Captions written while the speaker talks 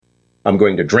I'm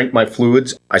going to drink my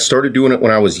fluids. I started doing it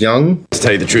when I was young. To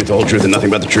tell you the truth, the whole truth, and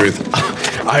nothing but the truth.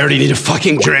 I already need a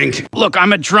fucking drink. Look,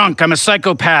 I'm a drunk. I'm a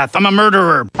psychopath. I'm a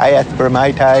murderer. I asked for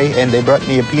Mai Tai, and they brought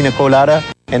me a pina colada,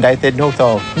 and I said no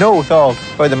salt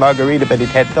for the margarita, but it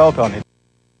had salt on it.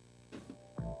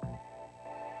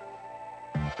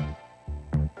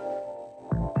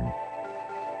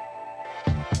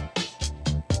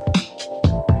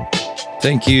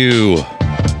 Thank you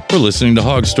for listening to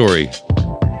Hog Story,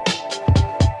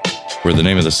 where the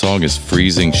name of the song is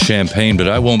Freezing Champagne, but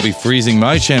I won't be freezing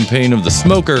my champagne of the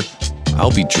smoker. I'll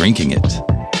be drinking it.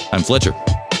 I'm Fletcher.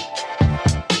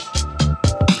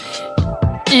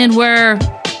 And where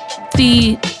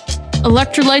the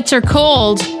electrolytes are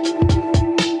cold,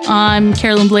 I'm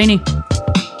Carolyn Blaney.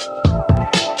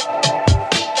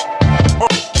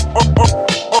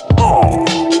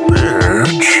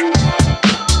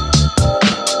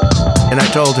 And I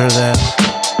told her that.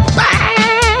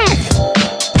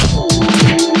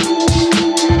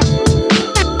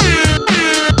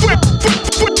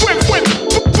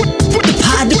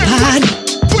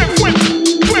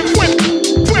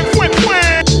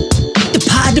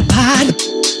 The pod.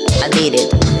 I need it.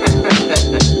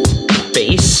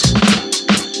 Bass.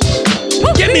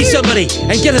 Get me somebody,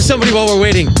 and get us somebody while we're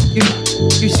waiting.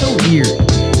 You're so weird.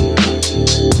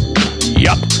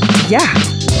 Yup. Yeah.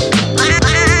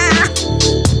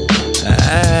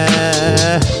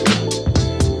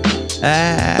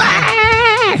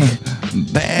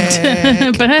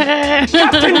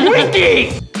 Captain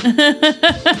Winky!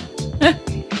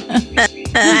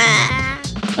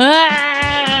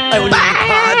 I will name you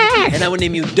Pod, and I will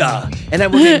name you Duh, and I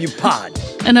will name you Pod.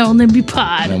 And I will name you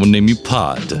Pod. And I will name you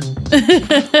Pod.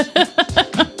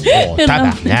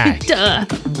 Duh.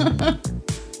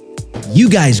 You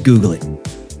guys Google it.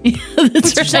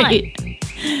 That's right.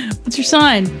 What's your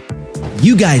sign?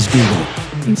 You guys Google it.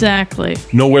 Exactly.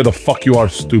 Know where the fuck you are,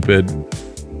 stupid.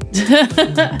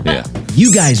 Yeah.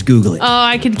 You guys Google it. Oh,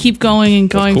 I could keep going and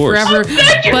going forever.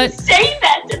 But Say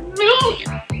that to me.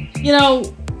 you know,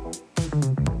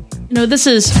 this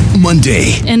is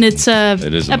Monday. And it's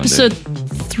It is a episode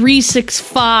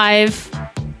 365.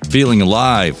 Feeling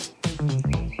alive.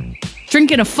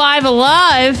 Drinking a 5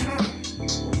 Alive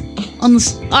on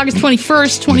this August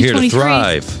 21st, 2023. Here to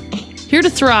thrive. Here to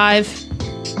thrive.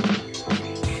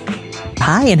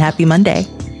 Hi, and happy Monday.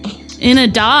 In a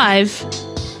dive.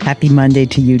 Happy Monday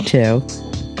to you, too.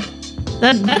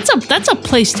 That's a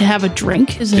place to have a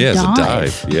drink, is a dive. It's a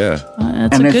dive, yeah.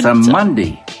 It's a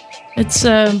Monday. It's,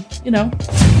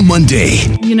 Monday.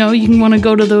 You can want to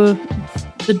go to the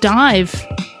dive.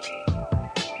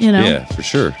 Yeah, for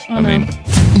sure. I mean...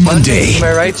 Monday. Am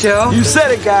I right, Joe? You said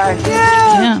it, guy.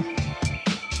 Yeah.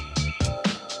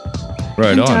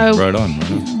 Right on. Right on.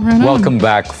 Welcome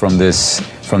back from this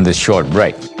short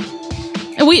break.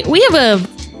 And we have a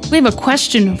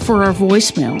question for our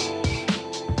voicemail.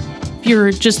 If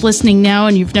you're just listening now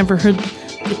and you've never heard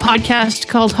the podcast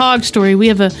called Hog Story, we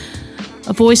have a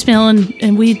voicemail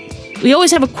and we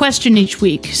always have a question each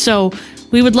week. So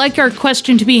we would like our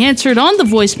question to be answered on the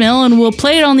voicemail and we'll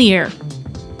play it on the air.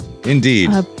 Indeed.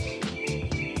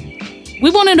 We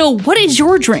want to know, what is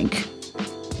your drink?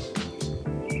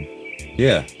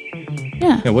 Yeah.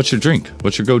 Yeah. Yeah, what's your drink?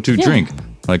 What's your go-to drink?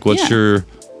 Like, what's a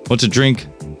drink?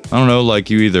 I don't know, like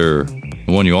you either the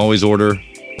one you always order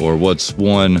or what's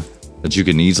one that you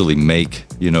can easily make,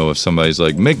 if somebody's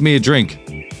like, make me a drink.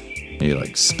 And you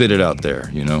like spit it out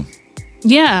there,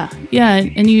 Yeah.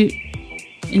 And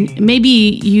maybe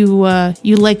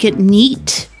you like it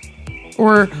neat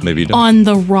or maybe you don't. On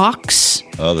the rocks.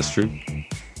 Oh, that's true.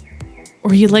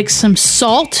 Or you like some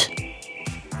salt.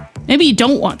 Maybe you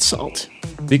don't want salt.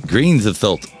 Big greens of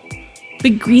salt.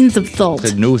 Big greens of salt.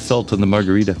 Said no salt in the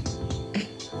margarita.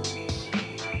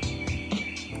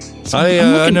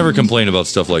 I never complain about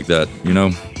stuff like that,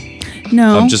 No.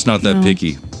 I'm just not that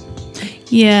picky.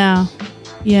 Yeah.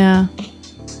 No.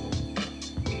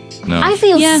 I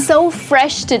feel so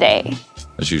fresh today.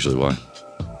 That's usually why.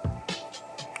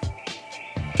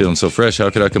 Feeling so fresh, how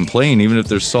could I complain even if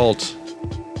there's salt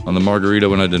on the margarita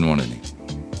when I didn't want any?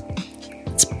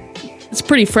 It's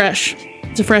pretty fresh.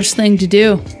 It's a fresh thing to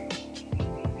do.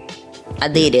 I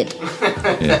did it.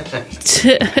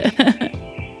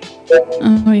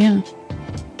 Oh, yeah.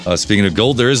 Speaking of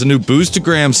gold, there is a new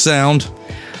Boostagram sound.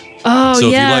 Oh, so yeah. So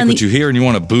if you like what you hear and you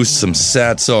want to boost some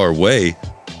sats our way,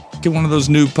 get one of those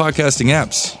new podcasting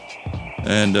apps.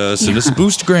 And send us a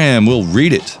Boostagram. We'll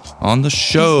read it on the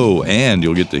show. And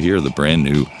you'll get to hear the brand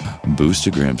new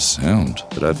Boostagram sound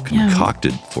that I've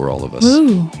concocted for all of us.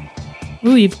 Ooh,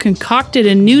 you've concocted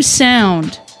a new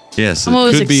sound. Yes, I'm it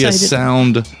always could be a excited.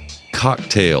 sound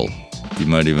cocktail. You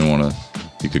might even want to.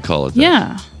 You could call it that.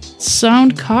 Yeah,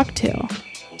 sound cocktail.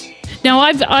 Now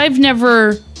I've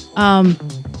never.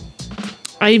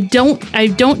 I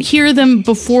don't hear them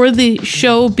before the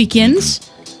show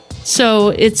begins, so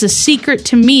it's a secret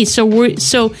to me.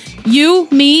 So you,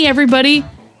 me, everybody,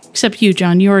 except you,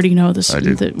 John. You already know this. I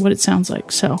do. What it sounds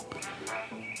like. So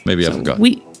maybe I forgot.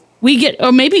 We get,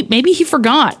 or maybe he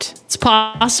forgot. It's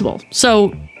possible.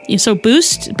 So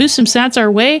boost some sats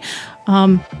our way,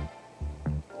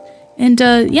 and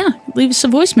leave us a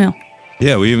voicemail.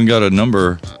 Yeah, we even got a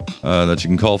number that you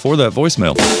can call for that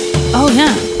voicemail. Oh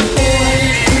yeah.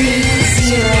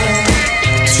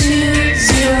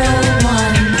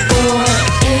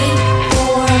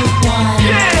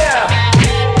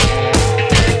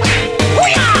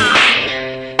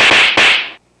 430-201-4841.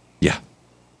 Yeah.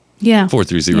 Yeah.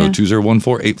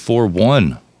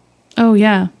 430-201-4841. Oh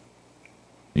yeah.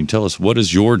 You can tell us, what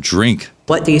is your drink?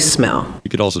 What do you smell? You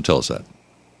could also tell us that.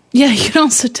 Yeah, you can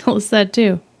also tell us that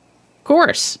too. Of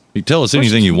course. You can tell us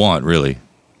anything you want, really.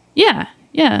 Yeah,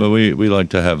 yeah. But we like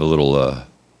to have a little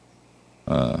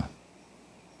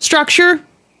structure.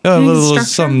 A little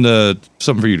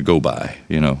something for you to go by,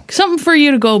 you know. Something for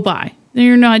you to go by.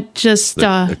 You're not just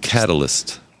a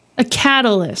catalyst. A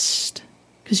catalyst,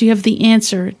 because you have the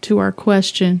answer to our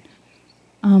question.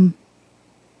 I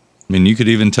mean, you could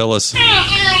even tell us,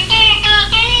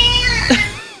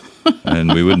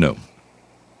 and we would know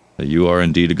that you are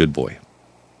indeed a good boy.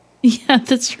 Yeah,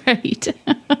 that's right.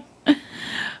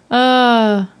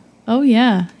 Oh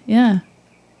yeah, yeah.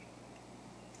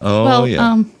 Oh well,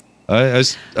 yeah. I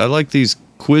like these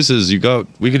quizzes you got.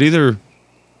 We could either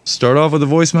start off with a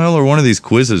voicemail or one of these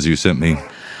quizzes you sent me.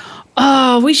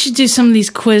 Oh, we should do some of these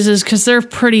quizzes because they're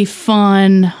pretty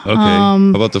fun. Okay. How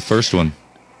about the first one?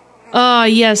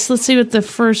 Yes. Let's see what the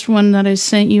first one that I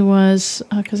sent you was,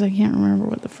 because I can't remember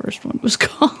what the first one was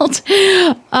called. Let's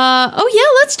do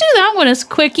that one. It's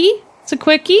quickie. It's a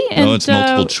quickie. No, it's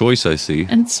multiple choice, I see.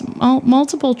 And it's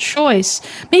multiple choice.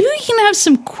 Maybe we can have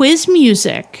some quiz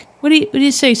music. What do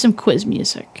you say? Some quiz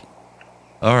music.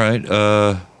 All right.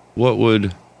 What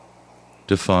would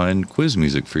define quiz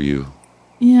music for you?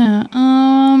 Yeah.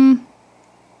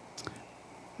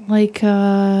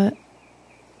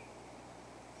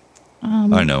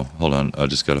 I know. Hold on. I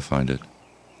just got to find it.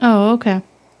 Oh, okay.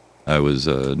 I was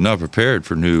not prepared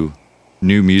for new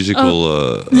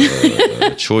musical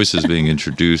choices being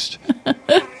introduced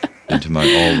into my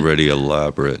already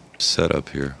elaborate setup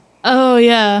here. Oh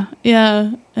yeah,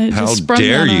 yeah. How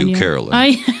dare you,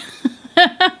 Carolyn?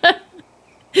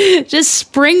 Just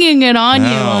springing it on you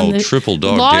on the triple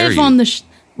dog live dare you. on the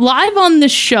live on the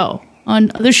show,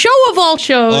 on the show of all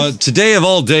shows. Today of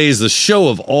all days, the show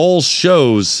of all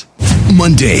shows.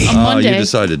 Monday. You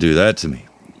decided to do that to me.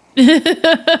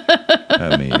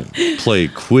 I mean, play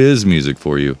quiz music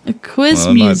for you. Quiz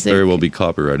it music. might very well be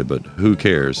copyrighted, but who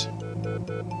cares?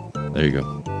 There you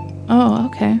go. Oh,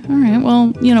 okay. All right.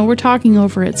 Well, we're talking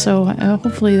over it, so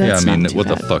hopefully that's not too what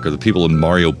bad. the fuck are the people in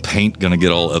Mario Paint gonna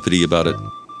get all uppity about it?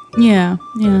 Yeah,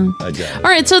 yeah. I doubt it.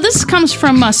 All right, so this comes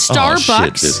from Starbucks. Oh,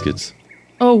 shit, biscuits.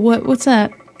 Oh, what's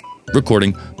that?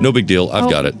 Recording. No big deal. I've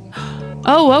got it.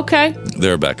 Oh, okay.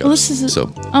 They're back up. Well, this is so.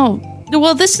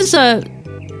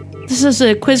 This is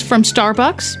a quiz from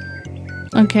Starbucks.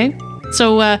 Okay.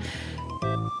 So, the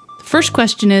first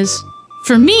question is,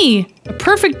 for me, a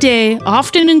perfect day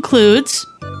often includes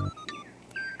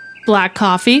black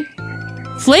coffee,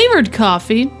 flavored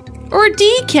coffee, or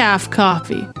decaf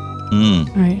coffee. All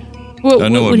right. I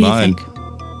know what do mine. you think?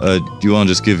 Do you want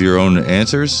to just give your own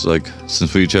answers? Like,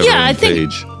 since we each have our own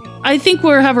page. I think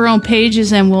we'll have our own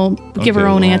pages and we'll give our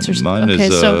own answers. Mine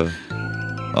is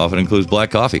often includes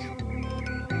black coffee.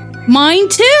 Mine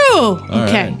too.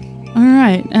 Okay. All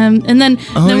right. And then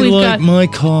we've got my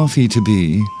coffee to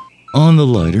be on the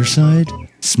lighter side,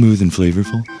 smooth and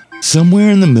flavorful, somewhere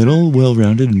in the middle,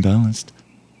 well-rounded and balanced,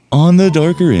 on the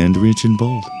darker end, rich and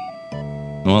bold.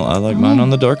 Well, I like mine on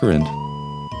the darker end.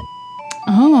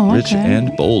 Oh, okay. Rich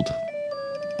and bold.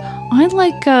 I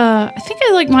think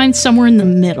I like mine somewhere in the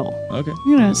middle. Okay.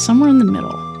 Somewhere in the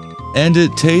middle. And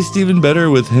it tastes even better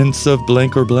with hints of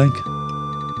blank or blank.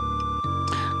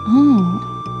 Oh.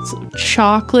 So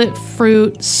chocolate,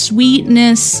 fruit,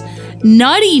 sweetness,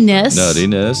 nuttiness.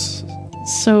 Nuttiness.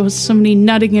 So somebody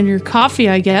nutting in your coffee,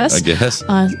 I guess.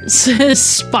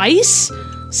 Spice,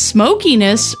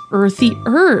 smokiness, earthy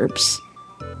herbs.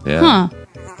 Yeah.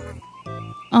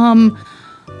 Huh.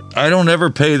 I don't ever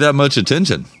pay that much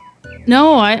attention.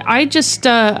 No, I just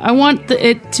I want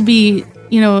it to be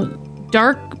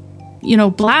dark,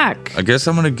 black. I guess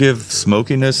I'm gonna give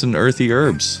smokiness and earthy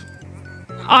herbs.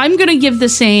 I'm going to give the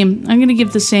same. I'm going to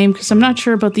give the same because I'm not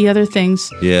sure about the other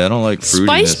things. Yeah, I don't like fruitiness.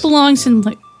 Spice belongs in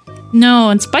like... No,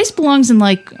 and spice belongs in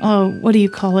like... Oh, what do you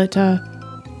call it?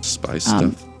 Spice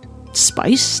stuff?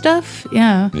 Spice stuff?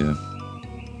 Yeah. Yeah.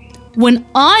 When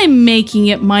I'm making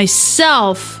it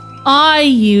myself, I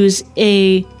use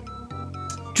a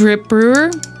drip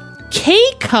brewer,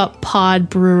 K-cup pod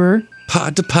brewer.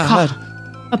 Pod to pod.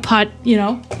 A pod, you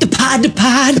know. The pod to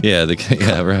pod. Yeah,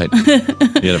 right.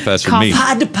 You had a faster than me.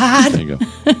 Pod to pod. There you go.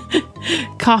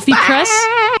 Coffee press,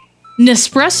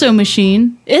 Nespresso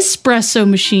machine, espresso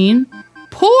machine,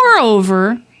 pour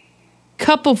over,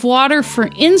 cup of water for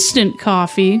instant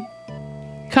coffee,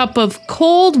 cup of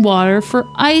cold water for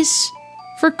ice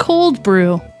for cold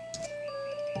brew.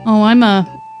 Oh, I'm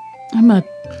a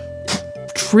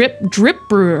drip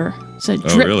brewer. It's a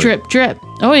drip, really? drip.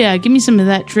 Oh yeah, give me some of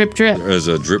that drip. Is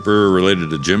a drip brewer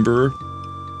related to Jim Brewer?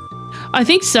 I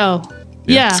think so.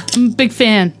 Yeah, I'm a big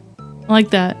fan. I like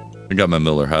that. I got my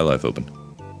Miller High Life open.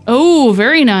 Oh,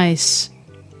 very nice.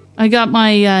 I got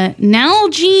my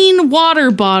Nalgene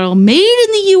water bottle made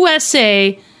in the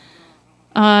USA.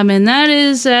 And that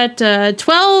is at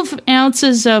 12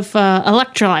 ounces of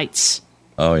electrolytes.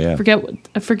 Oh, yeah. I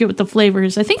forget what the flavor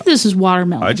is. I think this is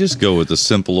watermelon. I just go with the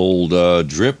simple old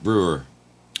drip brewer.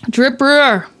 Drip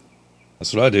brewer.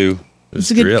 That's what I do. It's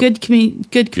a good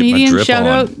comedian. Shout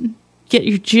out. Get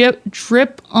your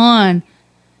drip on.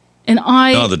 And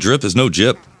No, the drip is no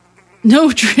jip.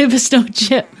 No drip is no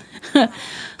jip. And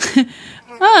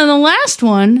the last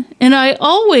one, and I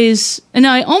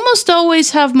almost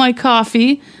always have my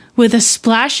coffee with a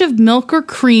splash of milk or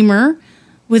creamer,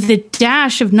 with a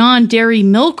dash of non-dairy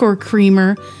milk or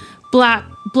creamer,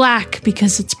 black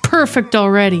because it's perfect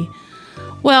already.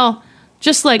 Well,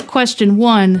 just like question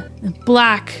 1,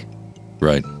 black.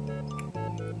 Right.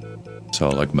 So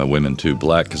I like my women too,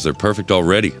 black, because they're perfect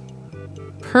already.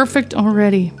 Perfect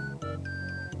already.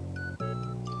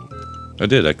 I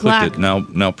did. I clicked Black. it.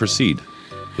 Now proceed,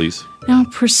 please. Now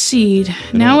proceed.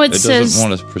 Now it says... It doesn't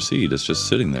want to proceed. It's just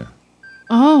sitting there.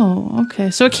 Oh, okay.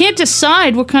 So I can't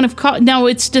decide what kind of coffee. Now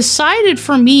it's decided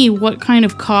for me what kind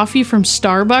of coffee from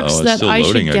Starbucks that I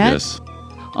should get. I guess.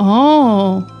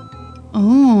 Oh,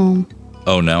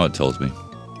 now it tells me.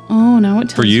 Oh, now it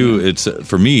tells For you,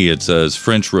 for me, it says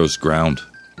French roast ground.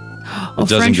 It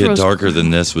doesn't French get roast darker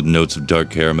than this with notes of dark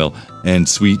caramel and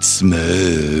sweet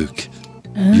smoke.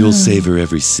 You'll savor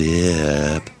every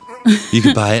sip. You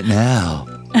can buy it now.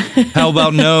 How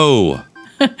about no?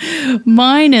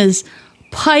 Mine is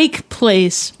Pike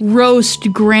Place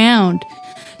roast ground.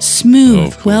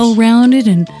 Smooth, well-rounded,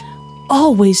 and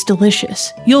always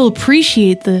delicious. You'll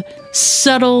appreciate the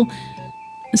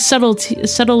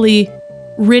subtly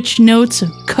rich notes of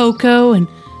cocoa and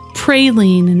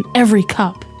praline in every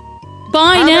cup.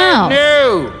 Buy now.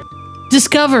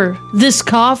 Discover this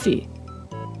coffee.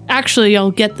 Actually,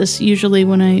 I'll get this usually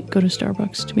when I go to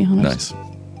Starbucks, to be honest.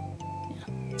 Nice.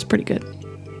 Yeah, it's pretty good.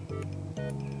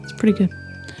 It's pretty good.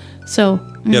 So...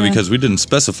 Yeah, because we didn't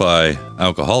specify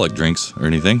alcoholic drinks or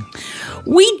anything.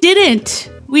 We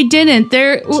didn't.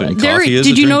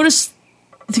 Did you notice?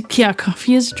 Yeah,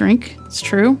 coffee is a drink. It's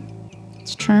true.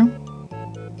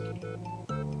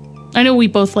 I know we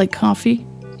both like coffee.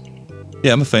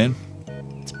 Yeah, I'm a fan.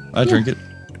 I drink it.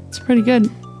 It's pretty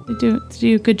good. They do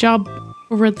a good job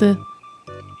over at the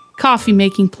coffee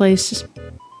making place.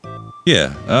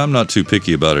 Yeah, I'm not too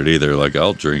picky about it either. Like,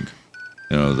 I'll drink,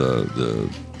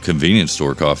 the convenience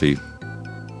store coffee.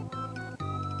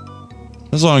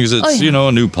 As long as it's,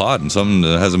 a new pot and something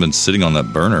that hasn't been sitting on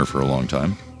that burner for a long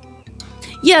time.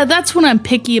 Yeah, that's when I'm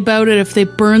picky about it. If they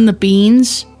burn the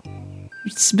beans,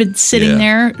 it's been sitting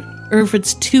there, or if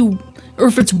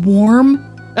it's warm,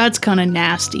 that's kind of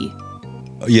nasty.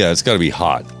 Yeah, it's got to be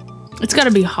hot. It's got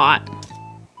to be hot.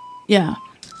 Yeah.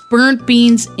 Burnt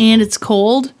beans and it's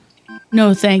cold?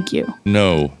 No, thank you.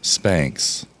 No,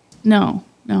 Spanx. No.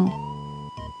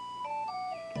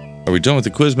 Are we done with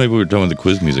the quiz? Maybe we're done with the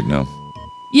quiz music now.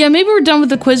 Yeah, maybe we're done with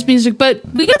the quiz music, but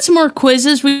we got some more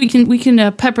quizzes. We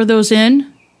can pepper those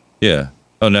in. Yeah.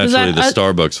 Oh, naturally, the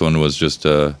Starbucks one was just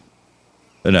an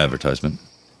advertisement.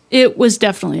 It was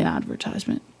definitely an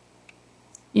advertisement.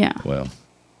 Yeah. Well,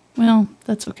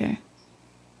 that's okay.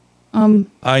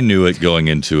 I knew it going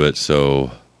into it,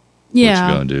 so yeah.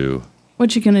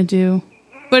 What you gonna do?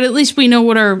 But at least we know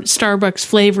what our Starbucks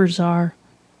flavors are,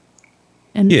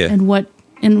 and what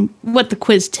the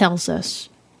quiz tells us.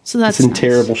 So that's it's in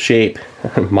terrible shape.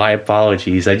 My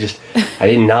apologies. I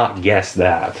did not guess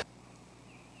that.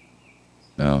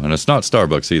 No, and it's not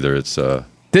Starbucks either. It's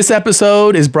This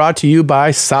episode is brought to you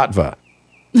by Sattva.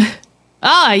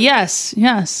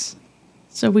 Yes.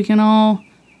 So we can all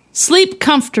Sleep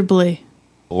comfortably.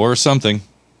 Or something.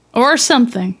 Or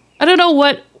something. I don't know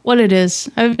what it is.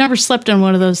 I've never slept on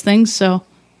one of those things, so.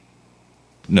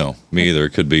 No, me either.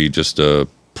 It could be just a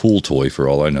pool toy for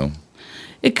all I know.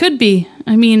 It could be.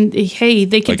 I mean, hey,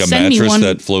 they could send me one. Like a mattress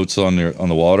that floats on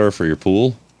the water for your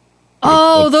pool?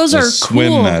 Oh, those are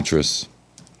swim cool. mattress.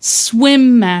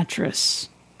 Swim mattress.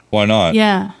 Why not?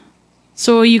 Yeah.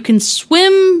 So you can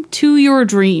swim to your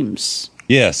dreams.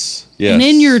 Yes. And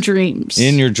in your dreams.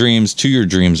 In your dreams, to your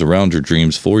dreams, around your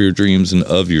dreams, for your dreams, and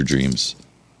of your dreams.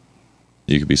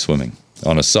 You could be swimming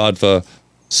on a Sadfa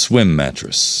swim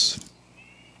mattress.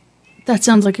 That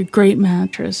sounds like a great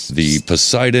mattress. The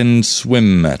Poseidon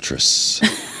swim mattress.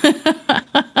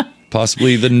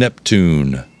 Possibly the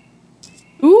Neptune.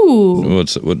 Ooh.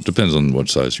 What depends on what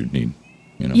size you need.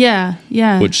 You know.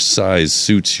 Yeah. Which size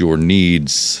suits your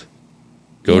needs?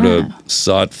 Go to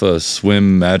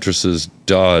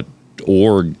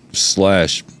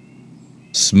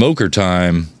sadfaswimmatresses.org/smoker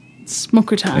time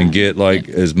and get like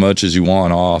as much as you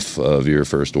want off of your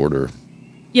first order.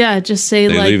 Yeah, just say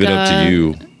they leave it up to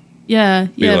you. Yeah.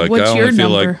 Like, what's your number? I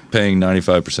feel like paying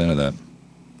 95% of that.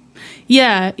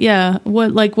 Yeah.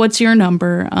 What's your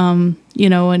number? And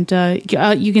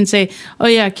you can say, oh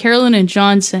yeah, Carolyn and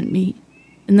John sent me,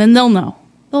 and then they'll know.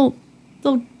 They'll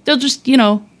just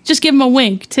just give them a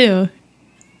wink too.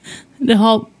 It'll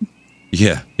help.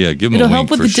 Yeah. Give them It'll a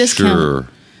help wink with for the discount. sure.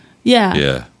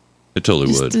 Yeah, it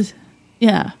totally would.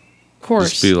 Yeah, of course.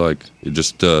 Just be like,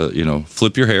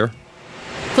 flip your hair.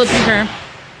 Flip your hair.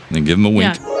 And then give them a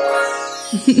wink. Yeah.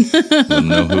 Let them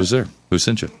know who's there. Who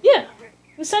sent you? Yeah.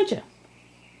 Who sent you?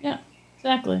 Yeah,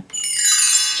 exactly.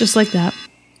 Just like that.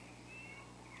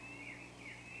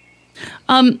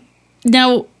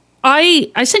 Now,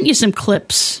 I sent you some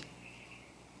clips.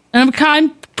 And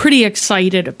I'm pretty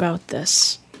excited about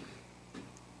this.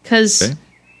 Because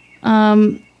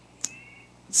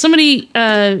somebody,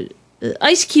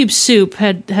 Ice Cube Soup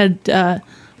had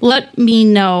let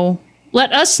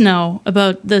us know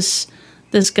about this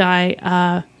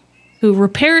guy who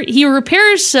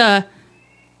repairs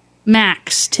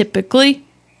Macs typically.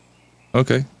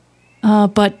 Okay.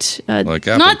 But like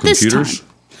Apple not computers? This time.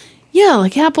 Yeah,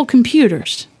 like Apple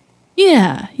computers.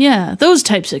 Yeah, those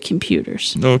types of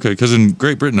computers. Okay, because in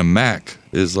Great Britain, a Mac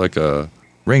is like a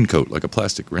raincoat, like a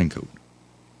plastic raincoat.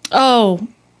 Oh,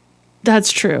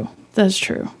 that's true.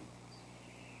 You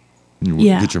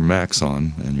get your Macs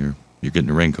on, and you're getting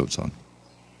your raincoats on.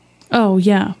 Oh,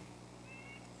 yeah.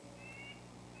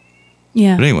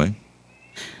 Yeah. But anyway.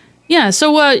 Yeah,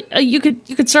 so you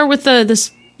could start with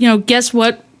this, guess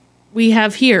what we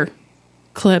have here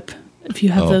clip, if you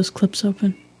have those clips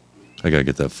open. I gotta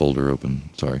get that folder open.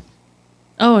 Sorry.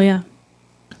 Oh, yeah.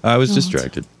 I was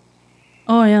distracted.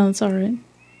 Oh, yeah, that's all right.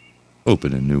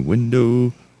 Open a new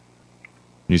window.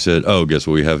 You said, guess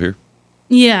what we have here?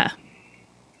 Yeah.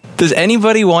 Does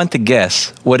anybody want to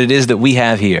guess what it is that we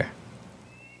have here?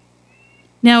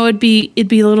 Now it'd be a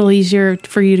little easier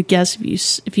for you to guess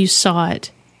if you saw it.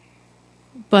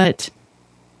 But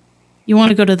you want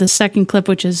to go to the second clip,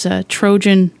 which is a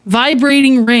Trojan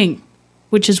vibrating ring,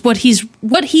 which is what he's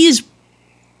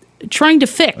trying to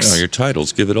fix. Oh, your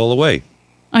titles give it all away.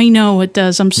 I know it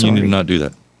does. I'm sorry. You need to not do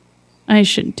that. I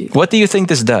shouldn't do that. What do you think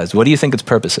this does? What do you think its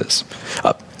purpose is?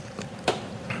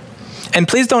 And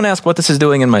please don't ask what this is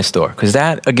doing in my store, because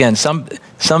that, again,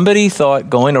 somebody thought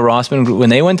going to Rossman Group, when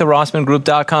they went to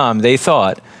RossmanGroup.com, they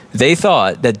thought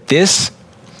that this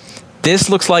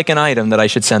looks like an item that I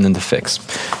should send them to fix.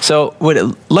 So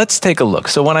let's take a look.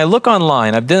 So when I look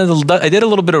online, I did a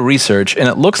little bit of research, and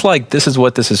it looks like this is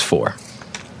what this is for.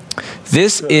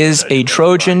 This is a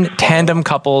Trojan tandem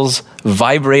couples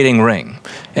vibrating ring.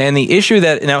 And the issue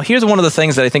now here's one of the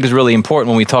things that I think is really important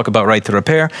when we talk about right to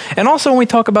repair, and also when we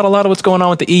talk about a lot of what's going on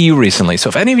with the EU recently. So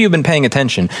if any of you have been paying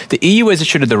attention, the EU has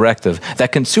issued a directive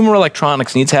that consumer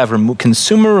electronics needs to have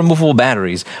consumer removable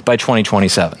batteries by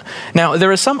 2027. Now,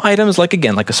 there are some items like a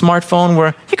smartphone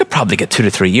where you could probably get 2 to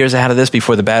 3 years out of this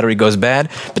before the battery goes bad.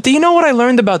 But do you know what I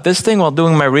learned about this thing while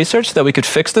doing my research so that we could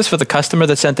fix this for the customer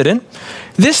that sent it in?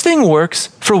 This thing works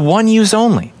for one use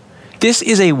only. This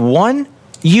is a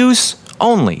one-use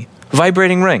only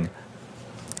vibrating ring.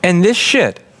 And this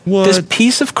this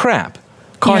piece of crap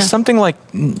costs something like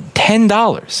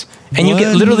 $10. And you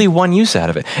get literally one use out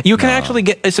of it. You can actually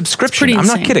get a subscription. I'm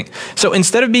not kidding. So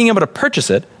instead of being able to purchase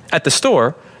it at the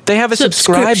store, they have a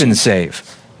subscribe and save.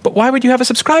 But why would you have a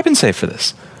subscribe and save for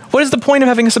this? What is the point of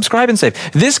having a subscribe and save?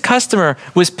 This customer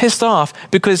was pissed off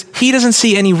because he doesn't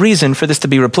see any reason for this to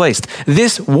be replaced.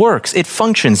 This works. It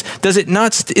functions. Is it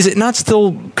not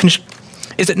still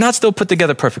put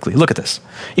together perfectly? Look at this.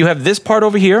 You have this part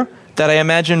over here that I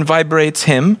imagine vibrates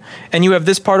him, and you have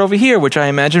this part over here, which I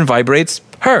imagine vibrates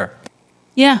her.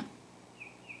 Yeah.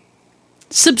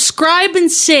 Subscribe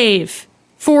and save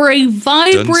for a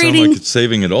vibrating... Doesn't sound like it's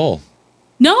saving at all.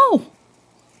 No.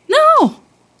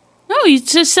 It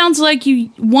just sounds like you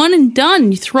one and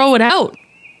done. You throw it out.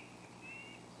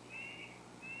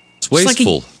 It's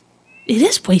wasteful. It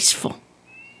is wasteful.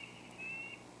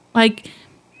 Like,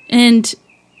 and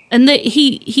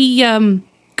he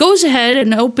goes ahead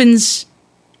and opens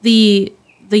the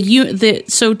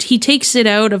so he takes it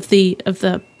out of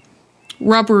the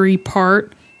rubbery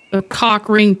part, the cock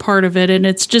ring part of it, and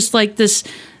it's just like this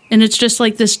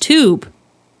tube.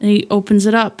 And he opens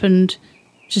it up and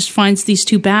just finds these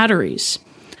two batteries.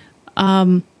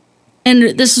 And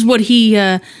this is what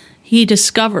he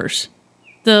discovers.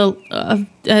 The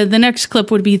next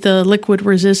clip would be the liquid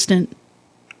resistant.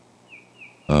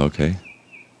 Okay.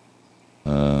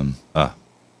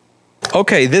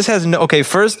 Okay, this has no... Okay,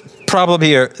 first problem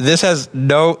here. This has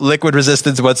no liquid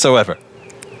resistance whatsoever.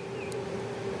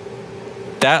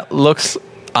 That looks...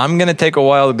 I'm going to take a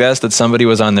wild guess that somebody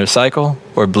was on their cycle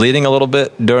or bleeding a little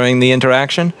bit during the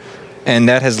interaction, and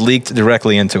that has leaked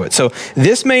directly into it. So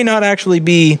this may not actually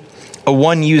be a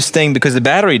one-use thing because the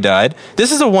battery died.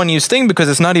 This is a one-use thing because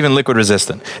it's not even liquid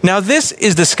resistant. Now, this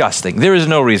is disgusting. There is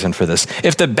no reason for this.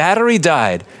 If the battery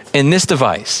died in this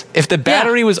device, if the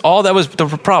battery was all that was the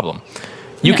problem,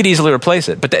 you could easily replace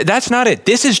it. But that's not it.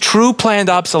 This is true planned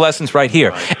obsolescence right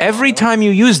here. Every time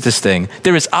you use this thing,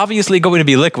 there is obviously going to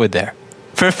be liquid there.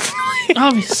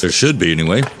 Obviously. There should be,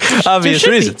 anyway. Obvious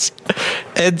reasons.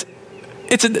 And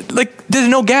it's like, there's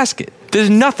no gasket. There's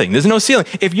nothing. There's no ceiling.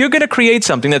 If you're going to create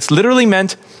something that's literally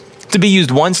meant to be used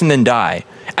once and then die,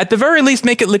 at the very least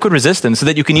make it liquid resistant so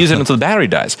that you can use it until the battery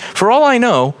dies. For all I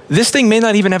know, this thing may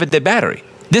not even have a dead battery.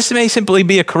 This may simply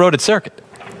be a corroded circuit.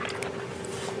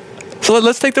 So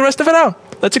let's take the rest of it out.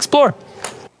 Let's explore.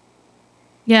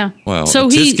 Yeah. Wow. So a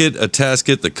tisket, a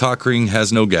tasket, the cock ring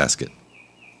has no gasket.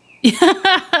 You're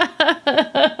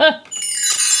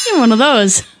one of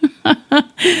those.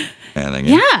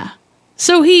 Yeah.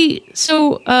 So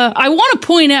I want to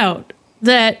point out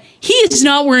that he is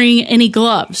not wearing any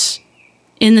gloves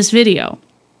in this video.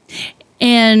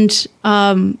 And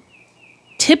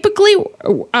typically,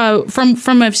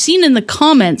 from I've seen in the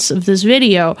comments of this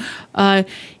video,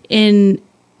 in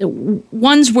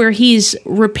ones where he's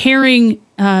repairing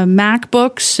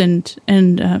MacBooks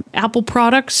and Apple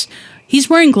products, he's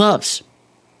wearing gloves.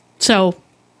 So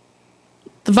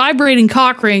the vibrating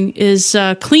cock ring is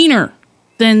cleaner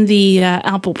than the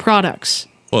Apple products,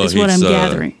 is what I'm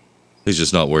gathering. He's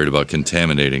just not worried about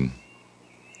contaminating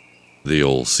the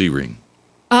old C-ring.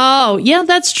 Oh, yeah,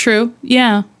 that's true.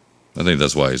 Yeah. I think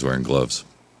that's why he's wearing gloves.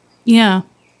 Yeah.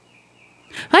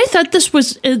 I thought this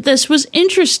was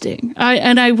interesting.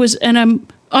 I'm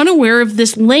unaware of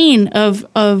this lane of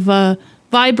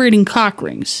vibrating cock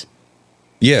rings.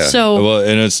 Yeah. So, well,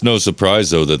 and it's no surprise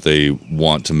though that they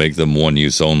want to make them one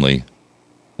use only,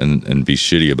 and be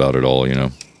shitty about it all. You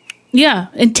know. Yeah,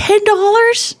 and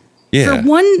 $10. Yeah.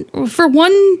 For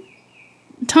one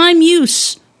time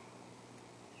use.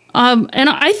 And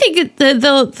I think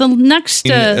the next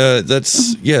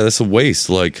that's a waste.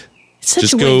 Like,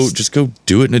 just go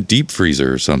do it in a deep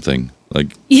freezer or something.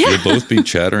 Like, you'll both be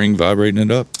chattering, vibrating it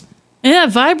up. Yeah,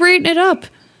 vibrating it up.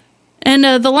 And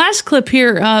the last clip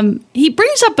here, he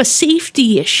brings up a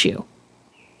safety issue,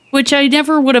 which I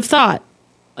never would have thought,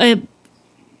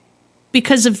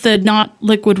 because of the not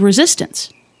liquid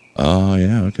resistance. Oh,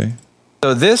 yeah, okay.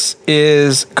 So this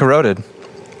is corroded.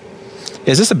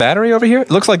 Is this a battery over here?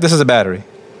 It looks like this is a battery.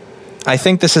 I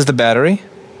think this is the battery.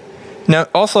 Now,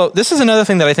 also, this is another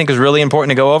thing that I think is really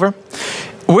important to go over.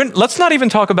 Let's not even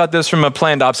talk about this from a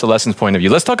planned obsolescence point of view.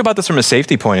 Let's talk about this from a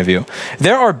safety point of view.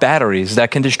 There are batteries that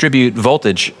can distribute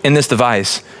voltage in this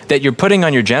device that you're putting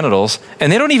on your genitals, and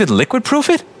they don't even liquid-proof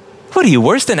it? What are you,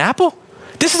 worse than Apple?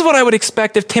 This is what I would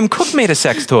expect if Tim Cook made a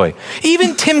sex toy.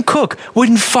 Even Tim Cook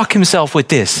wouldn't fuck himself with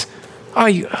this. Are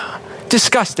you...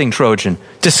 Disgusting, Trojan.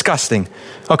 Disgusting.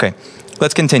 Okay,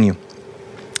 let's continue.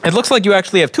 It looks like you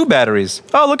actually have two batteries.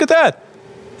 Oh, look at that.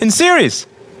 In series.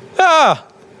 Ah,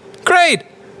 great.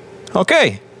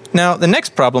 Okay, now the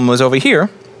next problem was over here,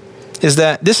 is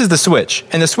that this is the switch.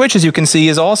 And the switch, as you can see,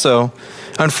 is also,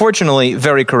 unfortunately,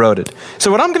 very corroded.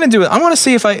 So what I'm going to do, I want to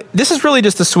see if this is really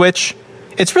just a switch.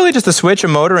 It's really just a switch, a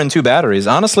motor, and two batteries.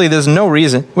 Honestly, there's no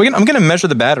reason. I'm going to measure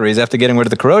the batteries after getting rid of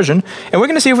the corrosion, and we're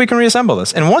going to see if we can reassemble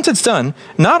this. And once it's done,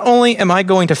 not only am I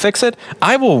going to fix it,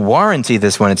 I will warranty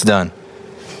this when it's done.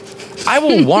 I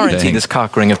will warranty this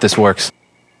cock ring if this works.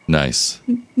 Nice.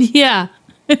 Yeah.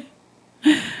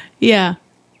 Yeah.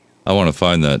 I want to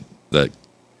find that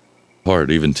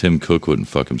hard. Even Tim Cook wouldn't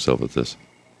fuck himself with this.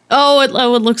 Oh, it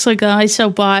looks like an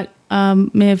ISOBot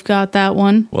may have got that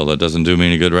one. Well, that doesn't do me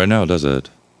any good right now, does it?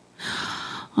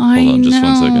 Hold on just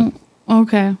 1 second.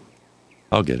 Okay.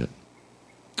 I'll get it.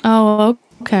 Oh,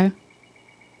 okay.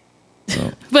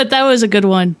 So. But that was a good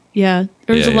one. Yeah,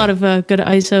 there's a lot of good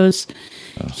ISOs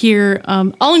here.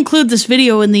 I'll include this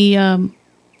video in the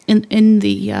in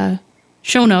the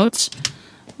show notes,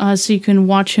 so you can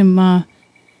watch him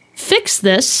fix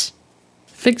this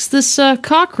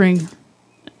cock ring.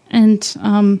 And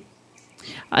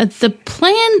the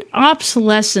planned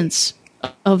obsolescence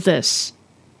of this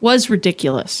was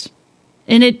ridiculous,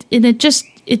 and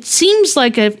it seems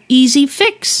like an easy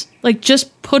fix. Like,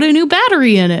 just put a new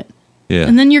battery in it,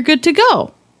 and then you're good to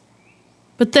go.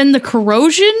 But then the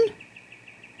corrosion,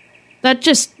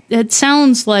 it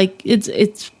sounds like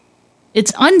it's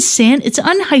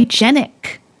unhygienic.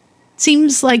 It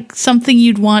seems like something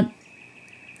you'd want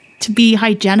to be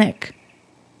hygienic.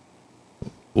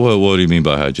 What do you mean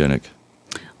by hygienic?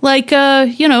 Like,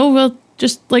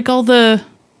 just like all the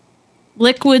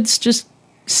liquids just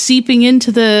seeping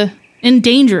into and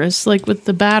dangerous, like with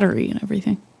the battery and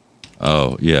everything.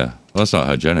 Oh, yeah. Well, that's not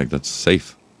hygienic. That's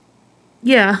safe.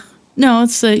 Yeah. No,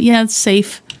 it's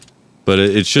safe. But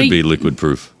it should be liquid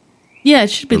proof. Yeah,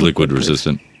 it should be liquid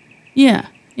resistant. Yeah.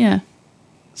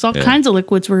 There's all kinds of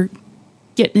liquids were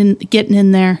getting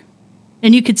in there.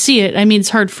 And you could see it. I mean, it's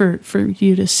hard for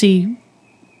you to see.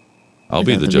 I'll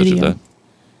be the judge of that.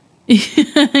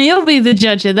 You'll be the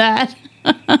judge of that.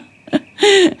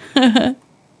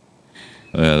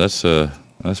 Yeah, that's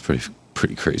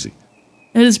pretty crazy.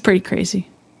 It is pretty crazy.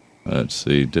 Let's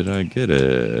see. Did I get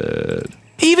it?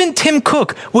 Even Tim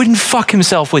Cook wouldn't fuck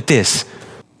himself with this.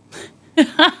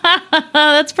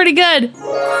 That's pretty good.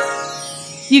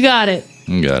 You got it.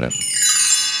 Got it.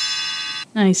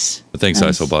 Nice. But thanks,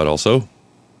 ISOBot, also.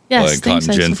 Yes, thanks,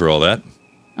 Cotton Gin, for all that.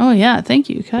 Oh, yeah. Thank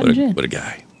you, Cotton Gin. What a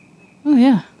guy. Oh,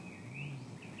 yeah.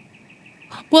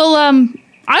 Well,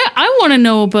 I want to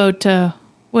know about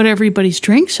what everybody's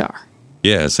drinks are.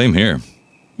 Yeah, same here.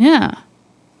 Yeah.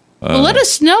 Well, let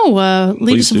us know.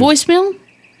 Leave us a voicemail.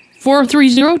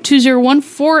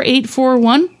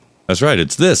 430-201-4841. That's right.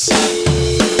 It's this.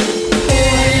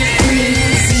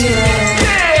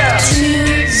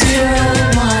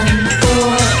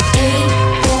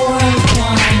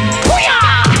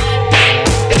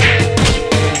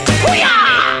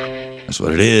 That's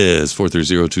what it is.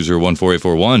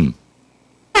 430-201-4841.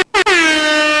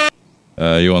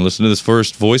 You want to listen to this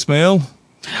first voicemail?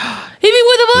 Hit me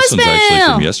with a voicemail. This one's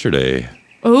actually from yesterday.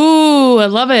 Ooh, I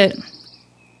love it.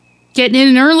 Getting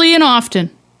in early and often.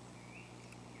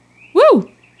 Woo!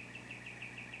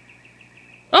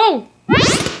 Oh!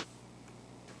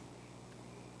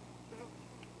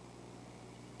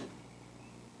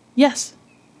 Yes.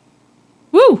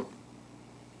 Woo!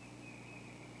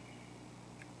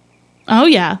 Oh,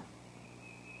 yeah.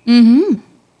 Mm-hmm.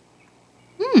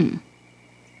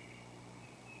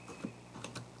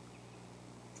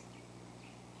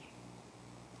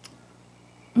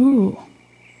 Ooh.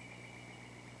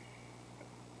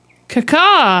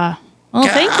 Caca. Well,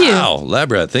 thank you. Wow,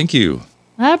 Lab Rat, thank you.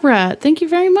 Lab Rat, thank you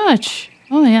very much.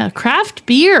 Oh, yeah. Craft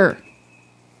beer.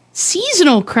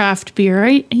 Seasonal craft beer.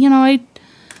 I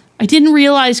didn't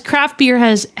realize craft beer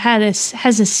has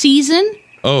a season.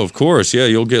 Oh, of course. Yeah,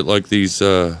 you'll get like these,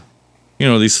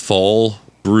 these fall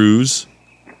brews.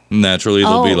 Naturally,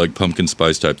 they'll be like pumpkin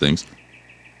spice type things.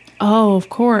 Oh, of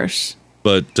course.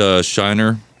 But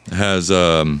Shiner has,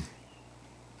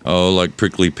 like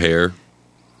prickly pear.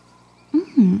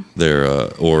 Mm. Their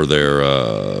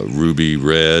ruby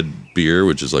red beer,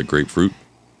 which is like grapefruit.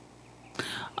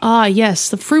 Ah, yes,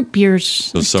 the fruit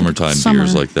beers. Those summertime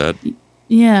beers like that.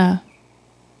 Yeah.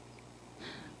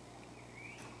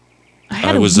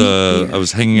 I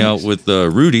was hanging out with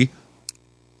Rudy.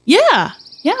 Yeah.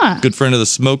 Good friend of the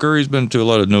Smoker. He's been to a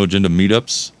lot of No Agenda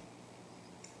meetups.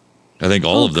 I think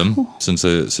all of them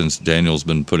since Daniel's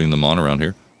been putting them on around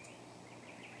here.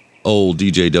 Old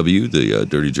DJW, the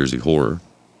Dirty Jersey Horror.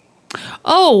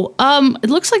 Oh, it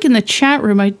looks like in the chat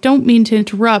room. I don't mean to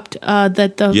interrupt.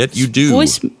 That the Yet you do.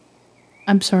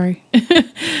 I'm sorry.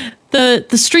 the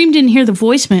stream didn't hear the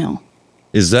voicemail.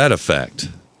 Is that a fact?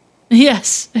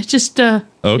 Yes, I just okay.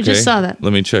 I just saw that.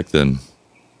 Let me check then.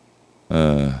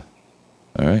 All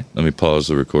right, let me pause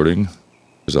the recording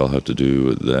because I'll have to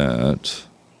do that.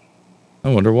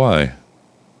 I wonder why.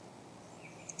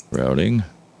 Routing.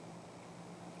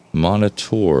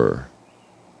 Monitor.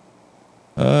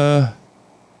 Let's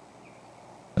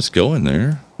go in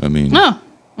there. I mean,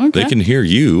 okay. They can hear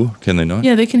you, can they not?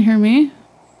 Yeah, they can hear me.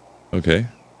 Okay.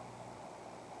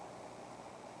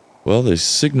 Well, they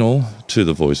signal to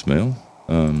the voicemail.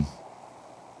 Oh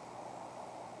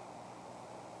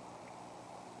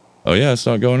yeah, it's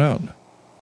not going out.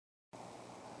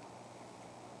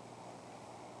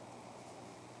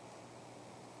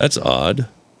 That's odd.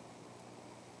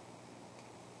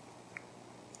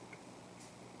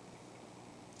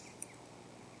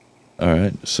 All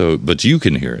right, so, but you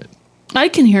can hear it. I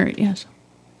can hear it, yes.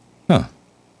 Huh.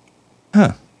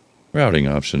 Routing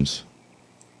options.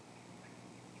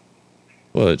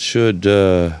 Well, it should,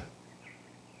 it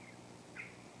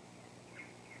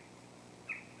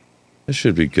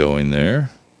should be going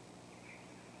there.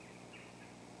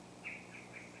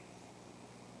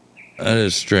 That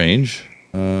is strange.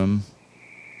 Let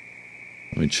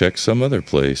me check some other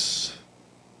place.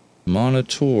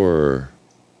 Monitor.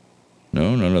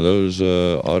 No, none of those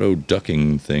auto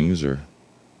ducking things are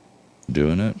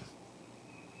doing it.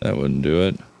 That wouldn't do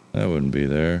it. That wouldn't be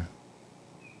there.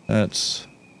 That's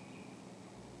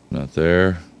not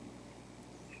there.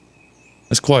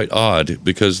 That's quite odd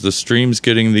because the stream's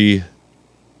getting the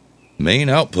main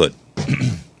output.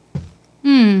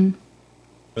 Where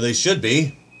they should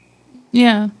be.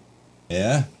 Yeah.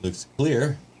 Yeah, looks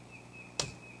clear.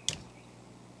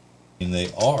 And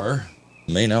they are.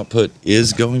 Main output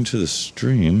is going to the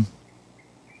stream.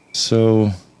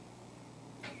 So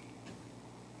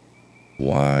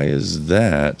why is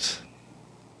that?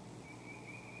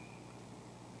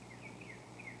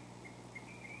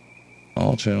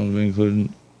 All channels being included.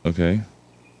 Okay.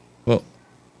 Well,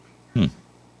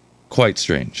 quite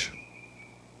strange.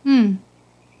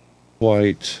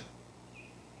 Quite.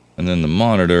 And then the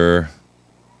monitor.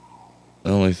 The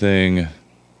only thing.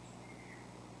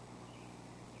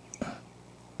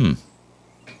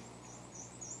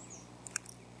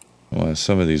 Why are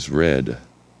some of these red?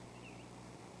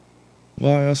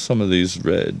 Why are some of these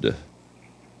red?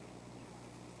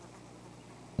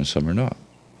 And some are not.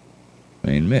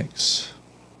 Main mix.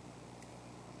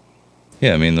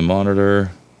 Yeah, I mean, the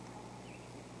monitor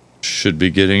should be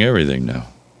getting everything now.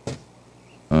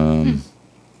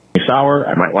 Sour,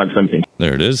 I might want something.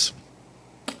 There it is.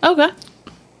 Okay.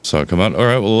 Saw it come out. All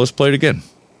right, well, let's play it again.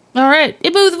 All right.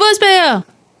 It moved the voicemail.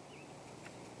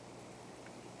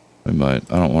 I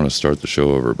don't want to start the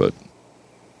show over, but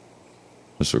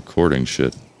this recording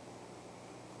shit.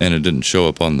 And it didn't show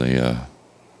up on the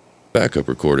backup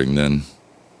recording then.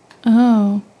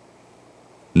 Oh.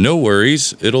 No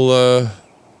worries. It'll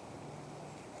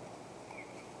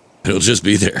just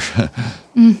be there.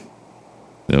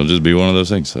 It'll just be one of those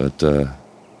things that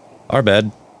our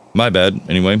bad. My bad,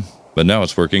 anyway. But now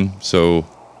it's working. So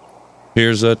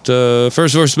here's that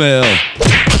first voicemail.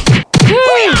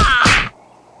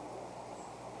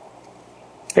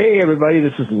 Hey, everybody,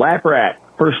 this is Lap Rat,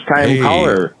 first-time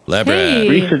caller. Lap Rat.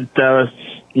 Recent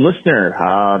listener.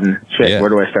 Where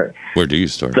do I start? Where do you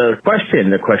start? The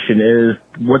question is,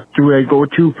 what do I go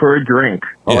to for a drink?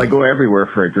 Well, I go everywhere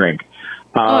for a drink.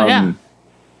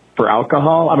 For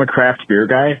alcohol, I'm a craft beer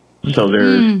guy, so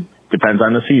depends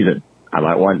on the season. I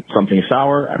might want something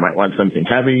sour. I might want something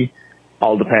heavy.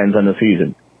 All depends on the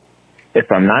season.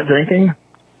 If I'm not drinking,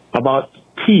 how about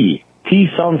tea? Tea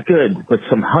sounds good with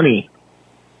some honey.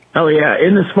 Oh, yeah,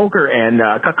 in the smoker and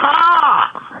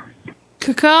cacao.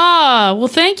 Cacao. Well,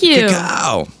 thank you.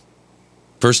 Cacao.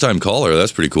 First time caller.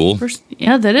 That's pretty cool.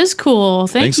 Yeah, that is cool.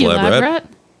 Thanks, you, Lab Rat.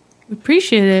 We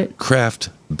appreciate it.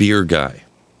 Craft beer guy.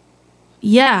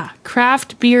 Yeah,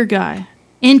 craft beer guy.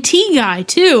 And tea guy,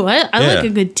 too. I like a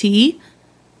good tea.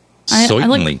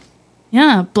 Certainly.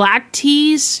 Yeah, black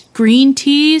teas, green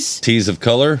teas. Teas of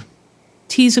color.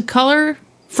 Teas of color.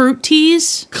 Fruit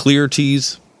teas. Clear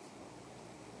teas.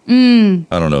 I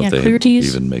don't know if they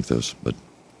even make those, but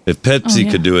if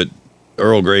Pepsi could do it,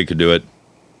 Earl Grey could do it.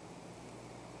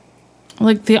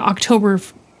 Like the October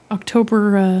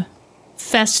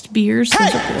Fest beers.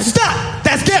 Hey, stop!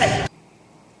 That's gay!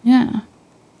 Yeah.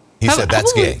 He said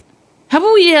that's gay. How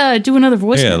about we do another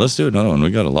voicemail? Yeah, let's do another one.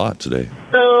 We got a lot today.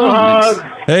 Nice.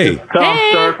 Hey. Tom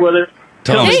Starkweather.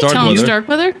 Tom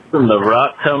Starkweather. From the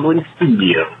Rock Tumbling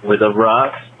Studio, where the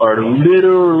rocks are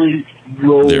literally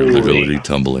rolling. They're literally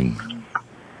tumbling.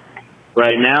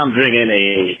 Right now I'm drinking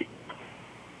a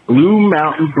Blue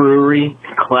Mountain Brewery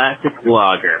Classic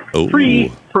Lager.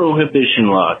 Pre-Prohibition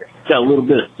Lager. It's got a little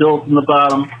bit of silt in the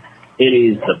bottom. It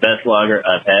is the best lager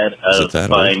I've had out of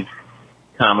fine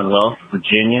Commonwealth,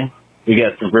 Virginia. We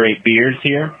got some great beers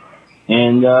here.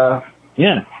 And,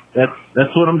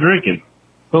 that's what I'm drinking.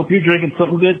 Hope you're drinking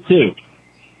something good, too.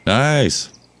 Nice.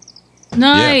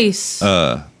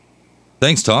 Yeah.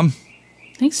 Thanks, Tom.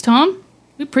 Thanks, Tom.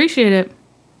 We appreciate it.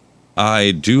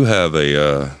 I do have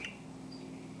a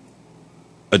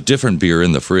a different beer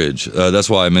in the fridge. That's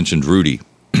why I mentioned Rudy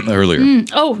earlier.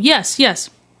 Oh, yes.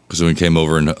 Because when we came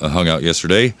over and hung out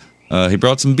yesterday, he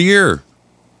brought some beer.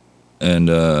 And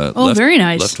very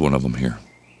nice. Left one of them here.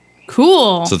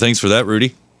 Cool. So thanks for that,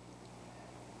 Rudy.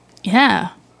 Yeah.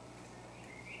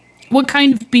 What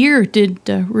kind of beer did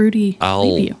Rudy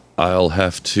leave you? I'll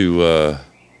have to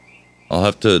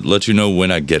let you know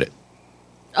when I get it.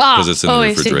 Because it's in the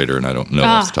refrigerator and I don't know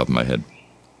off the top of my head.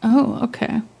 Oh,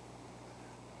 okay.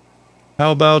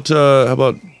 How about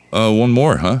one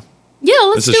more, huh?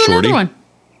 Yeah, let's do another one.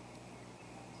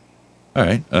 All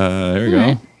right, here we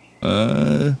go.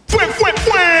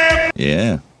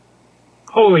 Yeah.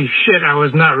 Holy shit, I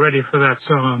was not ready for that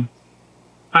song.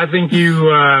 I think you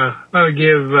ought to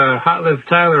give Hotlift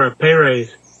Tyler a pay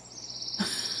raise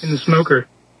in the smoker.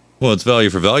 Well, it's value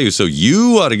for value, so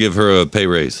you ought to give her a pay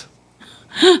raise.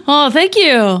 Oh, thank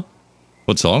you.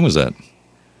 What song was that?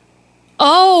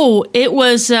 Oh, it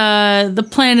was the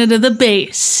Planet of the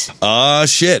Bass.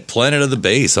 Shit, Planet of the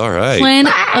Bass, all right.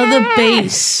 Planet of the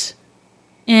Bass.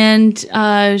 And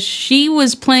she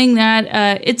was playing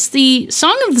that. It's the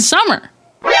song of the summer.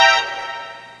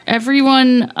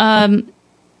 Everyone,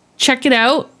 check it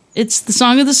out. It's the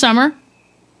song of the summer.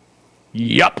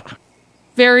 Yup.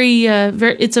 Very,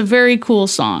 it's a very cool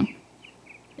song.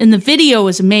 And the video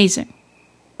is amazing.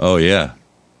 Oh, yeah.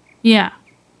 Yeah.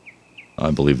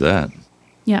 I believe that.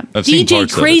 Yeah. I've seen DJ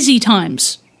parts Crazy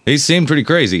Times. He seemed pretty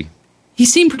crazy.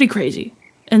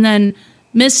 And then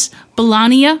Miss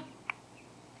Belania.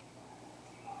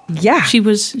 Yeah. She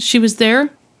was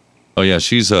there. Oh, yeah,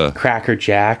 she's a Cracker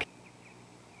Jack.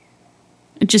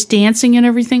 Just dancing and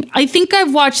everything. I think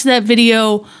I've watched that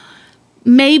video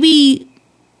maybe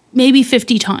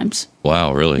 50 times.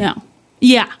 Wow, really? Yeah.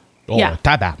 Oh, yeah.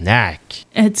 tabarnak.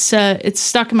 It's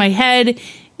stuck in my head.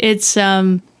 It's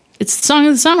the song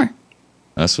of the summer.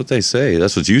 That's what they say.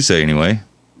 That's what you say anyway.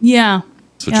 Yeah.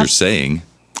 That's what you're saying.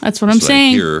 That's what I'm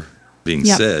saying. I hear being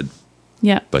said.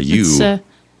 Yeah. By you. It's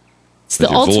the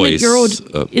ultimate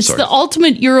the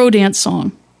ultimate Eurodance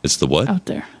song. It's the what? Out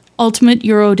there. Ultimate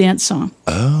Eurodance song.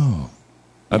 Oh.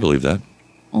 I believe that.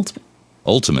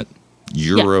 Ultimate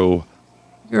Eurodance.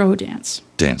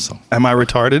 Dance song. Am I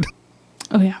retarded?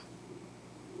 Oh yeah.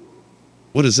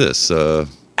 What is this?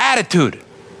 Attitude.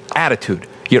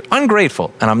 You're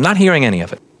ungrateful, and I'm not hearing any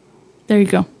of it. There you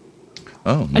go.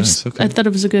 Oh, nice. I thought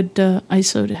it was a good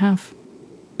ISO to have.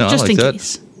 No, just I like in that.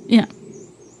 case. Yeah.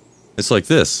 It's like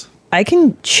this. I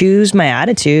can choose my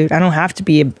attitude. I don't have to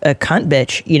be a cunt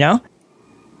bitch, you know?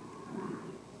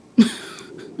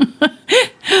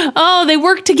 Oh, they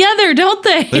work together, don't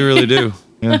they? They really do.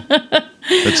 Yeah.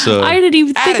 It's, I didn't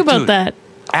even think about that.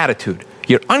 Attitude.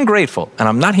 You're ungrateful, and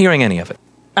I'm not hearing any of it.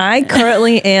 I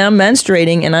currently am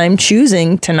menstruating, and I'm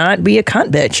choosing to not be a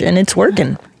cunt bitch, and it's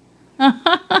working.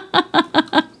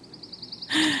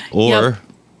 Or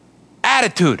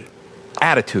attitude.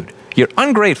 You're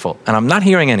ungrateful, and I'm not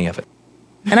hearing any of it.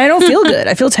 And I don't feel good.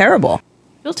 I feel terrible.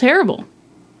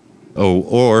 Oh,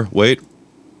 or wait.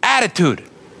 Attitude.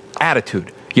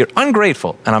 You're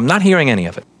ungrateful, and I'm not hearing any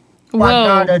of it. Whoa.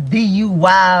 I got a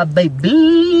DUI,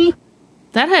 baby.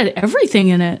 That had everything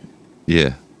in it.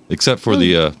 Yeah. Except for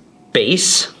the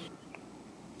bass.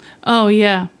 Oh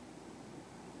yeah.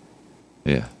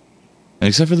 Yeah. And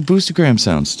except for the boostergram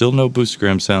sounds. Still no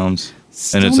boostergram sounds.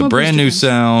 And it's a brand new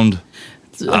sound.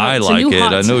 I like it.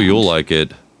 I know you'll like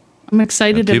it. I'm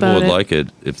excited about it. People would like it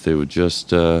if they would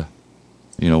just want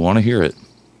to hear it.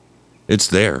 It's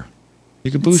there.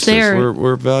 You can boost us.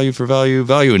 We're value for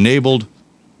value enabled.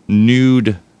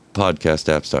 Nude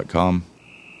podcastapps.com.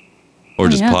 Or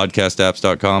just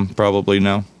podcastapps.com probably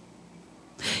now.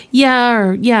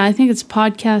 Yeah, I think it's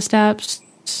podcast apps.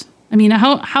 I mean,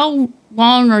 how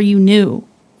long are you new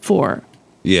for?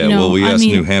 Yeah, well, we ask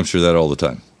New Hampshire that all the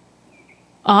time.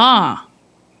 Ah.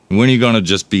 When are you going to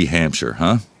just be Hampshire,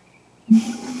 huh?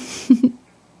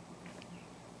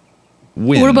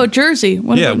 When? What about Jersey?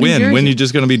 When are you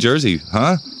just going to be Jersey,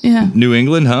 huh? Yeah. New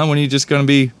England, huh? When are you just going to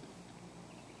be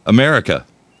America?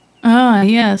 Ah,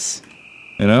 yes.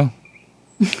 You know?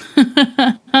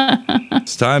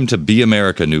 It's time to be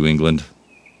America, New England.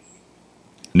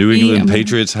 New England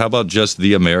Patriots. How about just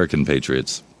the American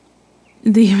Patriots?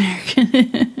 The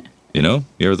American. You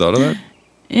ever thought of that?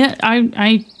 Yeah,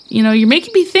 I you're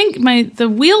making me think. The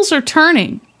wheels are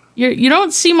turning. You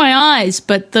don't see my eyes,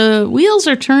 but the wheels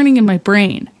are turning in my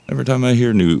brain. Every time I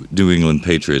hear New England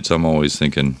Patriots, I'm always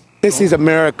thinking, This is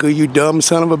America, you dumb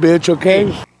son of a bitch,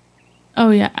 okay?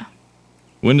 Oh, yeah.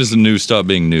 When does the new stop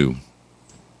being new?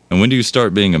 And when do you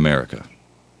start being America?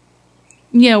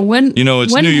 Yeah, when...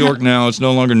 It's New York now. It's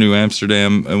no longer New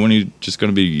Amsterdam. And when are you just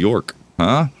going to be York?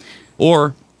 Huh?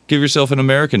 Or give yourself an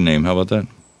American name. How about that?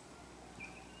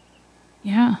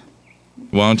 Yeah.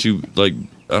 Why don't you, like,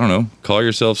 I don't know, call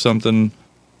yourself something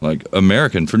like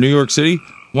American for New York City?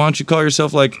 Why don't you call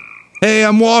yourself like, hey,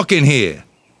 I'm walking here,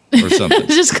 or something?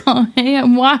 Just call, hey,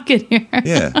 I'm walking here.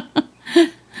 Yeah.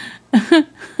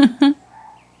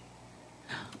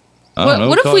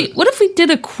 What if we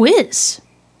did a quiz?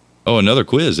 Oh, another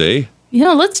quiz, eh?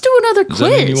 Yeah, let's do another Does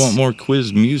quiz. that mean you want more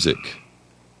quiz music?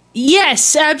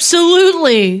 Yes,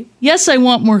 absolutely. Yes, I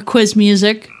want more quiz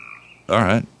music. All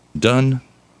right. Done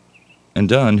and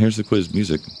done. Here's the quiz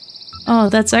music. Oh,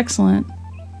 that's excellent.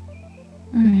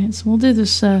 All right, so we'll do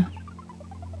this.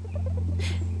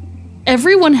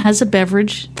 Everyone has a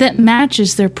beverage that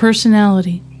matches their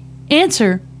personality.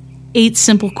 Answer 8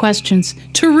 simple questions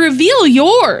to reveal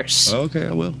yours. Okay,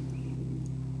 I will.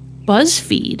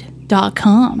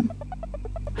 BuzzFeed.com.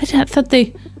 I thought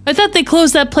they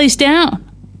closed that place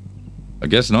down. I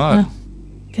guess not. Well,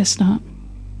 guess not.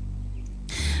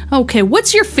 Okay,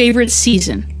 what's your favorite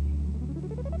season?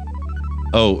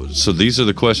 Oh, so these are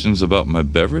the questions about my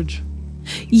beverage?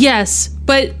 Yes,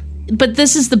 but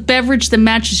this is the beverage that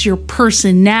matches your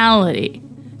personality.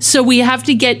 So we have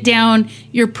to get down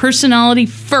your personality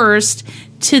first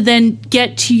to then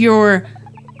get to your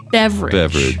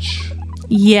beverage.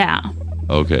 Yeah.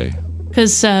 Okay.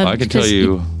 Because I can tell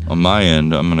you on my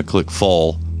end, I'm going to click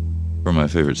fall for my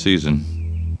favorite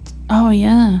season. Oh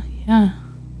yeah.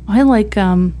 I like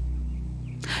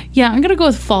yeah, I'm gonna go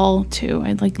with fall too.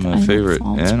 I like my favorite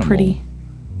fall. animal. It's pretty.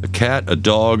 A cat, a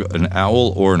dog, an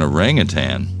owl, or an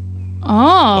orangutan. Oh.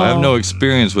 I have no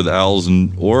experience with owls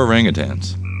or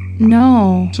orangutans.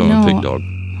 No. So I'm gonna pick dog.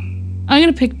 I'm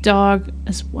gonna pick dog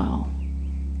as well.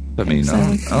 I mean,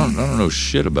 I don't know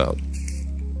shit about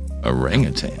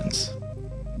orangutans.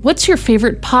 What's your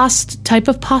favorite type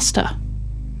of pasta?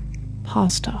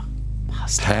 Pasta.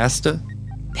 Pasta?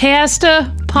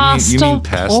 Pasta. You mean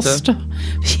pasta?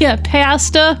 Yeah,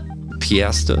 pasta.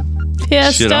 Piasta?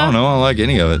 Pasta. Shit, I don't know. I don't like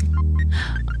any of it.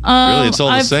 Really, it's all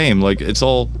the same. Like, it's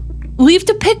all... We have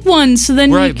to pick one so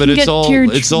then right, you but can it's get all, to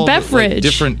your it's all beverage. Like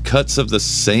different cuts of the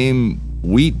same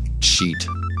wheat sheet.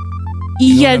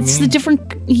 Yeah, it's the different...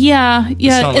 Yeah. It's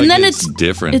not and like then it's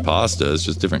different pasta. It's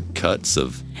just different cuts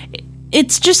of...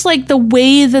 It's just like the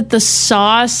way that the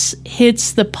sauce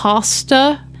hits the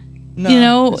pasta. No, you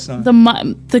know, it's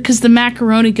not. Because the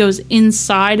macaroni goes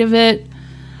inside of it.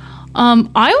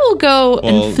 I will go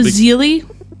and fusilli.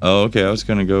 Oh, okay. I was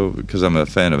gonna go because I'm a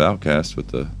fan of Outkast with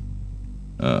the,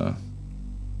 bow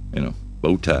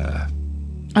tie.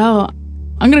 Oh,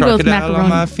 I'm gonna go with macaroni. Crocodile on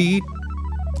my feet,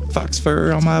 fox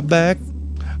fur on my back,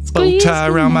 Squeeze bow tie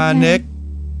around my neck.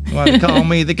 Why they call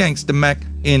me the gangster Mac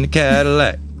in the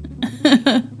Cadillac?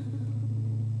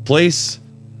 Place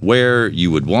where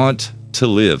you would want to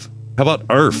live. How about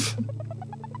Earth?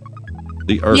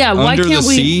 The Earth under the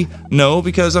sea? No,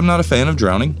 because I'm not a fan of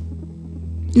drowning.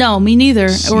 No, me neither. Or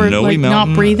Snowy like mountain,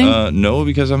 not breathing. No,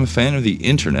 because I'm a fan of the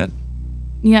internet.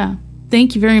 Yeah.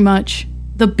 Thank you very much.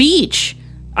 The beach.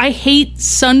 I hate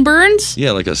sunburns.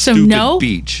 Yeah, like a stupid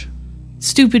beach.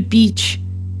 Stupid beach.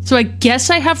 So I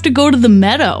guess I have to go to the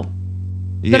meadow.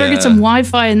 Better get some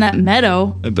Wi-Fi in that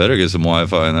meadow. I better get some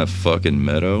Wi-Fi in that fucking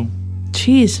meadow.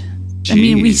 Jeez. I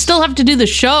mean, we still have to do the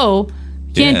show.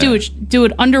 You can't do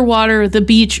it underwater, the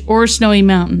beach, or Snowy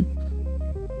Mountain.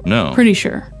 No. Pretty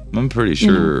sure. I'm pretty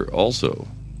sure also.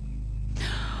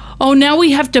 Oh, now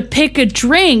we have to pick a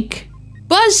drink.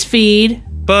 BuzzFeed.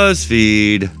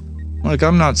 Like,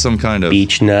 I'm not some kind of...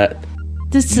 beach nut.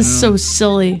 This is so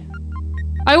silly.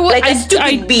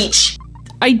 Beach.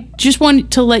 I just want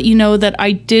to let you know that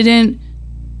I didn't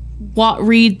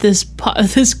read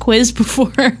this quiz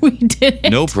before we did it.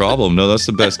 No problem. No, that's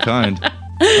the best kind.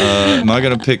 Am I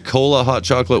going to pick cola, hot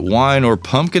chocolate, wine, or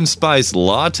pumpkin spice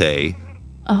latte?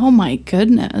 Oh my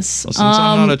goodness. Well, since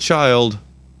I'm not a child,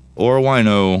 or a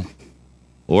wino,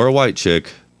 or a white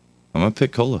chick, I'm going to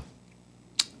pick cola.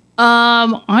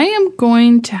 I am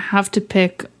going to have to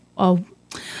pick really?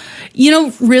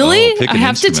 I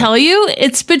have to tell you,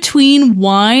 it's between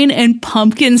wine and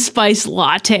pumpkin spice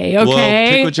latte, okay?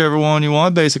 Well, pick whichever one you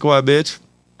want, basic white bitch.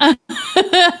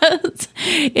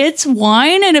 It's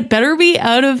wine, and it better be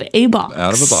out of a box.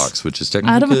 Out of a box, which is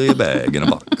technically a bag in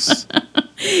a box.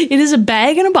 It is a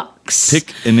bag in a box.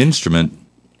 Pick an instrument.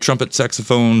 Trumpet,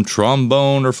 saxophone,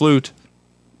 trombone, or flute.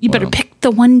 You better pick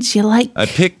the ones you like. I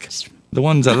pick the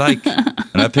ones I like, and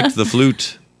I picked the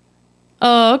flute.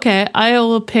 Oh, okay. I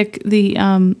will pick the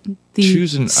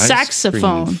Choose an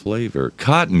saxophone ice cream flavor.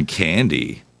 Cotton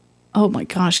candy. Oh my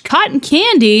gosh, cotton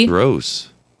candy. Gross.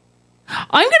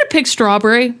 I'm gonna pick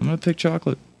strawberry. I'm gonna pick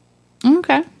chocolate.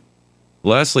 Okay.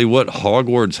 Lastly, what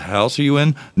Hogwarts house are you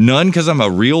in? None, because I'm a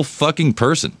real fucking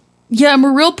person. Yeah, I'm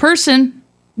a real person.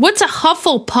 What's a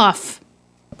Hufflepuff?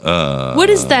 What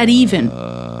is that even?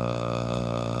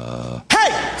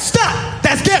 Hey, stop!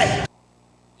 That's gay.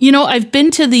 You know, I've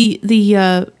been to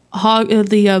the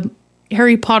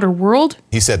Harry Potter world.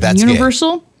 He said that's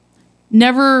Universal. gay.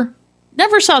 Never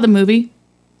saw the movie.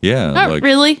 Yeah, not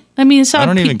really. I mean, I saw I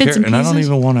don't even bits care, and I don't pieces.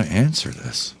 even want to answer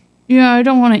this. Yeah, I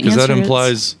don't want to answer Because that it.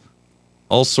 implies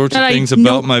all sorts of that I things know-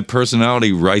 about my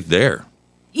personality right there.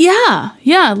 Yeah.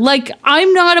 Like,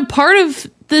 I'm not a part of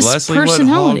this Lastly,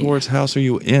 personality. what Hogwarts house are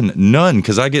you in? None,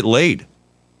 because I get laid.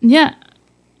 Yeah.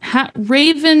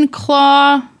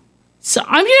 Ravenclaw. So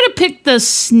I'm going to pick the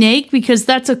snake because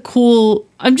that's a cool...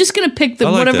 I'm just going to pick I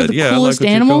like whatever that. the Yeah, coolest I like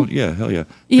what animal. you're going- Yeah, hell yeah.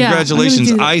 Yeah, Congratulations,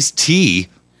 I'm gonna do that. Iced Tea.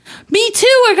 Me too.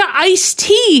 I got iced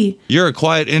tea. You're a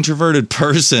quiet, introverted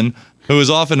person who is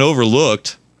often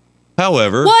overlooked.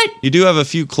 However, you do have a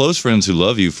few close friends who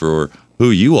love you for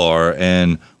who you are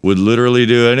and would literally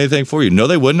do anything for you. No,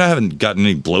 they wouldn't. I haven't gotten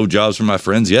any blowjobs from my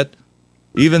friends yet.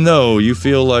 Even though you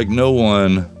feel like no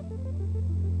one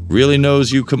really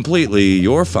knows you completely,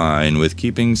 you're fine with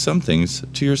keeping some things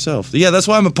to yourself. Yeah, that's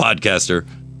why I'm a podcaster,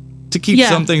 to keep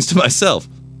some things to myself.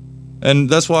 And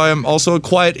that's why I'm also a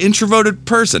quiet, introverted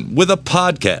person with a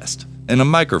podcast and a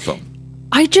microphone.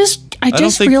 I just realized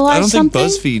I don't something.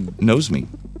 think BuzzFeed knows me.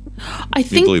 I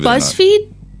think believe it or not.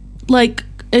 BuzzFeed, like,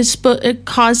 it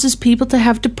causes people to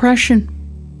have depression.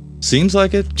 Seems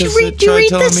like it. Do you read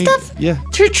this stuff? Yeah.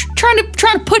 Trying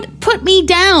to put me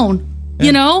down. Yeah.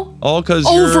 You know, all because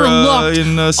overlooked. you're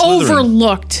in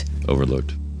Slytherin.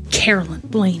 Overlooked. Carolyn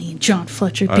Blaney and John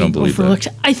Fletcher I don't being believe overlooked.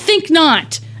 that. I think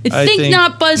not. I think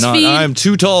not. BuzzFeed. I'm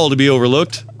too tall to be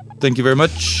overlooked. Thank you very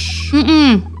much.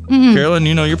 Carolyn,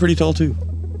 you know you're pretty tall too.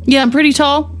 Yeah, I'm pretty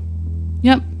tall.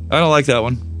 Yep. I don't like that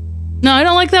one. No, I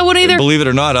don't like that one either. Believe it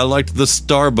or not, I liked the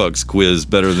Starbucks quiz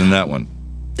better than that one.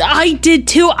 I did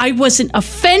too. I wasn't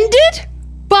offended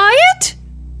by it.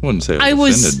 I wouldn't say I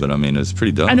was offended, but I mean, it's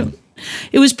pretty dumb.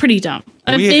 It was pretty dumb.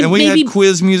 We had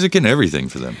quiz music and everything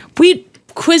for them. We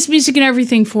quiz music and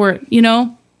everything for it. You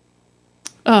know.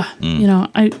 You know,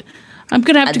 I'm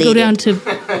gonna have to go down to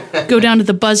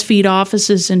the BuzzFeed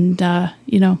offices and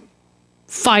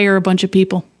fire a bunch of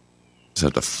people. Just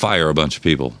have to fire a bunch of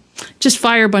people. Just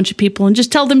fire a bunch of people and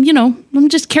just tell them, I'm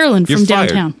just Carolyn from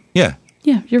downtown. Yeah.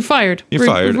 Yeah, you're fired. You're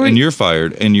fired, and you're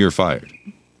fired, and you're fired.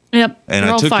 Yep. And we're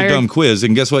I all took fired. your dumb quiz,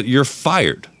 and guess what? You're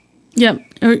fired.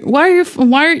 Yep.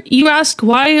 You ask,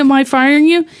 why am I firing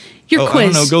you? Your quiz.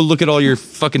 I don't know. Go look at all your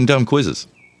fucking dumb quizzes.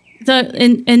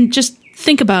 And just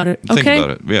think about it, okay? Think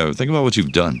about it. Yeah, think about what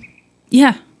you've done.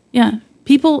 Yeah.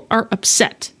 People are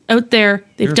upset out there.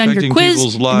 They've You're done your affecting quiz,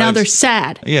 people's and now lives. they're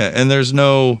sad. Yeah, and there's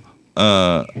no,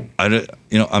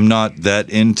 I'm not that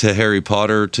into Harry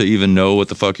Potter to even know what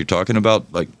the fuck you're talking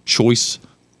about, like choice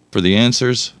for the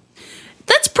answers.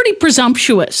 That's pretty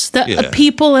presumptuous that Yeah.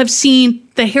 people have seen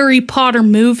the Harry Potter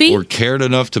movie. Or cared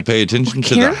enough to pay attention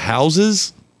to the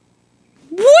houses.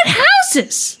 What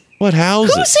houses? What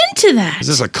houses? Who's into that? Is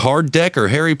this a card deck or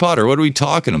Harry Potter? What are we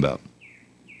talking about?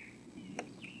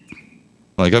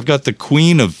 Like, I've got the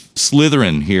Queen of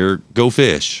Slytherin here. Go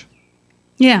fish.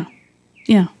 Yeah.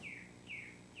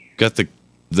 Got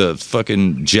the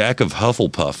fucking Jack of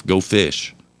Hufflepuff. Go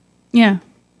fish. Yeah.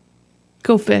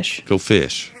 Go fish. Go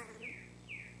fish.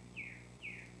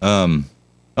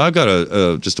 I've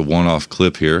got just a one-off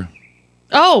clip here.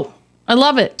 Oh, I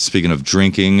love it. Speaking of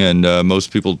drinking, and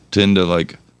most people tend to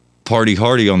like party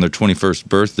hardy on their 21st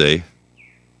birthday,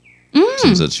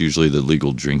 since that's usually the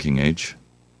legal drinking age.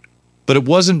 But it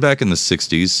wasn't back in the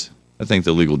 60s. I think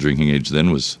the legal drinking age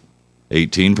then was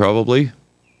 18, probably.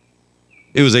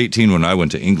 It was 18 when I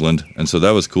went to England, and so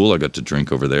that was cool. I got to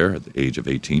drink over there at the age of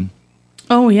 18.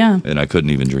 Oh, yeah. And I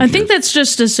couldn't even drink I think that's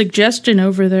just a suggestion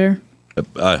over there.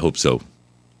 I hope so.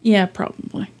 Yeah,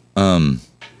 probably.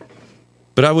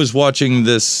 But I was watching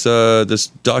this this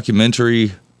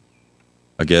documentary,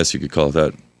 I guess you could call it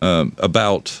that,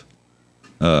 about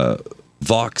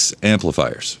Vox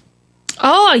amplifiers.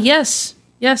 Oh, yes.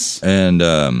 And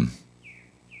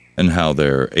how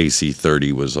their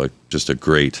AC-30 was like just a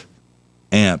great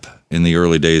amp in the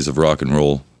early days of rock and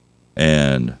roll.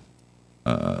 And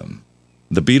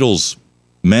the Beatles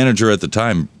manager at the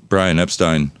time, Brian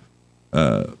Epstein,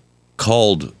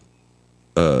 called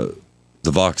the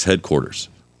Vox headquarters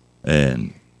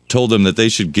and told them that they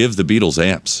should give the Beatles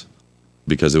amps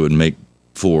because it would make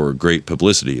for great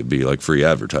publicity. It'd be like free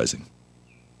advertising.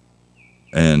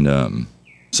 And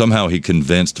somehow he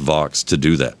convinced Vox to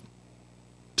do that,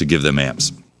 to give them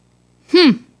amps.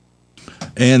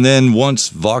 And then once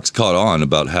Vox caught on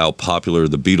about how popular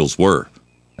the Beatles were,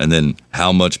 and then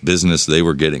how much business they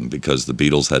were getting because the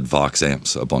Beatles had Vox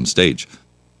amps up on stage,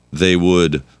 they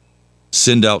would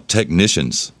send out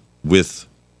technicians with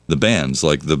the bands,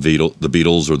 like the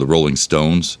Beatles or the Rolling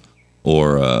Stones,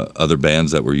 or other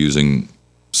bands that were using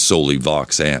solely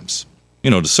Vox amps,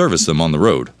 to service them on the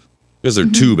road, because they're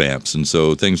tube amps, and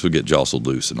so things would get jostled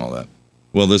loose and all that.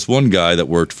 Well, this one guy that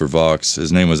worked for Vox,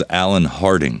 his name was Alan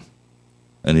Harding,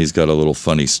 and he's got a little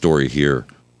funny story here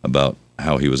about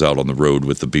how he was out on the road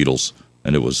with the Beatles,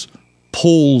 and it was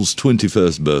Paul's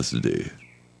 21st birthday.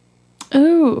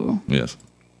 Oh. Yes.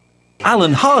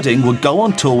 Alan Harding would go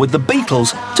on tour with the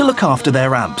Beatles to look after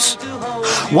their amps.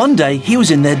 One day, he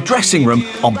was in their dressing room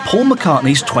on Paul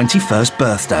McCartney's 21st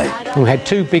birthday. We had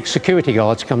two big security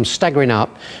guards come staggering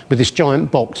up with this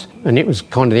giant box, and it was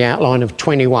kind of the outline of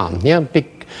 21. Yeah,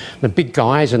 the big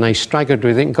guys, and they straggled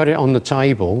with it and got it on the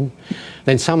table.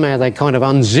 Then somehow they kind of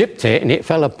unzipped it and it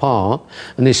fell apart,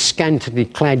 and this scantily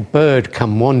clad bird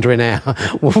come wandering out,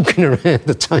 walking around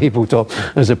the tabletop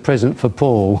as a present for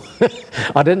Paul.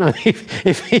 I don't know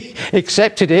if he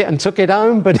accepted it and took it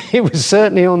home, but it was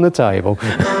certainly on the table.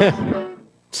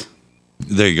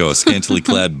 There you go, a scantily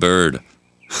clad bird.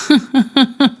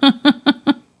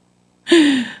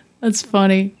 That's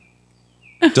funny.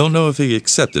 Don't know if he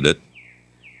accepted it.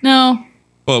 No.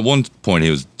 Well, at one point he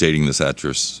was dating this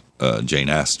actress, Jane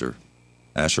Astor,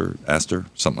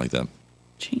 something like that.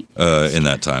 In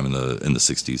that time in the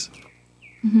 60s.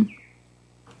 Mm-hmm.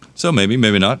 So maybe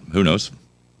not. Who knows?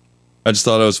 I just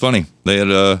thought it was funny. They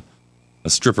had a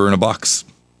stripper in a box.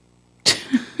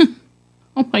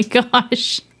 Oh my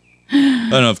gosh.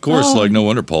 And of course, no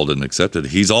wonder Paul didn't accept it.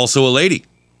 He's also a lady.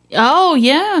 Oh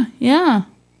yeah.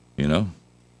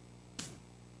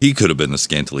 He could have been the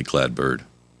scantily clad bird.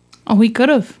 Oh, he could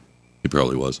have. He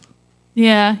probably was.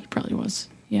 Yeah, he probably was.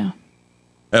 Yeah.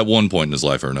 At one point in his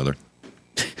life or another.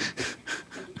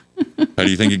 How do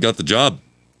you think he got the job?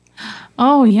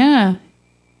 Oh yeah.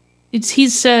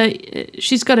 She's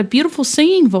got a beautiful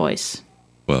singing voice.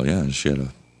 Well, yeah,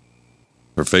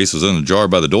 her face was in a jar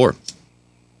by the door.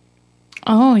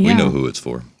 Oh yeah. We know who it's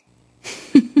for.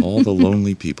 All the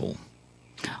lonely people.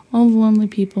 All the lonely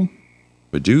people.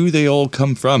 But do they all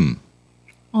come from?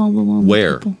 All the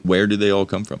lonely people. Where do they all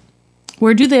come from?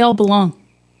 Where do they all belong?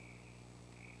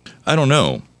 I don't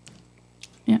know.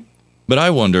 Yeah. But I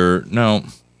wonder, now,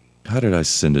 how did I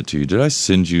send it to you? Did I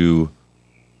send you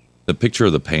the picture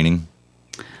of the painting?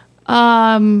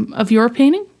 Of your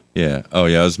painting? Yeah. Oh,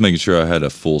 yeah. I was making sure I had a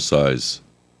full-size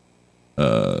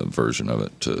version of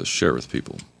it to share with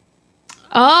people.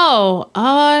 Oh,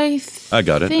 I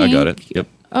got it. Yep.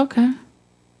 Okay.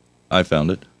 I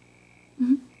found it.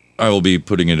 Mm-hmm. I will be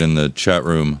putting it in the chat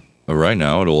room right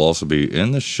now. It'll also be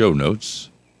in the show notes.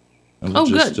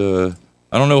 Good.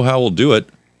 I don't know how we'll do it.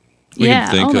 We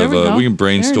can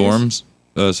brainstorm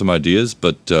some ideas,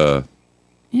 but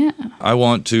yeah, I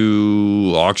want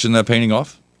to auction that painting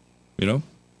off.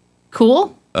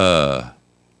 Cool.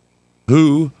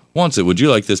 Who wants it? Would you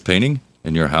like this painting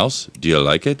in your house? Do you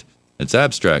like it? It's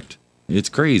abstract. It's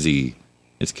crazy.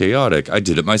 It's chaotic. I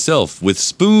did it myself with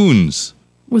spoons.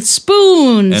 With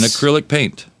spoons. And acrylic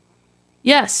paint.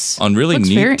 Yes. On really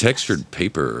neat textured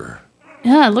paper.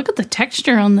 Yeah, look at the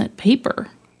texture on that paper.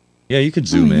 Yeah, you could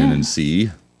zoom in and see.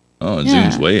 Oh, it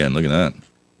zooms way in. Look at that.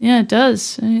 Yeah, it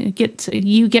does.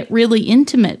 You get really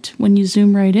intimate when you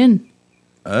zoom right in.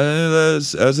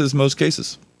 As is most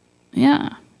cases.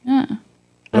 Yeah. But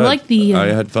I like the... I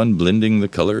had fun blending the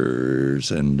colors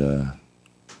and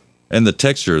the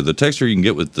texture. The texture you can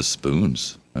get with the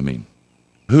spoons. I mean,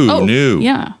 who knew?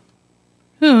 Yeah.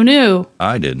 Who knew?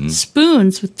 I didn't.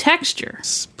 Spoons with texture.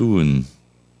 Spoon.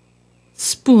 Do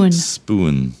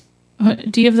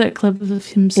you have that clip of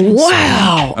him saying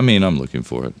wow? I mean, I'm looking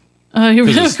for it. Oh, you're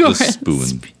really for it.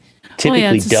 Spoon.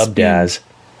 Typically dubbed as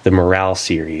the Morale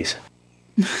series.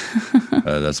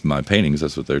 That's my paintings.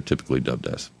 That's what they're typically dubbed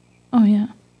as. Oh, yeah.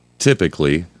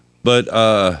 Typically. But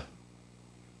I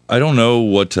don't know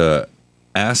what to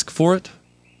ask for it.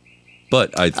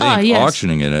 But I think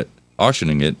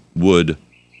auctioning it would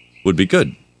be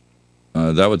good.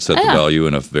 That would set the value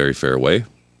in a very fair way.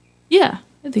 Yeah,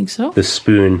 I think so. The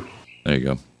spoon. There you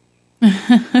go.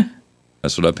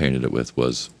 That's what I painted it with,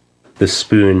 was... The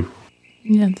spoon.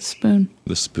 Yeah, the spoon.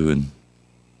 The spoon.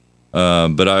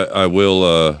 But I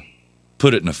will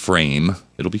put it in a frame.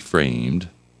 It'll be framed.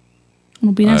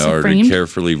 It'll be nice I already framed.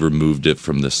 carefully removed it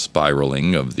from the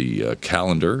spiraling of the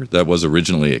calendar. That was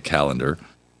originally a calendar.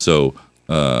 So,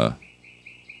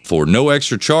 for no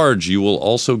extra charge, you will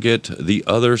also get the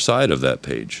other side of that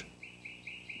page.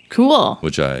 Cool.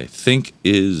 Which I think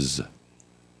is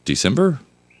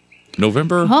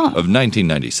November of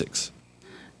 1996.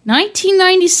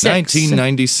 1996.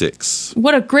 1996.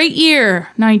 What a great year,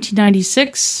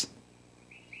 1996.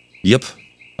 Yep.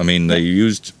 I mean,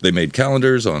 they made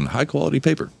calendars on high quality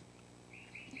paper.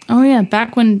 Oh yeah,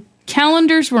 back when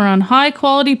calendars were on high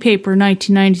quality paper,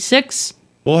 1996.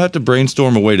 We'll have to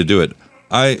brainstorm a way to do it.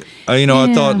 I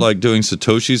thought like doing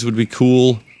Satoshis would be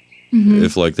cool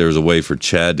if like there was a way for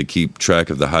Chad to keep track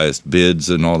of the highest bids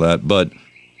and all that, but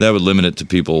that would limit it to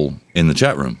people in the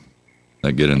chat room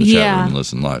that get in the chat room and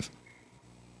listen live.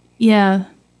 Yeah,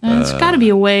 there's got to be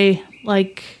a way,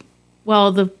 like,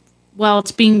 while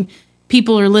it's being,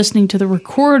 people are listening to the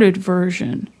recorded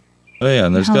version. Oh yeah,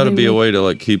 and there's got to be a way to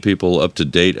like keep people up to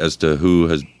date as to who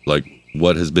has like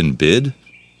what has been bid.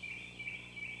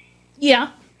 Yeah.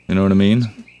 You know what I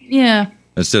mean? Yeah.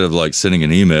 Instead of like sending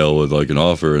an email with like an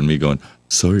offer and me going,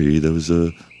 sorry, there was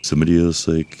somebody else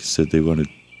like said they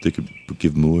could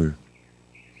give more.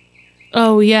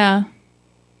 Oh yeah.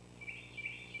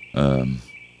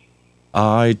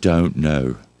 I don't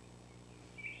know.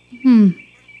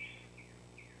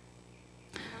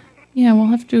 Yeah, we'll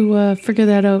have to figure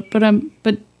that out. But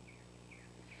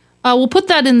we'll put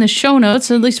that in the show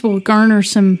notes. At least we'll garner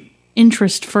some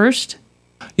interest first.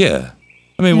 Yeah.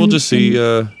 I mean, we'll just see,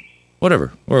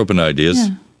 whatever. We're open to ideas.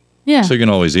 Yeah. So you can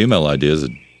always email ideas at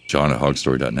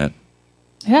john@hogstory.net.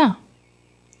 Yeah.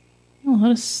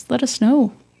 Well, let us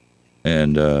know.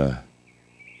 And,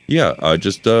 yeah, I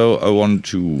wanted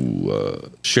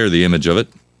to share the image of it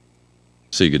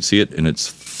so you could see it in its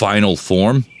final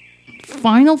form.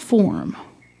 Final form.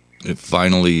 It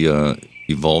finally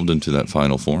evolved into that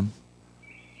final form.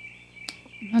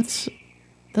 That's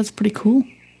pretty cool.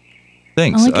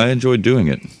 Thanks. I enjoyed doing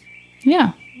it.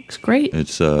 Yeah, looks great.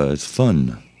 It's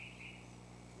fun.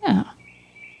 Yeah.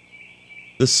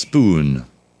 The spoon.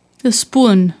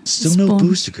 Still no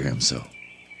Boostergram, so.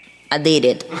 I did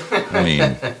it. I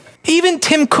mean, even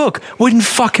Tim Cook wouldn't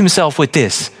fuck himself with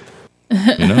this.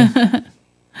 You know?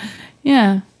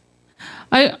 Yeah.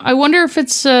 I wonder if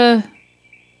it's I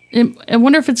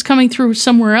wonder if it's coming through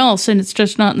somewhere else and it's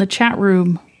just not in the chat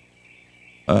room.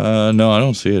 No, I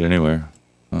don't see it anywhere.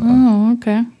 Oh,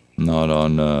 okay. Not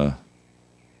on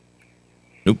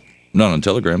nope, not on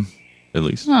Telegram, at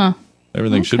least. Huh.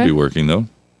 Everything should be working though.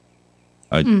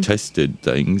 I tested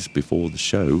things before the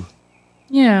show.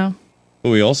 Yeah. But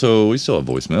we still have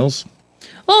voicemails.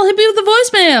 Oh, hit me with the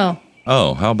voicemail.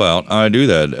 Oh, how about I do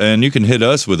that? And you can hit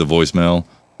us with a voicemail.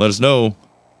 Let us know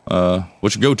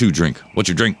what's your go-to drink. What's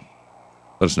your drink?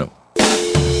 Let us know.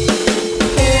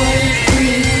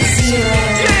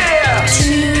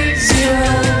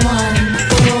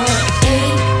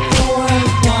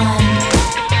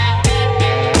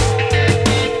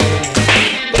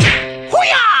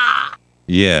 430-201-4841.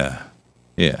 Yeah.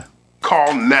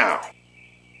 Call now.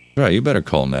 Right, you better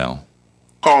call now.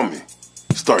 Call me.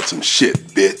 Start some shit,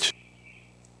 bitch.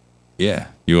 Yeah.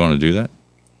 You want to do that?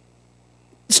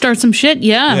 Start some shit?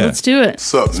 Yeah, let's do it.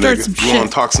 What's up, Start nigga? some You shit. want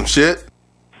to talk some shit?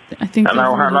 I think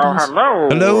Hello.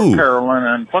 Hello. Carolyn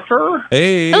and Fletcher.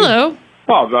 Hey. Hello.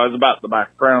 Apologize about the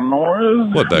background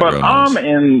noise. What background noise? noise? I'm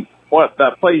in what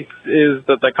that place is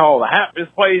that they call the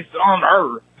happiest place on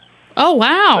earth. Oh,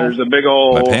 wow. There's a big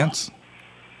old My pants?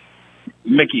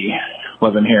 Mickey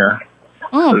living here.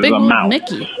 Oh, There's big a old mouse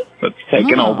Mickey. that's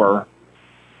taken over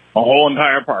a whole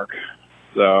entire park.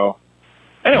 So,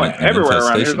 anyway, An everywhere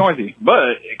around here is infestation? noisy.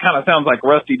 But it kind of sounds like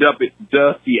Rusty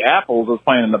Dusty Apples is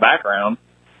playing in the background.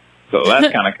 So that's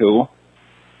kind of cool.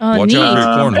 Watch out for your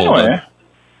cornhole. Anyway,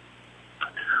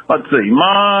 let's see.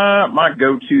 My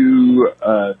go-to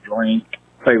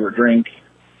favorite drink.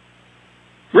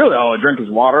 Really, all I drink is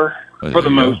water for the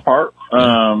most part.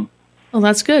 Well,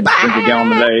 that's good. Drink a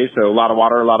gallon a day, so a lot of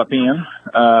water, a lot of peeing.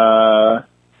 And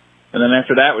then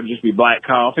after that would just be black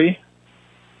coffee.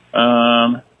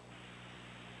 Probably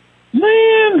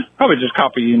just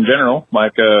coffee in general,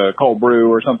 like a cold brew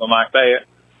or something like that.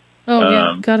 Oh,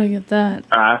 yeah, gotta get that.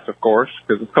 Ice, of course,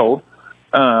 because it's cold.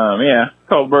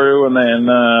 Cold brew, and then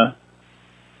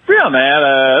beyond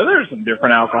that, there's some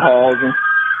different alcohols.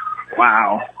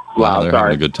 Wow, they're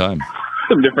having a good time.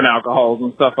 Some different alcohols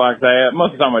and stuff like that.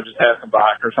 Most of the time, I just have some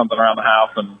vodka or something around the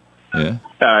house, and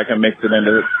I can mix it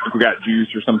into if we got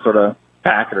juice or some sort of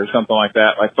packet or something like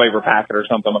that, like flavor packet or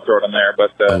something. I'll throw it in there.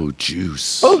 But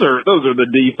juice. Those are the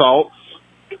defaults.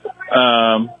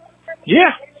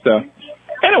 So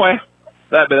anyway,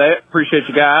 that'd be that. Appreciate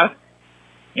you guys.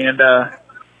 And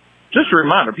just a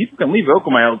reminder, people can leave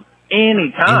vocal mails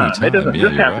anytime. It doesn't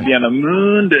just have to be on a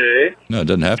Monday. No, it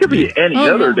doesn't have It could be any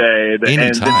other day that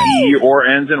ends in E or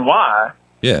ends in Y.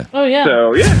 Yeah. Oh, yeah.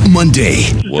 So, yeah. Monday.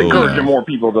 Just encouraging more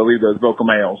people to leave those vocal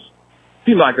mails.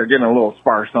 Seems like they're getting a little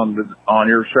sparse on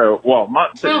your show. Well,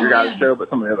 not your guys' show, but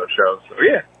some of the other shows. So,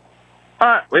 yeah. All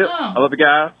right. Well, I love you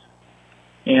guys.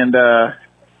 And,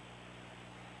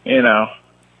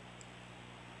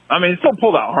 I mean, still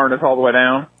pull that harness all the way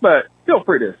down, but feel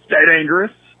free to stay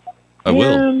dangerous. I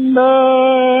will. And,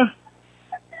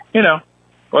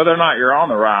 whether or not you're on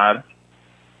the ride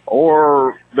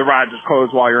or the ride just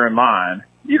closed while you're in line,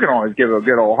 you can always give a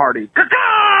good old hearty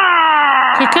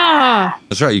caca.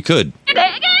 That's right, you could.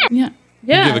 Yeah. You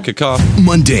give a caca.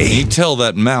 Monday. You tell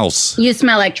that mouse. You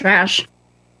smell like trash.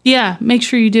 Yeah, make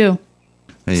sure you do.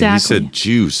 Hey, Exactly. He said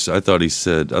juice. I thought he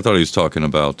was talking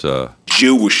about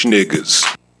Jewish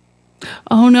niggas.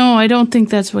 Oh, no, I don't think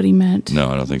that's what he meant.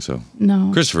 No, I don't think so. No.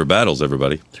 Christopher Battles,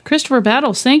 everybody. Christopher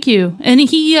Battles, thank you. And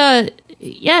he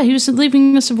was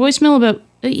leaving us a voicemail about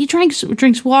he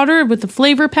drinks water with the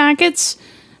flavor packets,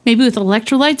 maybe with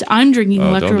electrolytes. I'm drinking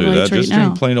electrolytes don't do that. right Just now.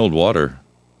 drink plain old water.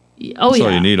 Oh, That's yeah.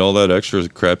 all you need. All that extra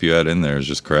crap you add in there is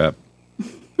just crap.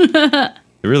 It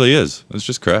really is. It's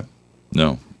just crap.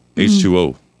 No.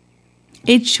 H2O.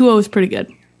 H2O is pretty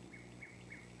good.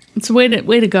 It's a way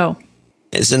to go.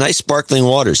 It's a nice sparkling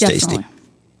water. It's Definitely. tasty.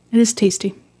 It is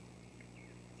tasty.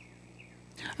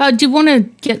 Do you want to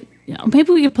get...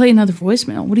 maybe we could play another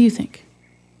voicemail. What do you think?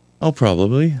 Oh,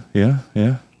 probably. Yeah.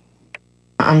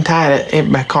 I'm tired of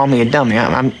everybody calling me a dummy.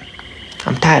 I'm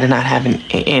tired of not having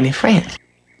any friends.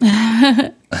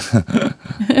 You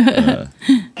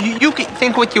can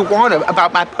think what you want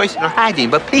about my personal hygiene,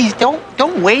 but please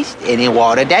don't waste any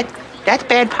water. That's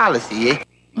bad policy. Eh?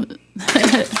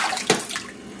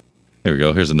 Here we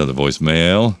go. Here's another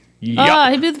voicemail. He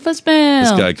did the voicemail.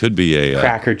 This guy could be a...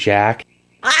 Cracker Jack.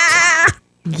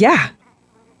 Yeah.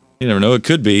 You never know. It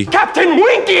could be. Captain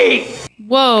Winky!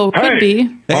 Whoa, could be.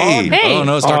 Hey. Oh,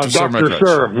 no, it's Dr. Sir Mike Rutch.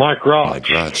 Sir Mike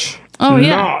Rutch. Oh,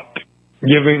 yeah. Not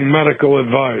giving medical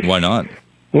advice. Why not?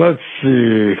 Let's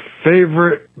see.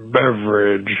 Favorite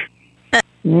beverage.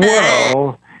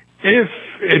 Well, if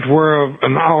it were of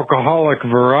an alcoholic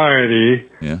variety,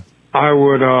 I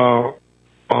would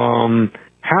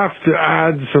have to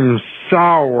add some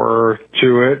sour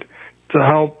to it to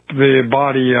help the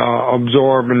body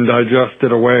absorb and digest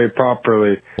it away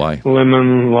properly. Why?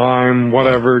 Lemon, lime,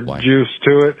 whatever juice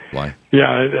to it. Why?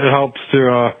 Yeah, it helps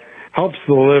to helps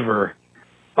the liver.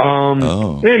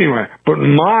 Anyway, but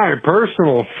my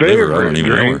personal favorite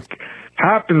drink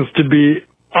happens to be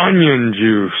onion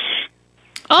juice.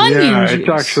 Onion juice? It's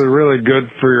actually really good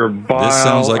for your bile, This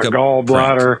sounds like a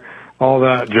gallbladder, all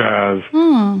that jazz.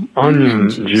 Onion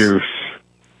juice.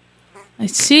 I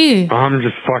see. I'm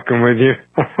just fucking with you.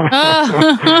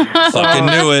 Fucking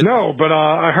knew it. No, but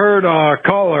I heard a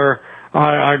caller.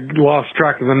 I lost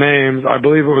track of the names. I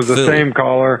believe it was the same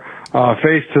caller.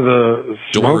 Face to the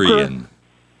smoker. Dorian.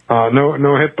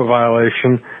 No HIPAA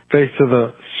violation. Face to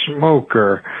the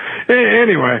smoker.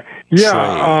 Anyway,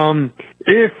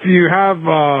 if you have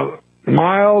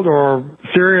mild or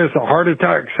serious heart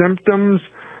attack symptoms,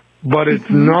 but it's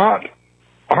not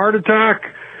a heart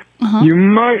attack, you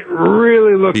might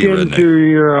really look into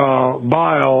your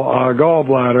bile,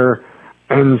 gallbladder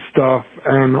and stuff,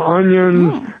 and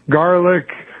onions, garlic,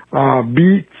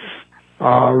 beets,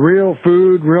 real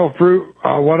food, real fruit,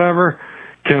 whatever,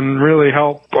 can really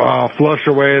help flush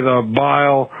away the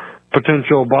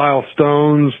potential bile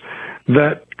stones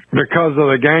that, because of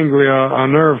the ganglia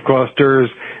nerve clusters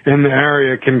in the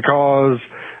area, can cause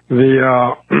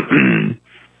the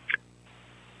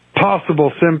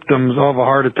possible symptoms of a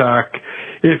heart attack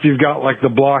if you've got like the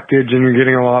blockage and you're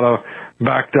getting a lot of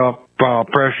backed up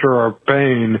pressure or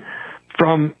pain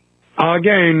from,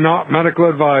 again, not medical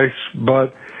advice,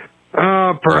 but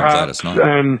perhaps,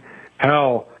 and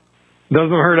hell,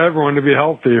 doesn't hurt everyone to be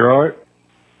healthy, right?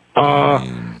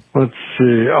 Let's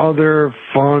see, other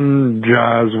fun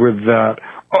jazz with that.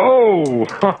 Oh,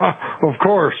 of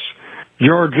course,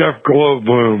 George F.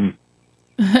 Goldblum.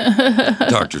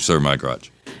 Dr. Sir Mike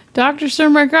Rutch. Dr. Sir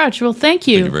Mike Rutch. Well, thank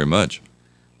you. Thank you very much.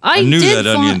 I knew did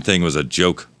that onion thing was a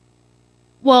joke.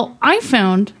 Well, I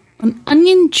found an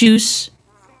onion juice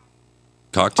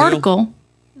cocktail article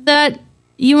that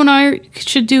you and I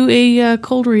should do a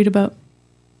cold read about.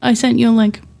 I sent you a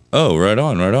link. Oh, right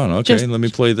on. Okay, let me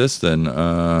play this then.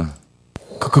 Cold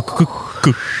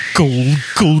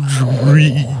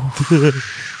read.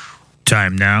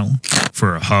 Time now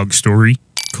for a hog story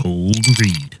cold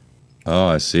read. Oh,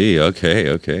 I see. Okay.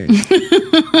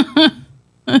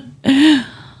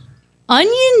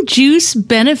 Onion juice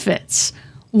benefits.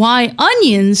 Why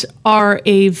onions are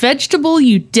a vegetable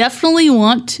you definitely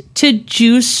want to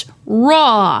juice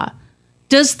raw.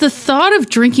 Does the thought of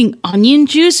drinking onion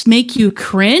juice make you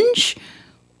cringe?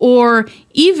 Or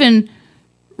even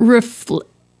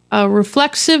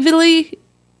reflexively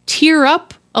tear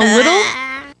up a little?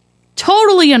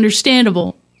 Totally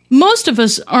understandable. Most of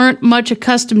us aren't much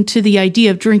accustomed to the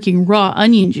idea of drinking raw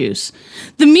onion juice.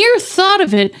 The mere thought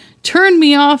of it turned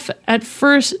me off at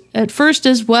first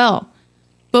as well.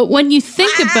 But when you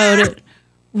think about it,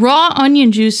 raw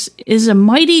onion juice is a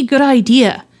mighty good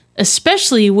idea,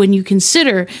 especially when you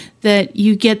consider that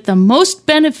you get the most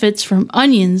benefits from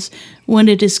onions when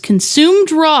it is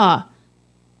consumed raw.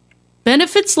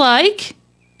 Benefits like,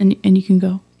 and you can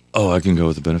go. Oh, I can go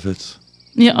with the benefits?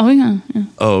 Yeah, oh yeah.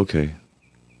 Oh, okay.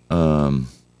 All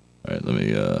right, let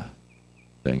me,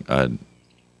 I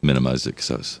minimized it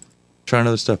because I was trying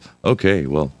other stuff. Okay,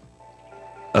 well,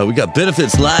 we got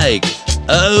benefits like,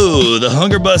 the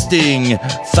hunger-busting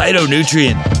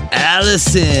phytonutrient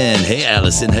Allison. Hey,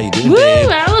 Allison, how you doing, Woo, babe?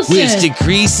 Allison. Which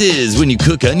decreases when you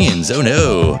cook onions. Oh,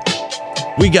 no.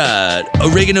 We got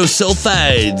oregano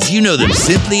sulfides. You know them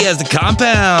simply as the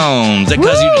compounds that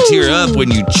cause you to tear up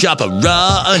when you chop a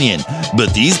raw onion.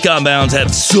 But these compounds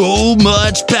have so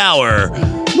much power,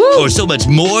 or so much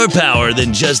more power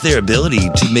than just their ability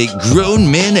to make grown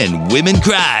men and women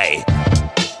cry.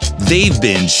 They've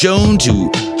been shown to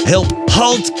help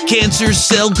halt cancer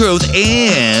cell growth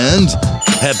and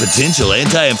have potential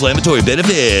anti-inflammatory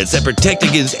benefits that protect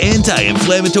against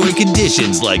anti-inflammatory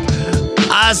conditions like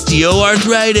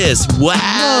osteoarthritis.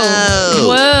 Wow.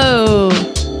 Whoa.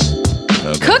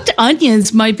 Okay. Cooked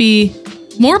onions might be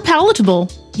more palatable,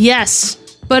 yes.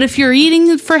 But if you're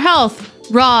eating for health,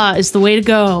 raw is the way to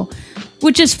go.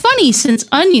 Which is funny since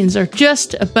onions are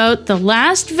just about the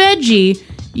last veggie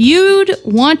you'd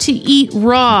want to eat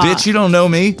raw. Bitch, you don't know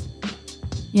me.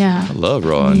 Yeah. I love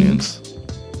raw onions.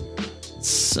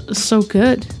 So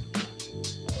good.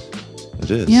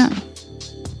 It is. Yeah.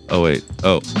 Oh, wait.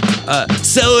 Oh.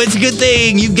 So it's a good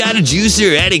thing you've got a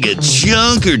juicer. Adding a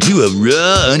chunk or two of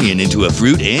raw onion into a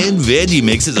fruit and veggie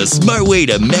mix is a smart way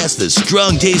to mask the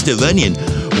strong taste of onion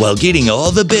while getting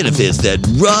all the benefits that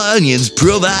raw onions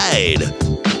provide.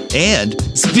 And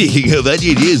speaking of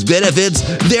onion use benefits,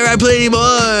 there are plenty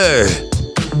more.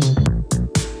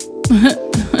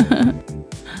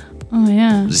 Oh,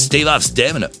 yeah. Stave off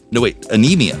stamina. No, wait.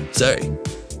 Anemia. Sorry.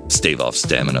 Stave off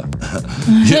stamina.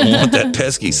 You don't want that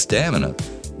pesky stamina.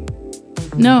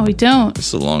 No, we don't.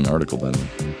 It's a long article, by the way.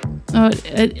 Oh,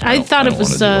 I thought it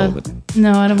was. No,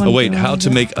 I don't want to. Oh, wait. How to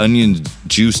make onion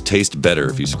juice taste better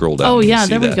if you scroll down. Oh, yeah.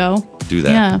 See There that. we go. Do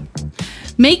that. Yeah.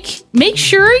 Make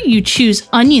sure you choose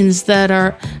onions that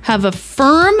have a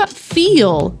firm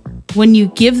feel when you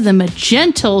give them a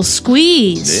gentle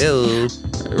squeeze. Ew.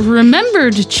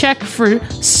 Remember to check for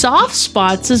soft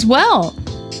spots as well.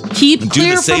 Keep clear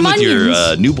Do the same from with onions.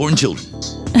 your newborn children.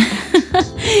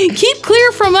 Keep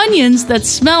clear from onions that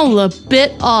smell a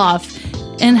bit off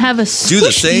and have a squishy Do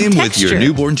the same texture. with your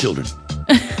newborn children.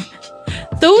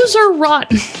 Those are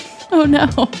rotten. Oh no.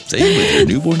 Same with your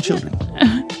newborn children.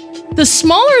 The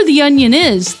smaller the onion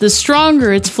is, the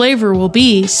stronger its flavor will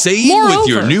be. Same with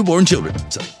your newborn children.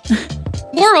 So.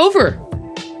 Moreover,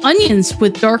 onions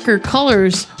with darker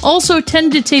colors also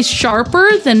tend to taste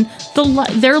sharper than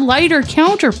their lighter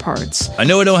counterparts. I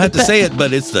know I don't have to say it,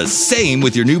 but it's the same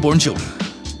with your newborn children.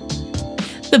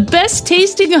 The best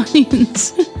tasting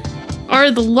onions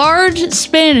are the large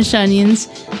Spanish onions,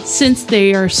 since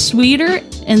they are sweeter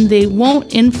and they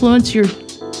won't influence your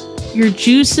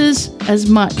juices as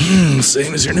much.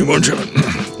 Same as your newborn children.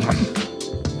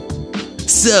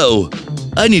 So,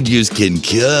 onion juice can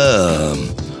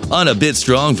come on a bit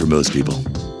strong for most people.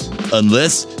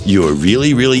 Unless you're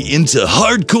really, really into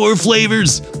hardcore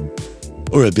flavors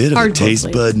or a bit of a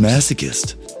taste bud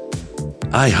masochist.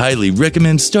 I highly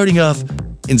recommend starting off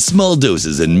in small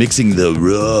doses and mixing the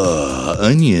raw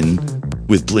onion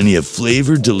with plenty of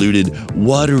flavor-diluted,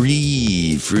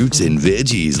 watery fruits and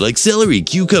veggies like celery,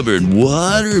 cucumber, and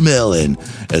watermelon,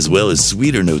 as well as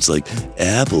sweeter notes like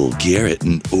apple, carrot,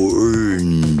 and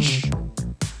orange.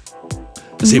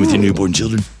 Same with your newborn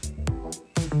children.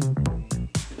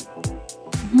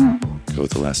 Go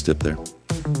with the last tip there.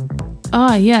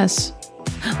 Ah, yes.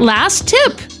 Last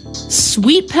tip.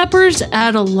 Sweet peppers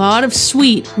add a lot of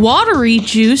sweet, watery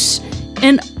juice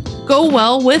and go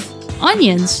well with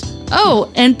onions.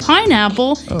 Oh, and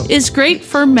pineapple is great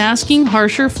for masking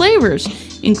harsher flavors,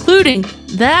 including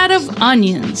that of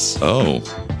onions. Oh.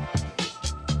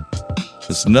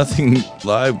 There's nothing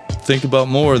I think about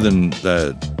more than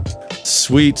that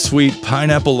sweet, sweet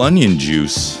pineapple onion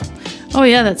juice. Oh,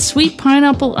 yeah, that sweet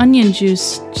pineapple onion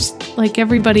juice, just like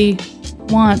everybody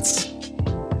wants.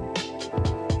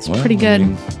 It's pretty good.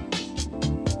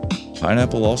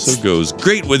 Pineapple also goes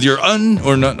great with your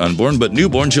not unborn, but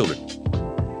newborn children.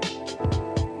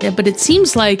 Yeah, but it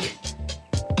seems like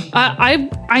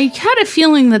I had a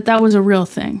feeling that was a real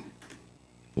thing.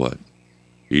 What?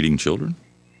 Eating children?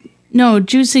 No,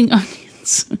 juicing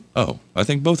onions. Oh, I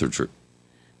think both are true.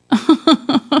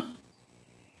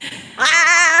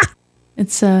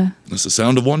 It's That's the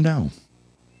sound of one now.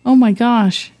 Oh my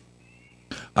gosh.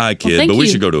 I kid, but we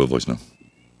should go to a voicemail.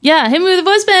 Yeah, hit me with a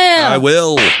voicemail. I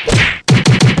will.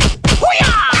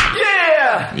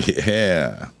 Yeah!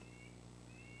 Yeah.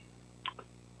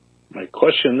 My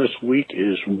question this week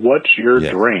is, what's your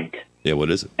drink? Yeah, what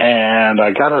is it? And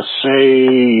I gotta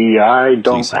say, I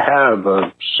don't have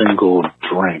a single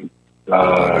drink.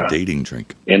 A dating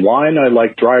drink. In wine, I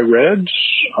like dry reds,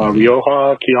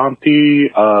 Rioja, Chianti,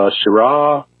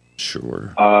 Syrah.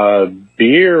 Sure.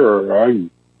 Beer,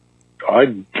 I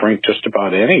drink just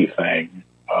about anything.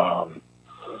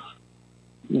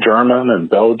 German and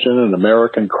Belgian and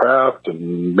American craft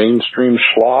and mainstream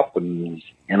schlop and,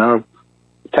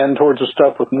 tend towards the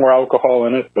stuff with more alcohol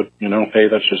in it, but, hey,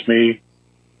 that's just me.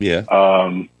 Yeah.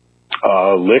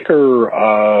 Liquor,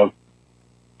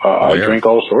 I drink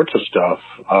all sorts of stuff.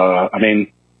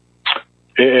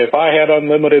 If I had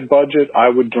unlimited budget, I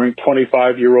would drink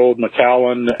 25-year-old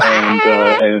Macallan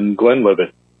and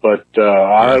Glenlivet, but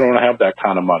I don't have that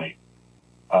kind of money.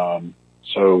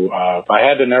 So if I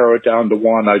had to narrow it down to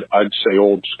one, I'd say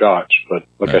Old Scotch. But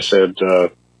like I said,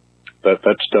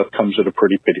 that stuff comes at a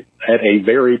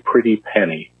very pretty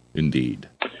penny. Indeed.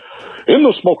 In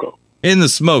the smoker. In the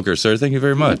smoker, sir. Thank you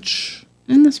very much.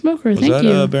 In the smoker. Thank Was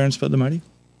you. that Baron Spud the Mighty?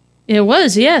 It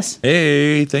was, yes.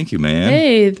 Hey, thank you, man.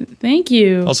 Hey, thank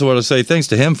you. Also want to say thanks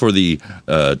to him for the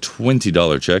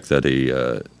 $20 check that he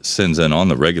sends in on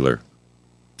the regular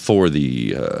for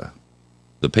the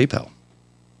PayPal.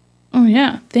 Oh,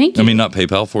 yeah. Thank you. I mean, not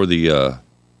PayPal, for the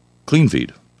Clean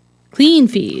Feed. Clean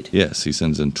Feed. Yes, he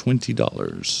sends in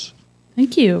 $20.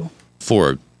 Thank you. For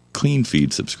a Clean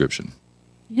Feed subscription.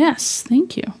 Yes,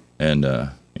 thank you. And,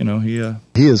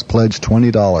 he has pledged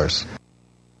 $20.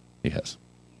 He has.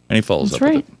 And he follows That's up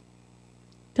right. with it.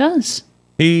 Does.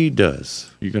 He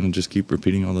does. You're going to just keep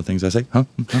repeating all the things I say? Huh?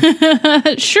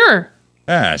 Sure.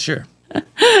 Sure.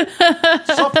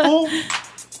 Sup, fool?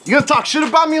 You gonna talk shit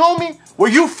about me, homie? Where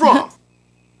you from?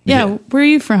 Yeah, where are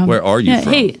you from? Where are you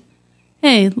from?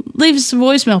 Hey, leave us a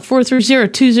voicemail,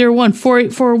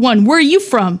 430-201-4841. Where are you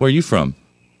from? Where are you from?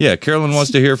 Yeah, Carolyn wants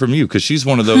to hear from you because she's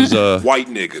one of those white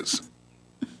niggas.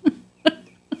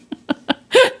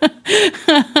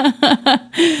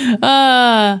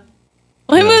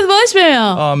 Leave me with a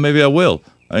voicemail. Maybe I will.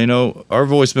 Our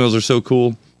voicemails are so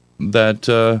cool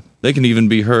that they can even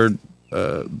be heard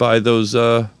by those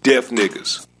deaf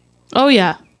niggas. Oh,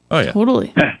 yeah. Oh, yeah.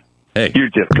 Totally. Hey. You're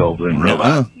Jeff Goldblum,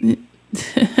 Robot.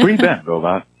 Where you been,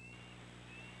 Robot?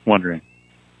 Wondering.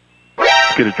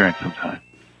 Let's get a drink sometime.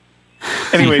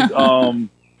 Anyways,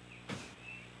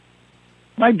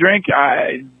 my drink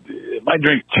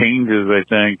changes, I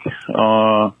think.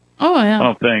 Oh, yeah. I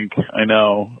don't think. I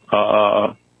know.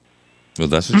 Well,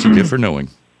 that's what you get for knowing.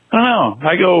 I don't know.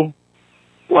 I go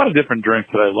a lot of different drinks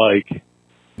that I like.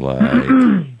 Like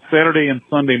Saturday and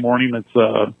Sunday morning, it's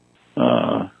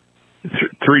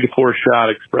 3 to 4 shot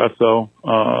espresso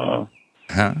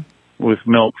with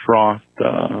milk froth.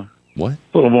 What? A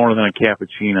little more than a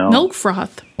cappuccino. Milk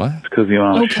froth. What? It's because you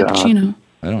want a shot. Cappuccino.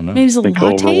 I don't know. Maybe it's a think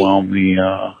latte? overwhelm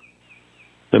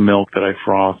the milk that I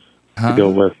froth to go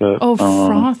with it. Oh,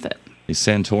 froth it. You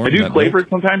Santorum? I do flavor it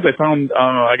sometimes. I found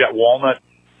I got walnut.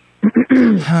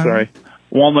 Sorry,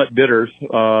 walnut bitters,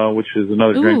 which is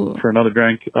another drink for another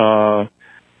drink, and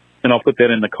I'll put that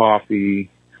in the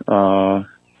coffee, or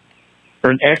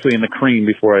actually in the cream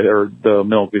or the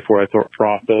milk before I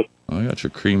froth it. Oh, I got your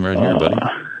cream right here, buddy.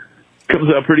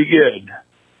 Comes out pretty good.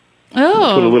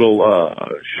 Oh. Put a little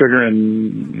sugar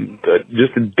and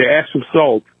just a dash of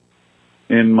salt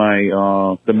in my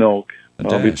the milk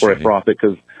before I froth it,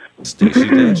 because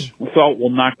salt will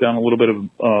knock down a little bit of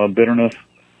bitterness.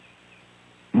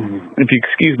 If you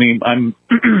excuse me, I'm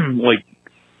like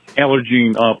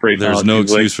allergying up right now. There's no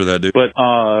excuse for that, dude. But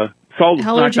salt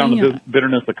knocks down the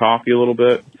bitterness of coffee a little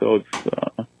bit, so it's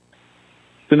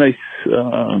a nice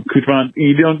accoutrement.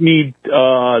 You don't need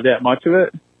that much of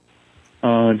it,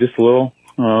 just a little.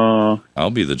 I'll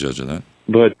be the judge of that.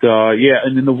 But yeah,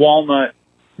 and then the walnut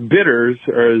bitters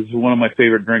is one of my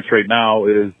favorite drinks right now.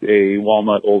 Is a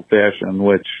walnut old fashioned,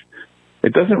 which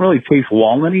it doesn't really taste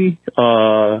walnutty.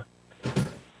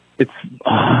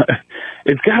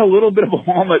 It's got a little bit of a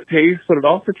walnut taste, but it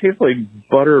also tastes like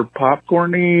butter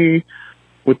popcorny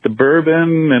with the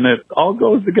bourbon, and it all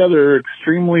goes together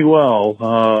extremely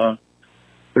well.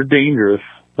 they're dangerous.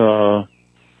 Because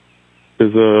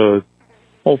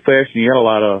old fashioned, you got a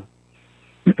lot of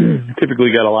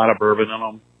typically got a lot of bourbon in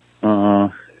them,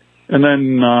 and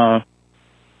then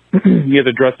you have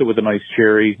to dress it with a nice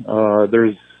cherry.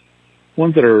 There's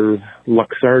ones that are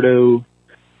Luxardo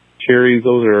cherries.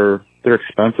 They're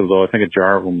expensive though. I think a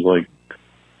jar of them's like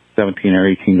 $17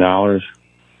 or $18.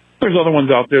 There's other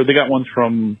ones out there. They got ones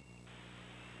from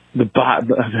the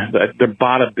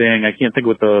Bada Bing. I can't think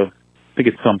what I think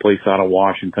it's someplace out of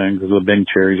Washington because the Bing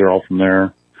cherries are all from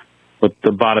there. But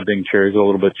the Bada Bing cherries are a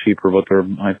little bit cheaper, but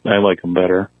I like them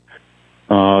better.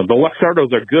 The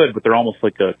Luxardos are good, but they're almost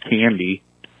like a candy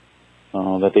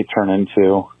that they turn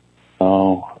into.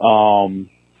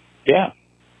 Yeah.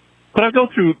 But I go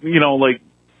through,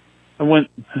 I went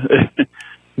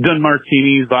done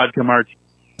martinis, vodka martinis.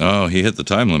 Oh, he hit the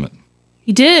time limit.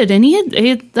 He did, and he had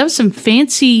that was some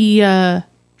fancy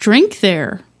drink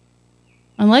there.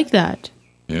 I like that.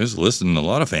 He was listing a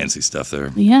lot of fancy stuff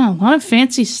there. Yeah, a lot of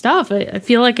fancy stuff. I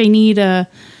feel like I need a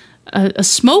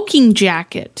smoking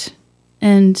jacket.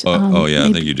 And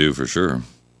I think you do for sure.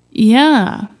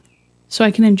 Yeah, so I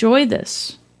can enjoy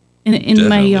this in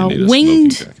my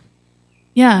winged.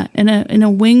 Yeah, in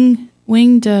a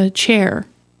winged chair.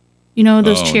 You know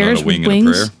those chairs with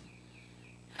wings.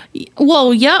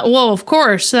 Well, yeah. Well, of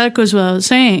course that goes what I was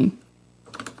saying.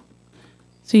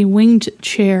 See, winged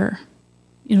chair.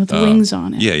 You know, with the wings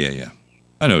on it. Yeah.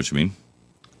 I know what you mean.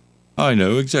 I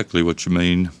know exactly what you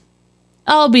mean.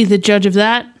 I'll be the judge of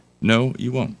that. No,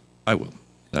 you won't. I will.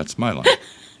 That's my line.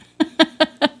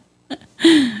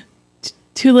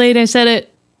 Too late, I said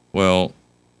it. Well.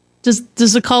 Does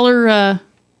the caller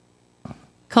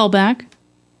call back?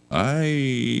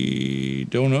 I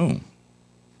don't know.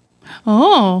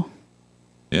 Oh.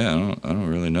 Yeah, I don't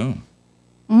really know.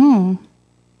 Oh.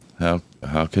 How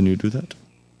can you do that?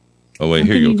 Oh, wait,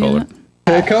 here you go, caller.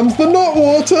 Here comes the not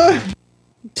water.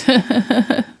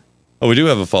 Oh, we do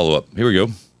have a follow-up. Here we go.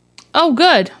 Oh,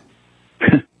 good.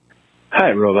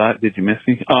 Hi, Robot. Did you miss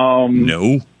me?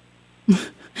 No.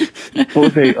 What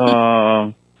was it?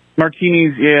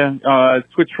 Martinis, yeah.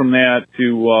 Switch from that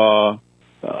to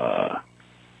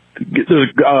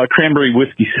the cranberry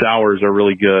whiskey sours are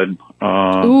really good.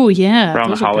 Oh, yeah.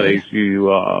 Around the holidays, you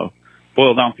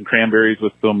boil down some cranberries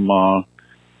with some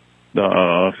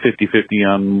 50-50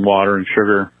 on water and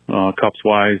sugar,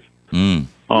 cups-wise. And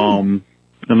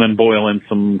then boil in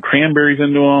some cranberries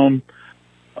into them.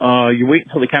 You wait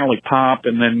until they kind of like pop,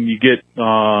 and then you get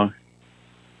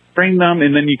strain them,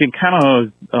 and then you can kind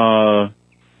of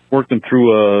work them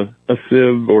through a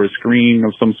sieve or a screen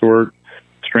of some sort,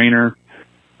 strainer,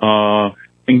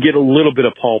 and get a little bit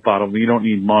of pulp out of them. You don't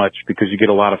need much because you get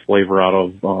a lot of flavor out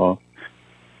of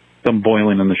them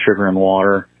boiling in the sugar and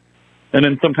water. And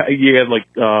then sometimes you add like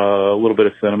a little bit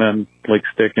of cinnamon, like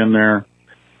stick in there.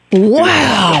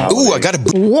 Wow! Ooh, I got a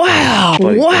wow!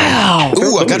 Wow!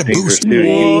 Ooh, I got a boost.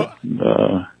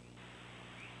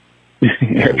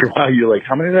 After a while, you're like,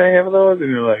 "How many did I have of those?" And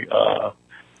you're like,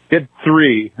 "Get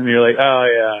 3." And you're like, "Oh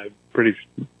yeah,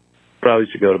 probably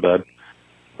should go to bed."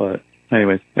 But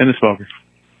anyways, and the smoker.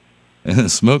 And the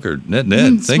smoker, Ned.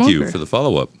 Thank you for the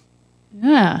follow up.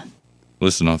 Yeah.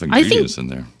 Listing off ingredients in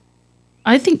there.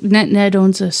 I think Ned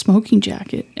owns a smoking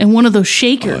jacket and one of those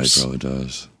shakers. Oh, he probably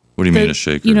does. What do you mean a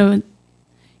shaker? You know,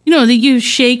 they use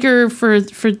shaker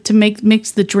to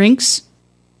mix the drinks.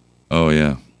 Oh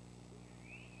yeah.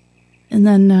 And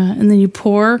then you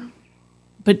pour,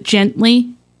 but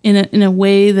gently in a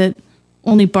way that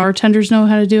only bartenders know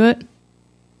how to do it.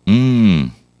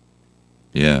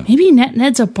 Yeah. Maybe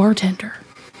Ned's a bartender.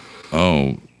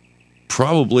 Oh,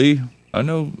 probably. I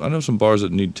know some bars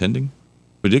that need tending.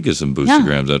 We did get some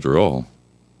boostograms after all.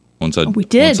 We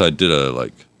did. Once I did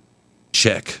a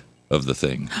check of the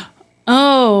thing.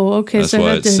 Oh, okay. That's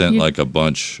why it sent a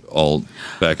bunch all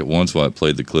back at once while I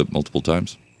played the clip multiple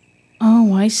times.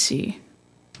 Oh, I see.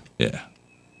 Yeah.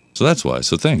 So that's why.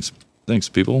 So thanks,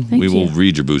 people. Thank we will you.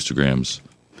 read your boostograms.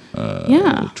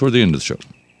 Toward the end of the show,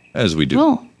 as we do.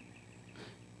 Oh.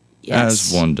 Yes.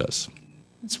 As one does.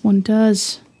 As one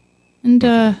does. And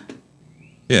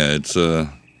yeah,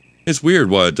 it's weird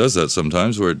why it does that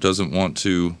sometimes, where it doesn't want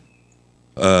to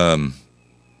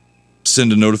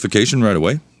send a notification right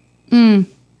away.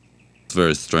 It's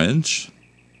very strange.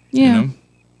 Yeah. You know?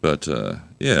 But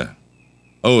yeah.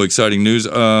 Oh, exciting news.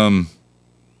 The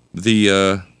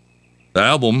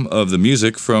album of the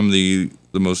music from the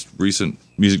most recent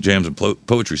music jams and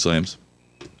poetry slams,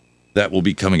 that will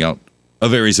be coming out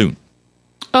very soon.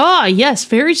 Oh, yes,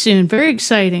 very soon. Very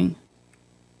exciting.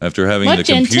 After having Much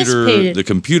anticipated. the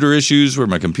computer issues where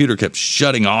my computer kept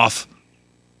shutting off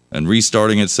and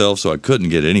restarting itself, so I couldn't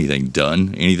get anything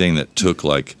done. Anything that took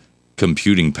like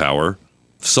computing power.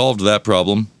 Solved that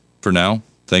problem for now,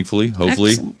 thankfully,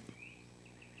 hopefully.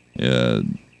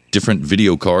 Different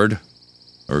video card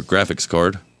or graphics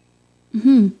card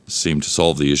seemed to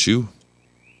solve the issue.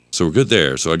 So we're good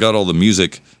there. So I got all the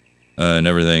music and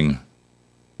everything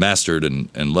mastered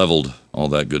and leveled, all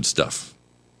that good stuff.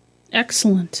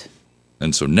 Excellent.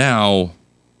 And so now,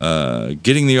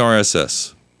 getting the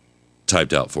RSS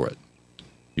typed out for it,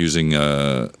 using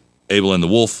Abel and the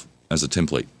Wolf as a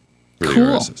template for the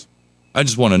RSS. I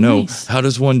just want to know, how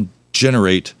does one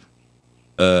generate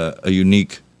a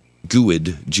unique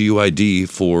GUID, G-U-I-D,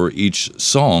 for each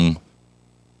song,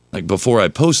 like before I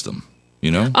post them,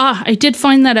 you know? I did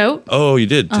find that out. Oh, you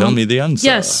did? Tell me the answer.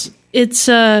 Yes, it's,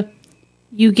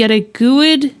 you get a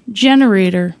GUID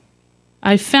generator.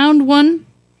 I found one.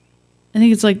 I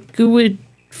think it's like GUID,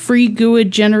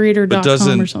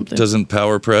 freeguidgenerator.com or something. Doesn't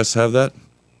PowerPress have that?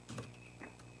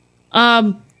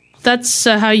 That's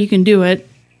how you can do it.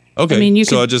 Okay, I mean,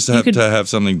 I just have to have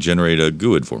something generate a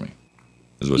GUID for me,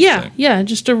 is what you're saying.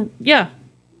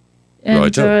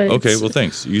 And, right. Okay, well,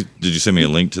 thanks. Did you send me a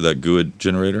link to that GUID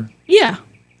generator? Yeah.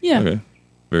 Okay,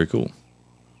 very cool.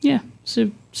 Yeah,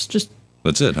 so it's just...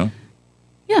 That's it, huh?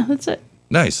 Yeah, that's it.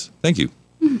 Nice, thank you.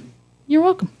 You're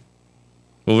welcome.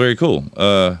 Well, very cool.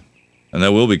 And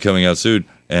that will be coming out soon.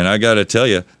 And I got to tell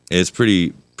you, it's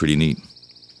pretty neat.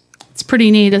 It's pretty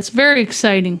neat. It's very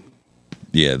exciting.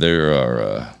 Yeah, there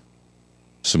are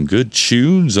some good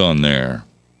tunes on there.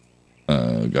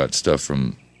 Got stuff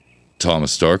from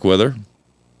Thomas Starkweather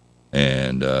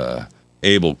and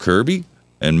Abel Kirby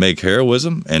and Make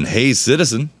Heroism and Hey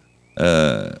Citizen,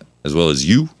 as well as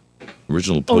You,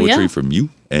 original poetry from You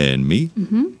and Me,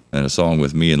 and a song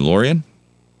with me and Lorian,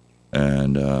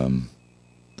 and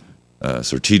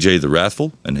Sir TJ the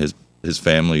Wrathful and his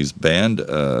family's band,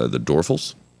 the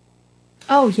Dorfels.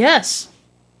 Oh, yes.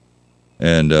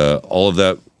 And all of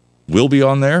that will be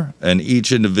on there, and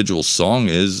each individual song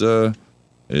is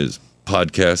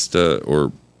podcast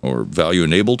or value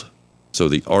enabled, so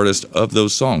the artist of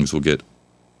those songs will get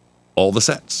all the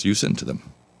sats you send to them.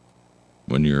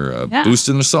 When you're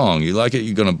boosting the song, you like it,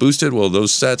 you're going to boost it. Well,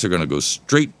 those sats are going to go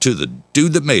straight to the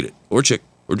dude that made it, or chick,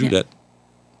 or dudette.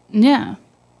 Yeah,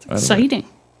 it's exciting.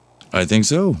 I think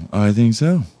so.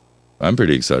 I'm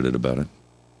pretty excited about it.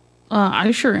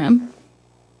 I sure am.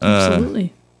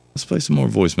 Absolutely. Let's play some more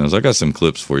voicemails. I got some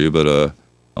clips for you, but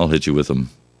I'll hit you with them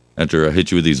after I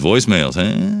hit you with these voicemails.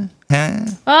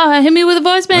 Hit me with a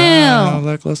voicemail.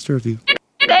 Lackluster of you.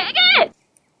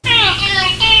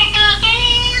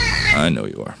 I know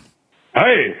you are.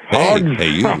 Hey, Hogs. Hey,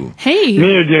 you. Hey.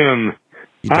 Me again.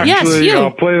 Actually, you.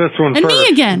 I'll play this one and first. me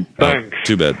again. Thanks.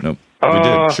 Too bad. Nope. We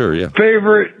did. Sure, yeah.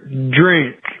 Favorite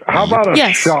drink? How about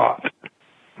a shot?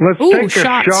 Let's take a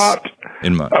shot of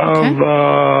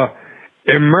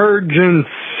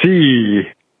Emergency.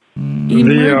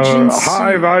 The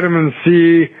high vitamin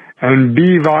C and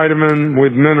B vitamin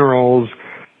with minerals.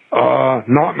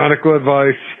 Not medical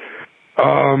advice.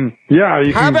 You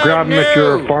can grab them at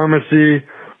your pharmacy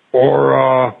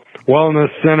or wellness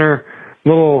center.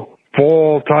 Little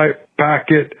foil type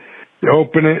packet. You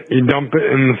open it, you dump it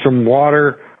in some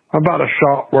water, about a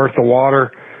shot worth of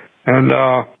water, and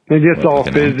it gets all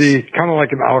fizzy, kind of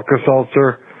like an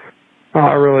Alka-Seltzer.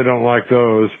 I really don't like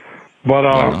those. But,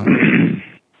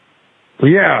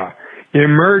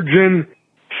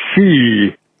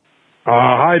 Emergency,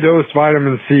 high dose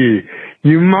vitamin C.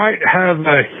 You might have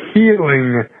a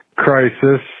healing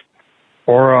crisis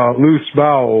or loose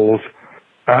bowels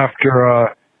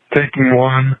after taking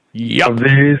one of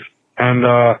these, and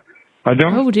I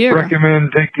don't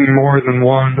recommend taking more than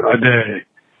one a day.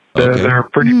 They're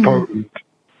pretty potent.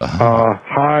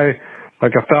 High,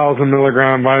 like 1,000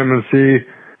 milligram vitamin C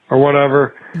or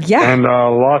whatever. Yeah. And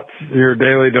lots your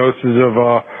daily doses of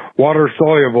water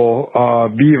soluble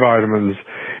B vitamins.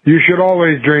 You should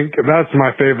always drink. That's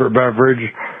my favorite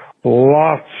beverage.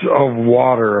 Lots of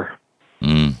water.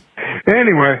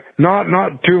 Anyway,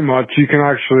 not too much. You can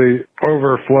actually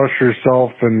overflush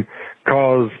yourself and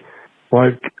cause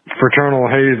like fraternal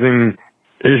hazing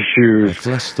issues.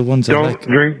 Flush the ones Don't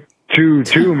drink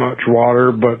too much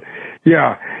water, but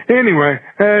yeah. Anyway,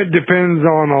 it depends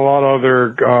on a lot of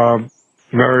other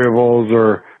variables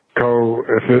or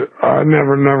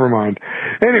never mind.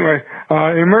 Anyway,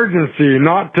 emergency,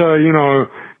 not to,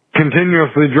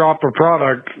 continuously drop a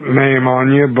product name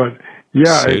on you, but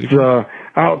yeah, it's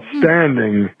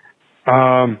outstanding.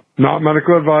 Not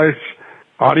medical advice.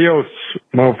 Adios,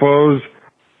 mofos.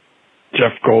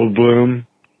 Jeff Goldblum.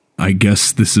 I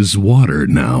guess this is water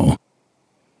now.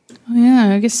 Oh, yeah,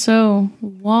 I guess so.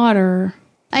 Water.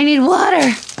 I need water.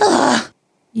 Ugh.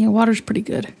 Yeah, water's pretty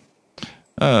good.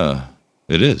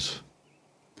 It is.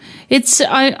 It's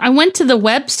I went to the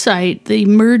website, the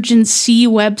emergency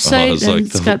website. It's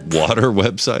like the water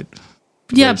website.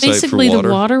 Yeah, Website basically for the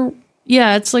water.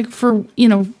 Yeah, it's like for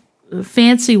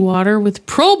fancy water with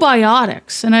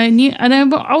probiotics, and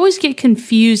I always get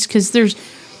confused because there's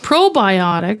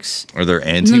probiotics. Are there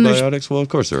antibiotics? Well, of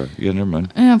course there are. Yeah, never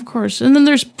mind. Yeah, of course. And then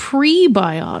there's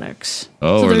prebiotics.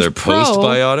 Oh, are there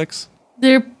postbiotics?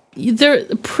 They're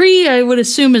pre. I would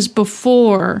assume is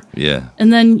before. Yeah.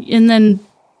 And then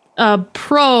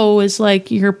pro is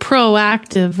like you're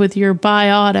proactive with your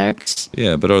biotics.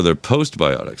 Yeah, but are there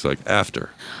postbiotics, like after?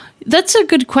 That's a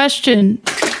good question.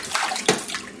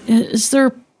 Is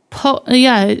there...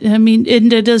 yeah, I mean,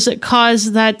 does it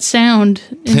cause that sound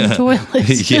in the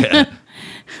toilet? Yeah.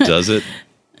 Does it?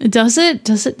 Does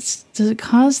it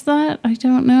cause that? I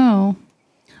don't know.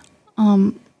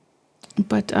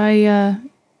 But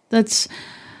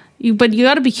but you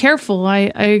got to be careful.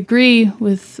 I agree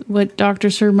with what Dr.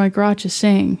 Sir Mike Roch is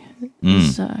saying.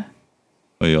 Well,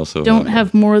 you also don't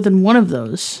have more than one of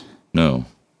those. No.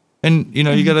 And, you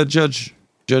got to judge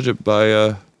it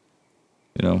by,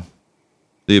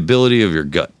 the ability of your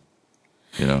gut,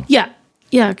 Yeah.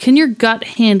 Can your gut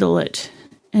handle it?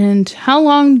 And how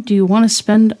long do you want to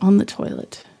spend on the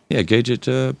toilet? Yeah, gauge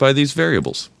it by these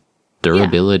variables.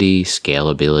 Durability,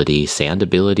 scalability,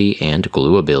 sandability, and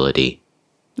gluability.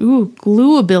 Ooh,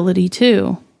 gluability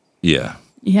too. Yeah.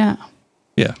 Yeah.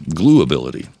 Yeah,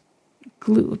 gluability.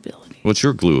 Gluability. What's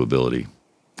your gluability?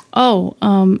 Oh,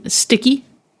 sticky.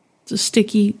 It's a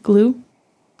sticky glue.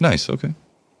 Nice, okay.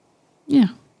 Yeah.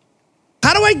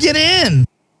 How do I get in?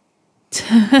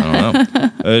 I don't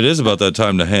know. It is about that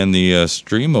time to hand the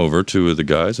stream over to the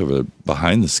guys over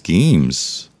behind the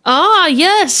schemes. Ah,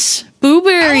 yes.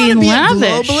 Booberry and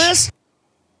Lavish. Globalist?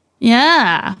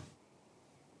 Yeah.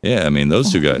 Yeah, I mean,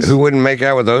 those two guys. Who wouldn't make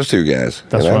out with those two guys?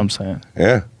 That's what I'm saying.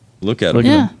 Yeah. Look at them.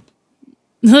 Yeah.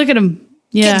 Look at them.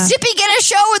 Yeah. Can Zippy get a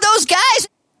show with those guys?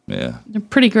 Yeah. They're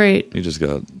pretty great. He just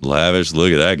got lavish.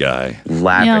 Look at that guy.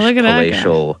 Lavish, Yeah, look at that guy.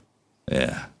 palatial.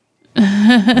 Yeah.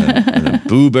 and then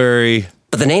Booberry.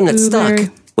 But the name that Booberry.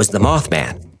 stuck was the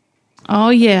Mothman. Oh,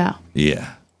 yeah.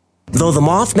 Yeah. Though the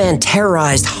Mothman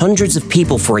terrorized hundreds of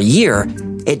people for a year,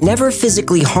 it never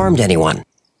physically harmed anyone.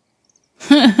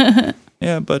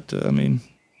 Yeah, but, I mean,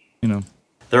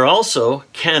 They're also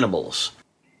cannibals.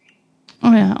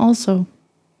 Oh, yeah, also.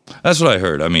 That's what I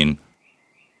heard. I mean,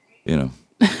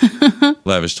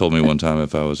 Lavish told me one time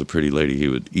if I was a pretty lady, he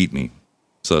would eat me.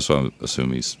 So that's what I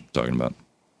assume he's talking about.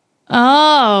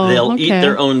 Oh, They'll okay. eat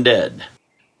their own dead.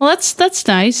 Well, that's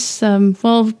nice.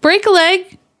 Well, break a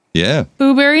leg, Yeah.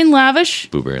 Booberry and Lavish.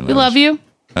 Booberry and We Lavish. love you.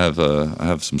 I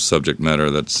have some subject matter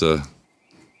that's going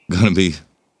to be,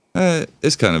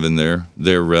 it's kind of in their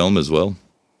realm as well.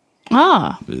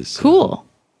 Ah, It's, cool.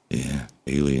 Yeah,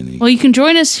 alien-y. Well, you can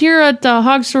join us here at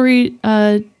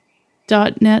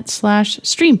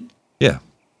hogstory.net/stream. Yeah,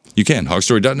 you can.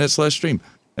 Hogstory.net/stream.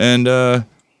 And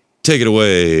take it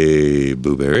away,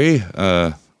 Booberry.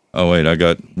 Oh, wait, I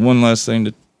got one last thing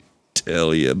to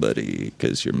tell you, buddy,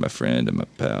 because you're my friend and my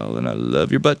pal, and I love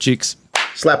your butt cheeks.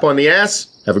 Slap on the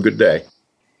ass. Have a good day.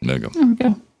 There you go. There we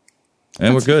go.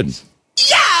 And we're good.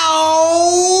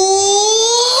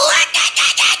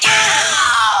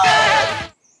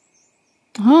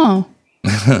 Oh.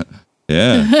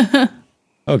 Yeah.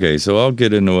 Okay, so I'll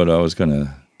get into what I was going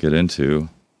to get into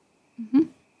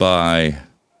by,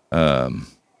 I'm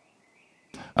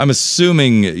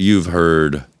assuming you've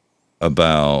heard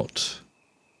about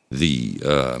the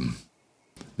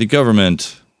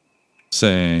government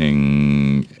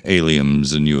saying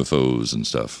aliens and UFOs and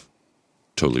stuff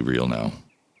totally real now.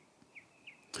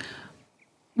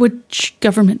 Which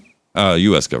government?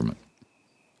 U.S. government.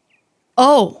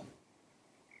 Oh.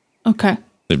 Okay.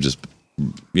 They've just,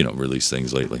 released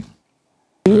things lately.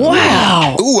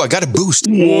 Wow. Ooh, I got a boost.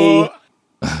 There we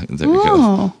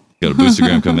go. Got a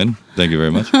boostergram come in. Thank you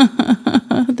very much.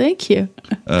 Thank you.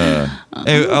 Hey,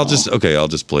 I'll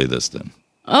just play this then.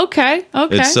 Okay.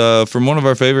 It's from one of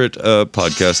our favorite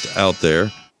podcasts out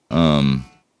there,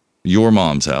 Your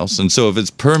Mom's House. And so if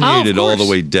it's permeated all the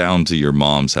way down to your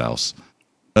mom's house,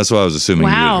 that's why I was assuming you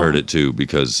had heard it too,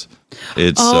 because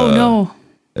it's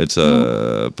it's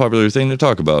a popular thing to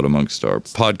talk about amongst our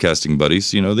podcasting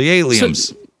buddies, the aliens.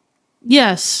 So,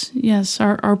 yes,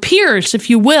 our peers, if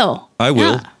you will. I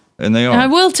will, and they are. I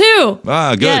will too.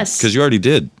 Ah, good, because you already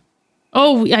did.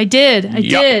 Oh, I did. I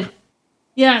did.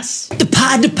 Yes. The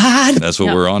pod. That's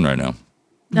what we're on right now.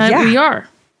 We are.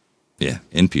 Yeah,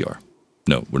 NPR.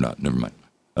 No, we're not. Never mind.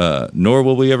 Nor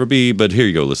will we ever be, but here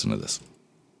you go. Listen to this.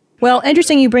 Well,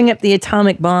 interesting you bring up the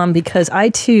atomic bomb because I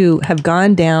too have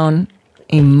gone down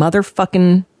a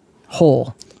motherfucking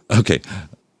hole. Okay.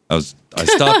 I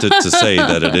stopped it to say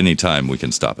that at any time we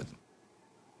can stop it.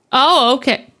 Oh,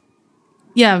 okay.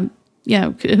 Yeah.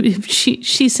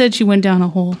 She said she went down a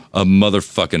hole. A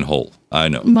motherfucking hole. I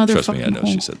know. Trust me, I know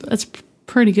hole. she said that. That's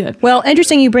pretty good. Well,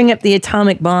 interesting you bring up the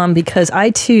atomic bomb because I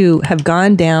too have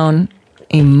gone down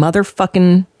a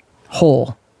motherfucking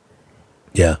hole.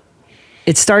 Yeah.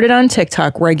 It started on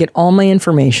TikTok where I get all my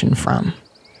information from.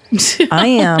 I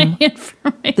am.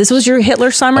 This was your Hitler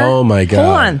summer? Oh my God.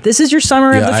 Hold on. This is your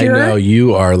summer of the Fuhrer? I know.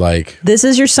 You are like. This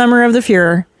is your summer of the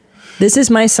Fuhrer. This is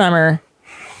my summer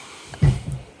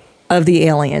of the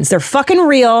aliens. They're fucking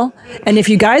real. And if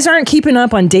you guys aren't keeping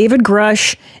up on David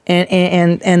Grush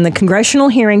and the congressional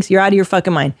hearings, you're out of your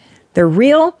fucking mind. They're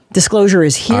real. Disclosure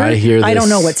is here. I hear this. I don't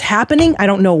know what's happening. I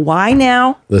don't know why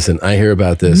now. Listen, I hear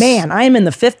about this. Man, I am in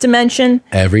the fifth dimension.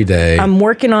 Every day. I'm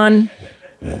working on.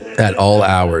 At all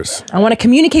hours. I want to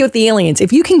communicate with the aliens.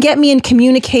 If you can get me in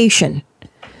communication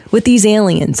with these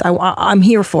aliens, I'm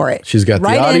here for it. She's got the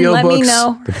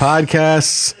audiobooks, the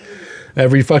podcasts,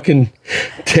 every fucking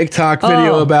TikTok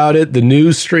video about it, the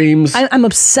news streams. I'm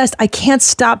obsessed. I can't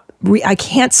stop. I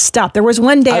can't stop. There was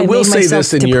one day I will made say myself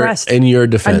this depressed. in your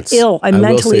defense. I'm ill. I'm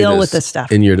mentally ill with this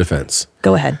stuff. In your defense.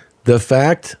 Go ahead. The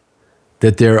fact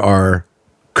that there are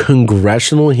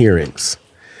congressional hearings.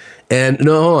 And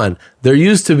no, hold on. This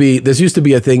used to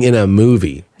be a thing in a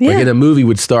movie. Yeah. Like in a movie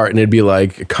would start and it'd be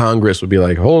like, Congress would be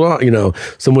like, hold on,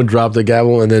 someone would drop the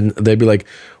gavel and then they'd be like,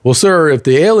 well, sir, if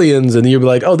the aliens, and you'd be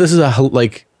like, oh, this is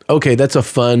okay, that's a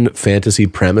fun fantasy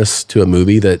premise to a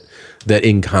movie that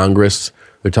in Congress,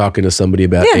 they're talking to somebody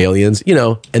about aliens,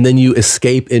 and then you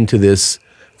escape into this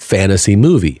fantasy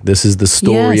movie. This is the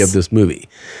story of this movie.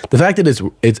 The fact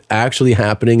that it's actually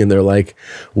happening and they're like,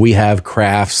 we have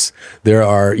crafts, we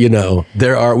have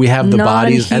the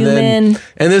bodies, and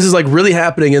this is like really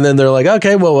happening, and then they're like,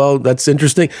 okay, well, that's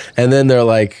interesting, and then they're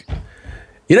like,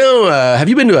 have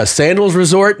you been to a sandals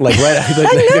resort? Like right after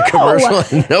the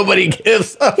commercial, and nobody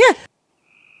gives up.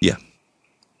 Yeah.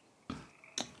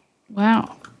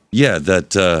 Wow. Yeah,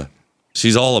 that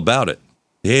she's all about it.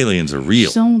 The aliens are real.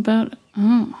 She's all about it.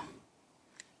 Oh.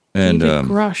 And David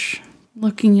Grush,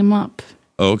 looking him up.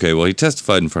 Oh, okay. Well, he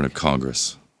testified in front of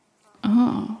Congress.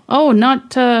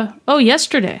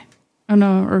 Yesterday. Oh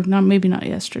no, or not. Maybe not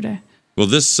yesterday. Well,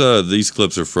 these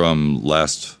clips are from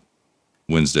last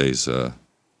Wednesday's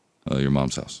Your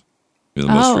Mom's House. The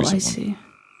most recent I see.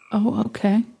 Oh,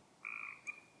 okay.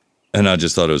 And I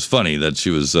just thought it was funny that she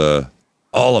was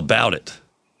all about it.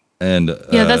 And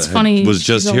yeah, that's funny. Was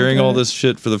just hearing all this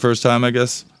shit for the first time, I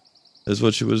guess, is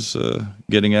what she was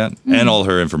getting at. And all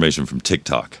her information from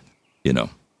TikTok,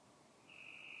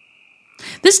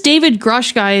 This David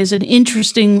Grush guy is an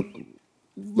interesting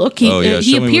looking. Oh, yeah.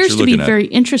 He appears to be very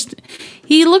interesting.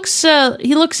 He looks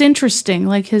interesting.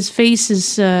 Like his face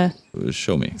is.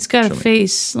 Show me. He's got a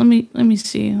face. Let me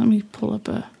see. Let me pull up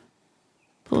a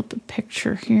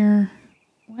picture here.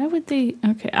 Why would they?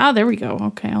 Okay. There we go.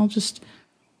 Okay, I'll just.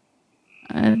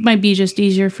 It might be just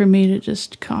easier for me to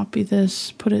just copy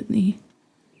this, put it in the.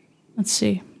 Let's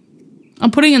see.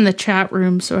 I'm putting it in the chat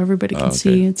room so everybody can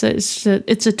see. It's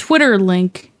a Twitter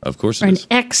link. Of course, or an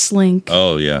X link.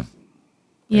 Oh yeah.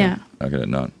 Yeah. How could it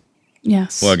not?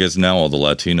 Yes. Well, I guess now all the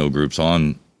Latino groups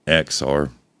on X are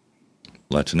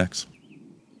Latinx.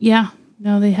 Yeah.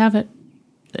 No, they have it.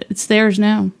 It's theirs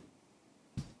now.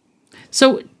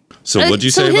 So what'd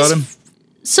you say about him?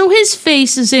 So his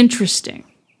face is interesting.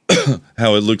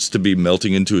 How it looks to be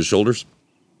melting into his shoulders?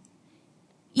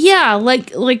 Yeah,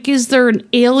 like is there an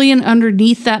alien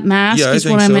underneath that mask? Yeah, is I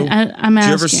think what so. I'm asking. Did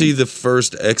you ever see the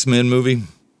first X-Men movie?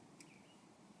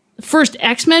 The first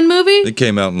X-Men movie? It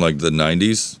came out in like the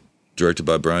 90s, directed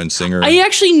by Bryan Singer. I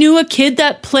actually knew a kid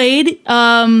that played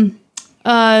the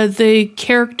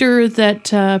character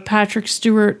that Patrick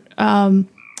Stewart, a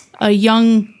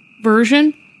young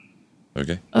version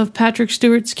of Patrick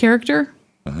Stewart's character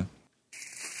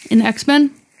in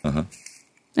X-Men.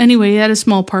 Anyway, he had a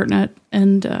small part in it,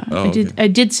 and I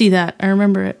did see that. I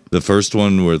remember it. The first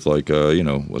one with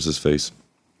what's his face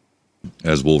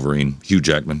as Wolverine, Hugh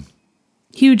Jackman.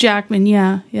 Hugh Jackman,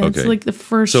 yeah. It's like the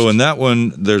first. So in that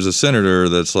one, there's a senator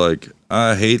that's like,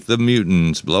 I hate the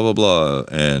mutants, blah blah blah,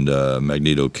 and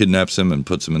Magneto kidnaps him and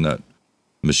puts him in that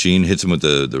machine, hits him with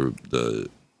the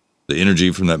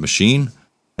energy from that machine,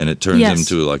 and it turns him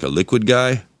to like a liquid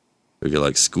guy. He can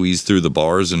like squeeze through the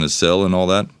bars in his cell and all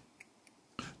that.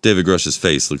 David Grush's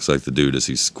face looks like the dude as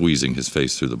he's squeezing his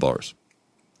face through the bars.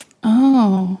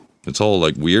 Oh. It's all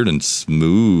like weird and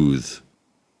smooth.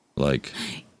 Like,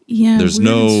 yeah, there's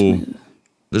no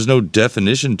there's no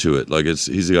definition to it. Like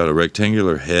he's got a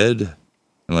rectangular head,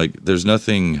 and like there's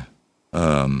nothing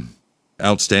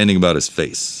outstanding about his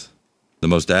face. The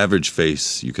most average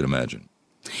face you can imagine.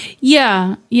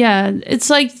 Yeah. It's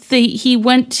like he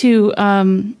went to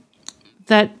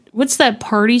what's that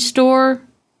party store?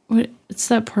 It's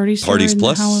that party store. Parties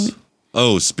Plus?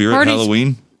 Oh, Spirit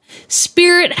Halloween?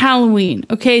 Spirit Halloween.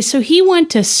 Okay, so he went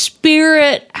to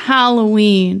Spirit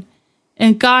Halloween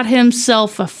and got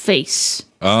himself a face.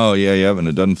 Oh, yeah, and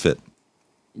it doesn't fit.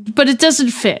 But it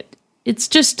doesn't fit. It's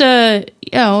just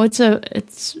it's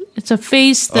a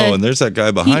face that... Oh, and there's that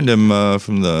guy behind him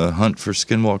from the Hunt for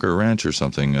Skinwalker Ranch or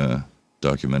something,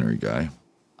 documentary guy.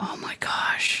 Oh my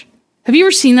gosh. Have you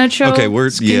ever seen that show? Okay, we're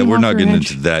not getting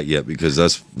into that yet because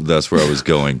that's where I was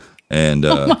going. And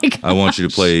I want to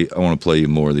play you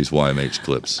more of these YMH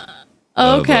clips.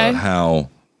 Okay. How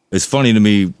it's funny to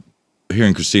me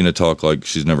hearing Christina talk like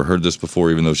she's never heard this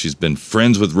before, even though she's been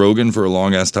friends with Rogan for a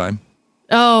long ass time.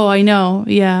 Oh, I know.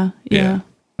 Yeah.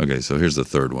 Okay, so here's the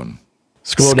third one.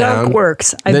 Scroll down. Skunk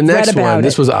Works. I've the next read about one.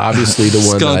 This was obviously the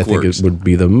one that I think it would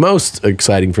be the most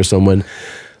exciting for someone.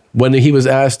 When he was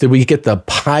asked, "Did we get the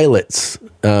pilots?"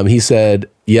 He said,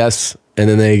 "Yes." And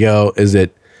then they go,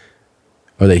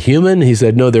 "Are they human?" He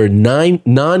said, "No, they're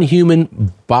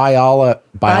non-human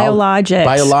biologics."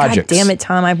 God damn it,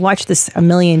 Tom! I've watched this a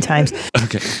million times.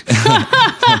 Okay.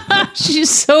 She's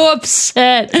so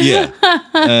upset.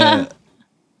 Yeah.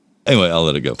 Anyway, I'll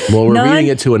let it go. Well, we're reading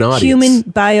it to an audience. Human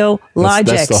biologics.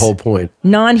 That's the whole point.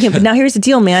 Non-human. Now, here's the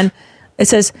deal, man. It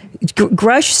says,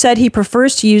 Grush said he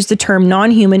prefers to use the term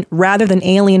non-human rather than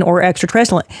alien or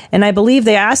extraterrestrial. And I believe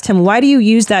they asked him, why do you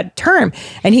use that term?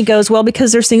 And he goes, well,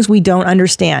 because there's things we don't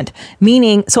understand.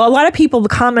 Meaning, so a lot of people, the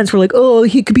comments were like, oh,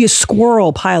 he could be a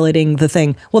squirrel piloting the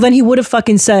thing. Well, then he would have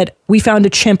fucking said, we found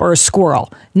a chimp or a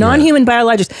squirrel. Non-human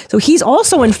biologists. So he's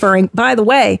also inferring, by the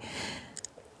way,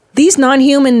 these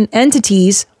non-human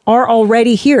entities are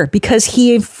already here because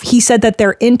he said that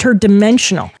they're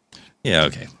interdimensional. Yeah,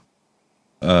 okay.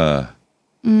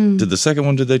 Did the second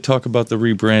one, did they talk about the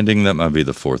rebranding? That might be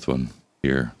the fourth one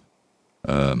here.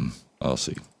 I'll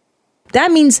see.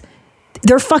 That means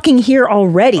they're fucking here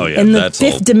already in the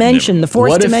fifth dimension, the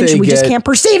fourth dimension. We just can't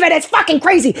perceive it. It's fucking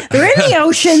crazy. They're in the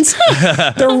oceans.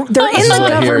 They're in the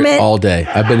government. All day.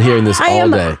 I've been hearing this all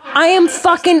day. I am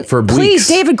fucking. For please,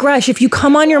 David Grush, if you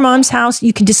come on your mom's house,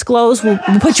 you can disclose. We'll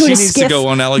put you in a skiff. She needs to go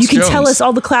on Alex You can Jones. tell us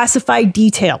all the classified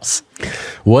details.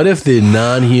 What if the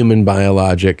non-human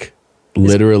biologic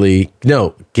literally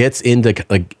gets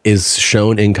into is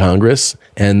shown in Congress,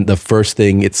 and the first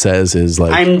thing it says is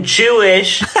like, I'm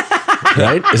Jewish.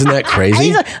 Right? Isn't that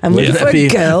crazy? I'm looking for a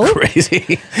girl.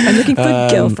 Crazy. I'm looking for a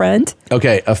girlfriend.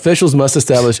 Okay, officials must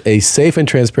establish a safe and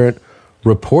transparent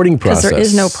reporting process. Because there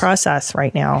is no process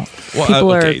right now. Well,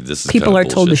 people are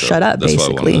told to shut up,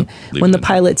 basically, when the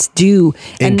pilots do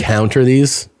encounter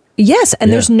these. Yes,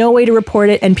 and there's no way to report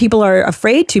it, and people are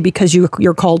afraid to because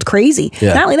you're called crazy.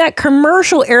 Yeah. Not only that,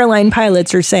 commercial airline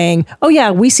pilots are saying, oh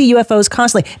yeah, we see UFOs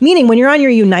constantly. Meaning when you're on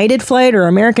your United flight or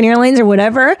American Airlines or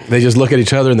whatever. They just look at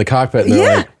each other in the cockpit and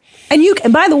they're like,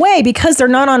 And by the way, because they're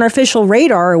not on official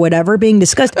radar or whatever being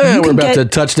discussed. we're about to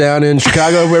touch down in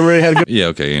Chicago. Everybody had a good. Yeah,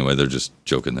 okay, anyway, they're just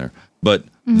joking there. But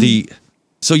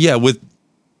with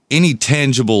any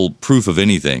tangible proof of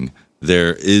anything,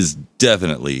 there is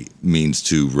definitely means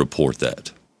to report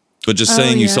that. But just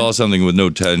saying you saw something with no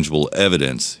tangible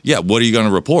evidence, what are you going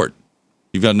to report?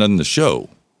 You've got nothing to show.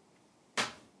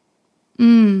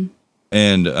 And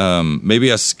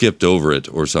maybe I skipped over it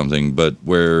or something, but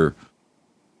where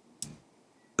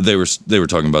they were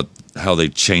talking about how they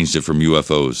changed it from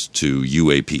UFOs to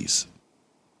UAPs.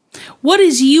 What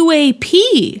is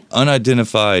UAP?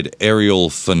 Unidentified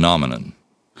aerial phenomenon.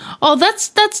 Oh,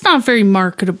 that's not very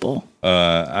marketable.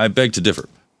 I beg to differ,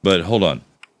 but hold on.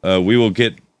 We will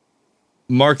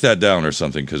mark that down or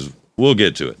something because we'll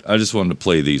get to it. I just wanted to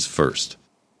play these first.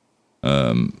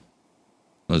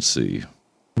 Let's see.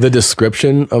 The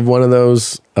description of one of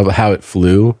those, of how it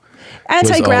flew.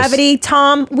 Anti-gravity,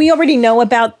 Tom, we already know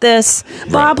about this.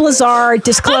 Bob Lazar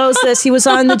disclosed this. He was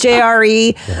on the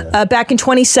JRE back in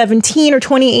 2017 or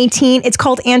 2018. It's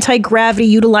called anti-gravity,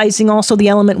 utilizing also the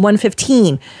element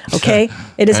 115. Okay?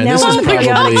 It is now on the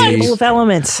periodic table of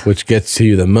elements. Which gets to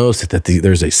you the most, that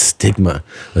there's a stigma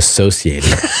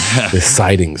associated with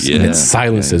sightings, and it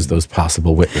silences those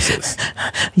possible witnesses.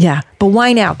 Yeah, but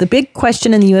why now? The big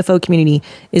question in the UFO community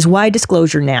is why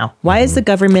disclosure now? Why is the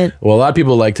government... Well, a lot of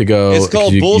people like to go... It's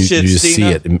called bullshit, you just see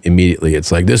it immediately.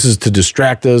 It's like, this is to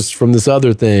distract us from this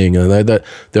other thing. And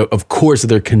of course,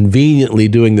 they're conveniently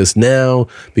doing this now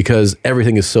because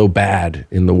everything is so bad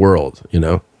in the world,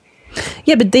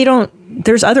 Yeah, but they don't.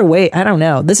 There's other way. I don't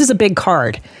know. This is a big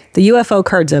card. The UFO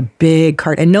card's a big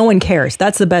card, and no one cares.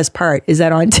 That's the best part. Is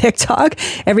that on TikTok,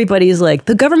 everybody's like,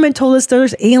 the government told us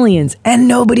there's aliens, and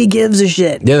nobody gives a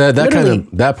shit. Yeah,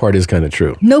 that part is kind of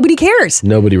true. Nobody cares.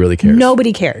 Nobody really cares.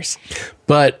 Nobody cares.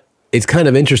 But it's kind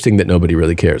of interesting that nobody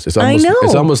really cares. I know.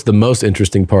 It's almost the most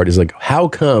interesting part. Is like, how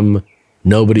come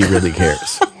nobody really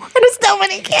cares? Why does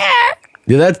nobody care?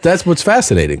 Yeah, that's what's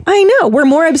fascinating. I know. We're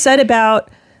more upset about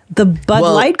the Bud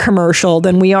Light commercial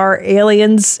than we are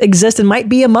aliens exist and might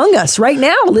be among us right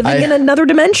now, living in another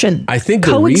dimension. I think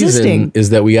the reason is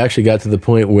that we actually got to the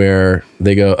point where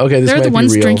they go, okay, this might be real. They're the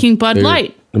ones drinking Bud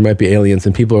Light. There might be aliens,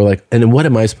 and people are like, and then what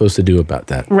am I supposed to do about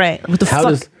that? Right. What the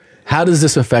fuck? How does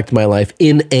this affect my life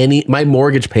in any? My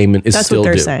mortgage payment is That's still what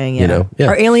they're due. saying. Yeah. You know? Yeah.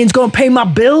 Are aliens going to pay my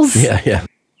bills? Yeah.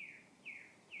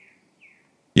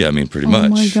 Yeah, I mean, pretty much. Oh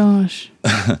my gosh.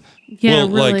 Yeah, well,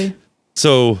 really.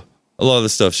 So a lot of the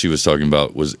stuff she was talking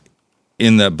about was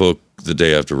in that book, The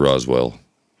Day After Roswell,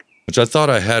 which I thought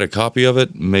I had a copy of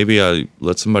it. Maybe I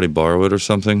let somebody borrow it or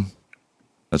something.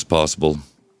 That's possible.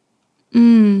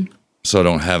 So I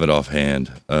don't have it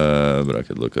offhand, but I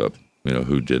could look up,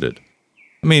 who did it.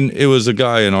 I mean, it was a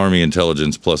guy in Army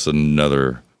intelligence plus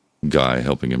another guy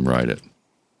helping him write it.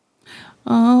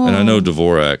 Oh. And I know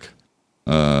Dvorak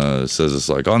says it's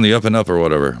like on the up and up or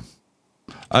whatever.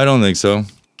 I don't think so.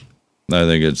 I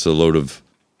think it's a load of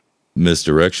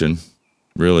misdirection,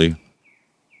 really.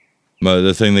 But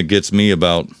the thing that gets me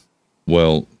about,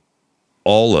 well,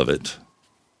 all of it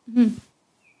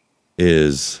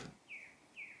is,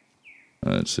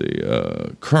 let's see,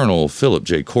 Colonel Philip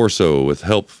J. Corso with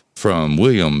help from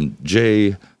William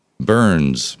J.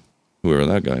 Burns, whoever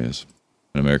that guy is,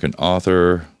 an American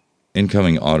author,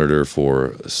 incoming auditor for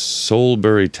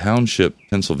Soulbury Township,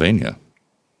 Pennsylvania,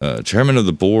 chairman of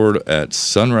the board at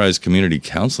Sunrise Community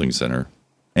Counseling Center,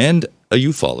 and a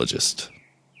ufologist.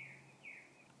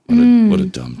 What a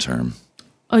dumb term.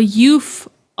 A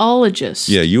ufologist.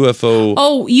 Yeah, UFO.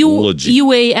 Oh,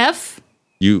 UAF?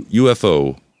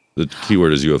 UFO. The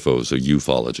keyword is UFO, so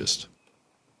ufologist.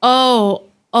 Oh,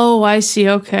 I see.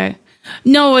 Okay.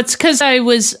 No, it's because I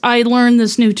learned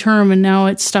this new term and now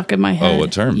it's stuck in my head. Oh,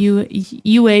 what term?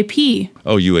 UAP.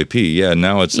 Oh, UAP. Yeah,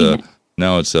 now it's a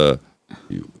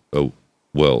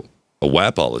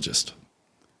WAPologist.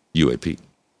 UAP.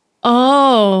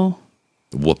 Oh.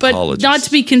 WAPologist. But not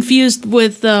to be confused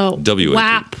with the WAP.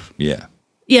 WAP. Yeah.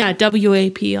 Yeah,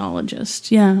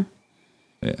 WAPologist. Yeah.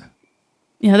 Yeah.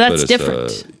 Yeah, that's But it's,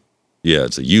 different. Yeah,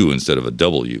 it's a U instead of a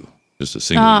W. Just a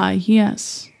single.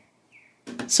 Yes.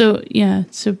 So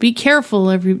be careful.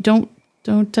 Don't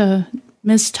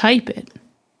mistype it.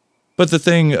 But the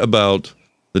thing about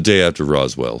The Day After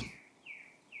Roswell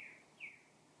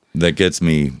that gets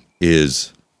me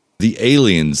is the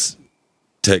aliens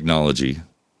technology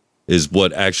is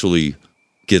what actually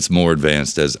gets more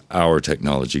advanced as our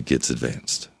technology gets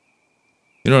advanced.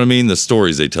 You know what I mean? The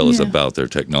stories they tell us about their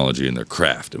technology and their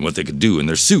craft and what they could do in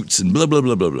their suits and blah, blah,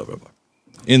 blah, blah, blah, blah.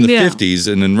 In the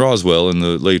 50s and in Roswell in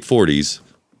the late 40s,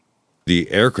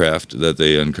 the aircraft that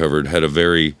they uncovered had a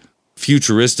very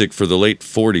futuristic for the late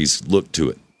 40s look to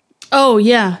it. Oh,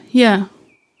 yeah.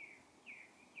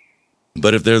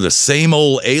 But if they're the same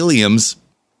old aliens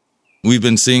we've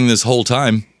been seeing this whole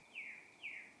time,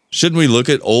 shouldn't we look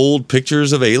at old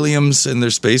pictures of aliens and their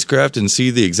spacecraft and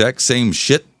see the exact same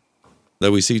shit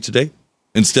that we see today?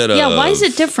 Instead of... Yeah, why is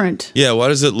it different? Yeah, why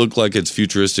does it look like it's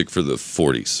futuristic for the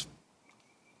 40s?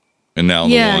 And now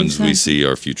the ones we see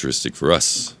are futuristic for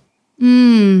us.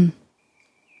 But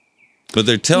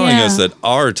they're telling us that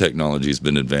our technology has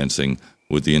been advancing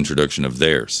with the introduction of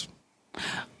theirs.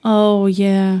 Oh,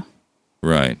 yeah.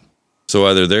 Right. So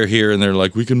either they're here and they're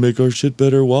like, we can make our shit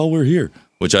better while we're here,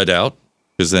 which I doubt,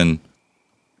 because then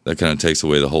that kind of takes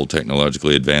away the whole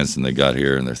technologically advanced and they got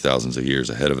here and they're thousands of years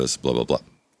ahead of us, blah, blah, blah.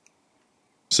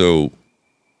 So,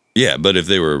 yeah, but if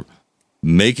they were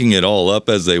making it all up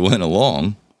as they went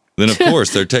along, then of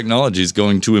course their technology is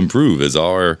going to improve as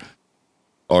our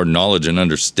knowledge and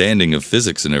understanding of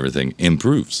physics and everything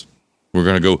improves. We're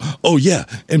going to go, oh yeah,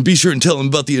 and be sure and tell them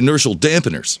about the inertial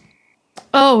dampeners.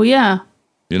 Oh, yeah.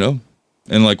 You know?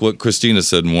 And like what Christina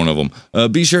said in one of them,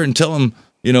 be sure and tell them,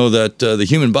 that the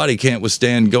human body can't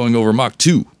withstand going over Mach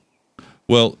 2.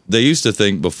 Well, they used to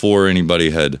think before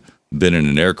anybody had been in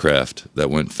an aircraft that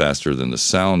went faster than the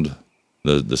sound,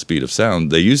 the speed of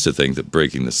sound, they used to think that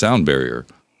breaking the sound barrier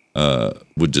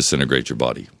would disintegrate your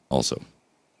body also.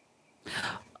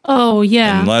 Oh,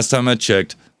 yeah. And last time I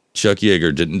checked, Chuck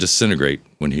Yeager didn't disintegrate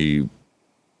when he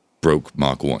broke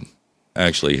Mach 1.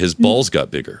 Actually, his balls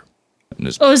got bigger. And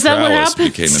his is that what prowess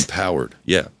happened? became empowered.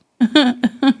 Yeah.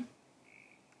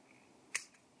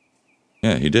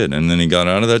 Yeah, he did. And then he got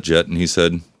out of that jet and he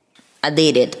said, I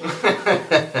did it.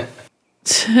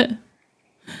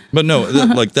 but no,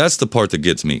 like that's the part that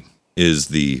gets me is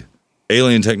the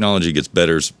alien technology gets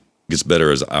better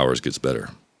as ours gets better.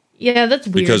 Yeah, that's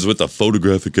weird. Because with the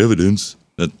photographic evidence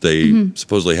that they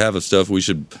supposedly have of stuff, we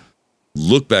should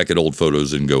look back at old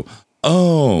photos and go,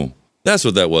 oh, that's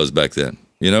what that was back then,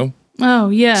 you know? Oh,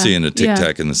 yeah. Seeing a Tic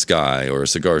Tac in the sky or a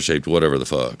cigar-shaped whatever the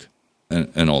fuck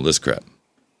and all this crap.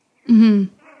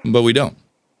 Mm-hmm. But we don't.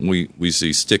 We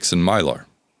see sticks and mylar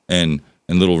and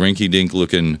little rinky-dink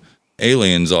looking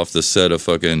aliens off the set of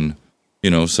fucking, you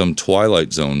know, some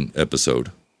Twilight Zone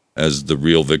episode as the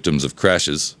real victims of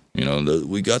crashes. You know,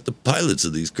 we got the pilots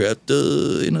of these craft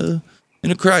in a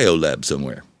cryo lab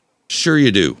somewhere. Sure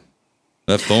you do.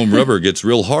 That foam rubber gets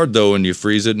real hard, though, and you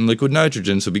freeze it in liquid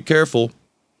nitrogen, so be careful.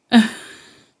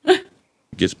 It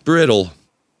gets brittle.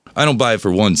 I don't buy it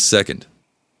for 1 second.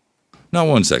 Not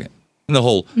 1 second. And the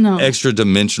whole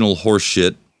extra-dimensional horse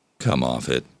shit, come off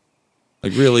it.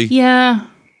 Like, really? Yeah.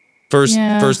 First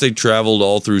they traveled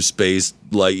all through space,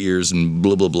 light years, and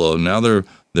blah, blah, blah. Now they're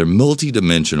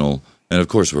multi-dimensional. And, of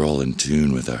course, we're all in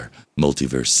tune with our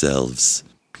multiverse selves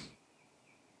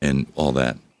and all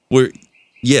that.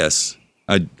 Yes,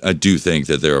 I do think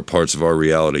that there are parts of our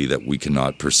reality that we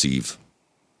cannot perceive.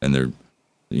 And they're,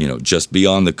 you know, just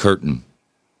beyond the curtain,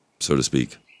 so to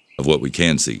speak, of what we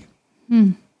can see.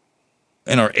 And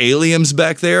are aliens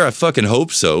back there? I fucking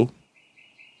hope so.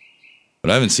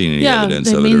 But I haven't seen any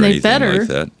evidence of it or anything like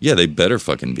that. Yeah, they better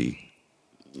fucking be.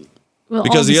 Well,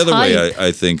 because the other way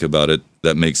I think about it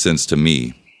that makes sense to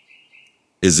me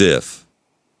is if,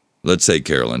 let's say,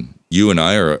 Carolyn, you and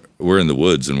I we're in the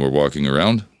woods and we're walking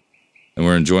around and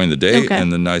we're enjoying the day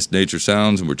and the nice nature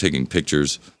sounds and we're taking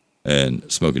pictures and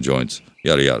smoking joints,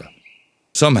 yada, yada.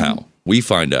 Somehow we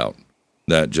find out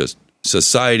that just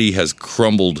society has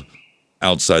crumbled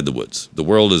outside the woods. The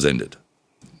world has ended.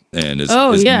 And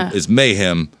is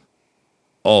mayhem,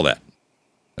 all that.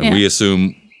 And we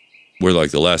assume we're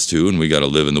like the last two and we got to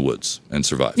live in the woods and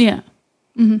survive. Yeah.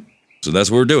 Mm-hmm. So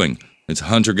that's what we're doing. It's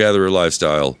hunter-gatherer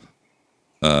lifestyle,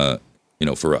 you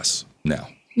know, for us now.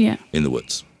 Yeah. In the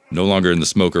woods. No longer in the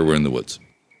smoker, we're in the woods.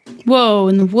 Whoa,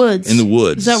 in the woods. In the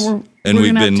woods. Is that where and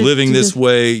we've been living this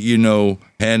way, you know,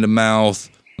 hand to mouth,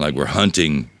 like we're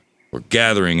hunting, we're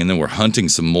gathering, and then we're hunting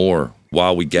some more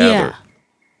while we gather. Yeah.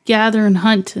 Gather and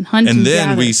hunt and hunt and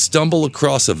then we stumble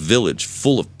across a village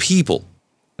full of people,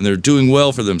 and they're doing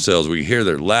well for themselves. We hear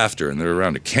their laughter, and they're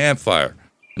around a campfire,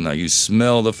 and now you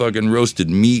smell the fucking roasted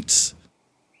meats.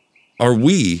 Are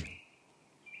we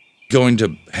going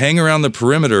to hang around the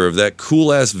perimeter of that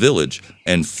cool-ass village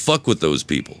and fuck with those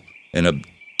people and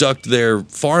abduct their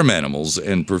farm animals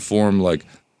and perform, like,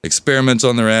 experiments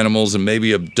on their animals and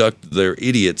maybe abduct their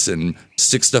idiots and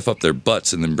stick stuff up their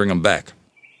butts and then bring them back?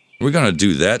 Are we going to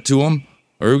do that to them?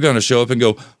 Or are we going to show up and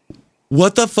go,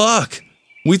 what the fuck?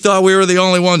 We thought we were the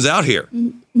only ones out here.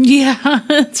 Yeah,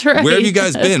 that's right. Where have you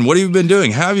guys been? What have you been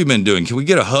doing? How have you been doing? Can we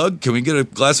get a hug? Can we get a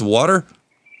glass of water?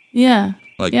 Yeah.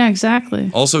 Like, yeah, exactly.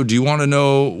 Also, do you want to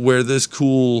know where this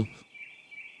cool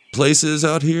place is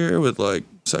out here with, like,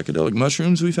 psychedelic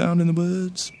mushrooms we found in the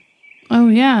woods? Oh,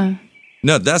 yeah.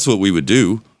 No, that's what we would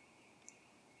do.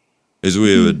 Is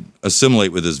we would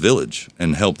assimilate with this village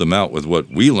and help them out with what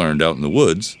we learned out in the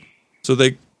woods so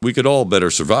we could all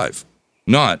better survive.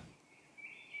 Not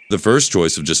the first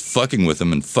choice of just fucking with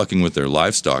them and fucking with their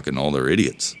livestock and all their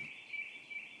idiots.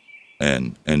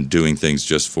 And doing things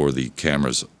just for the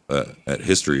cameras at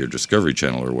History or Discovery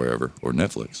Channel or wherever, or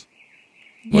Netflix.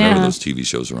 Whatever those TV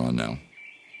shows are on now.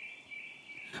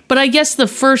 But I guess the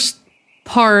first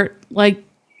part, like,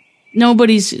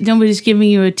 nobody's giving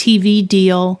you a TV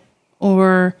deal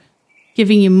or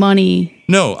giving you money.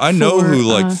 No, I know who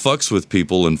fucks with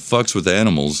people and fucks with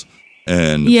animals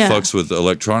and fucks with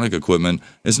electronic equipment.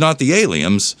 It's not the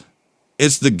aliens,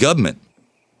 it's the government.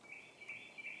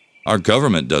 Our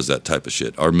government does that type of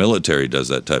shit. Our military does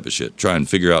that type of shit. Try and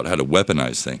figure out how to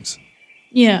weaponize things.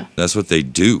 Yeah. That's what they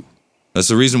do. That's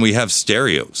the reason we have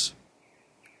stereos.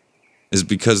 Is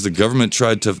because the government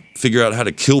tried to figure out how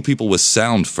to kill people with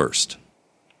sound first.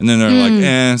 And then they're like,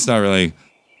 it's not really,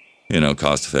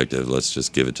 cost effective. Let's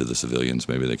just give it to the civilians.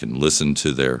 Maybe they can listen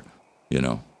to their,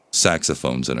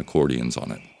 saxophones and accordions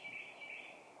on it.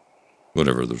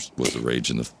 Whatever was the rage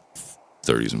in the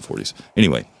 30s and 40s.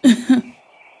 Anyway.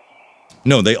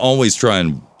 No, they always try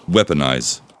and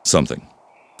weaponize something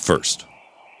first.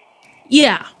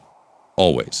 Yeah.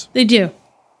 Always. They do.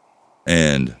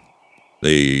 And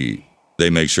they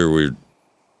make sure we're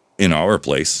in our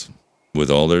place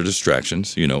with all their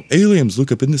distractions. Aliens,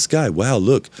 look up in the sky. Wow,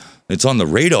 look. It's on the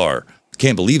radar.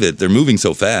 Can't believe it. They're moving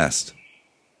so fast.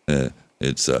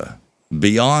 It's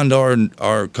beyond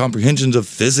our comprehensions of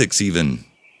physics even.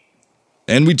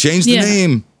 And we changed the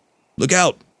name. Look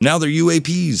out. Now they're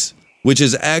UAPs, which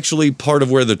is actually part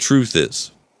of where the truth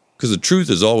is. Because the truth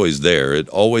is always there. It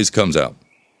always comes out.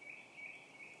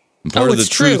 And part of the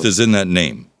truth is in that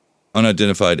name.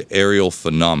 Unidentified aerial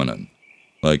phenomenon.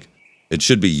 Like, it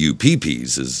should be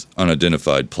UPPs, is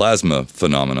unidentified plasma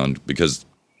phenomenon, because,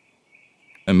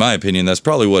 in my opinion, that's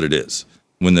probably what it is.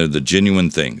 When they're the genuine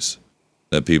things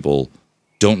that people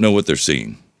don't know what they're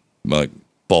seeing. Like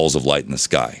balls of light in the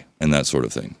sky and that sort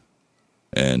of thing.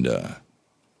 And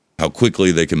how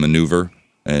quickly they can maneuver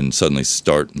and suddenly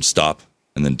start and stop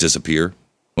and then disappear.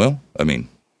 Well, I mean,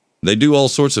 they do all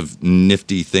sorts of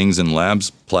nifty things in labs,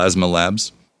 plasma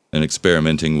labs, and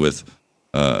experimenting with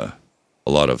a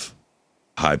lot of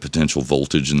high potential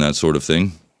voltage and that sort of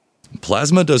thing.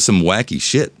 Plasma does some wacky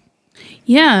shit.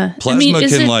 Yeah. Plasma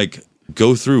can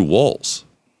go through walls.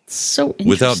 So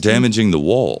without damaging the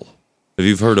wall. If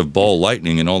you've heard of ball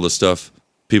lightning and all the stuff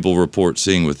people report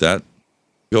seeing with that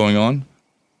going on.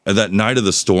 And that night of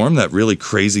the storm, that really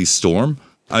crazy storm,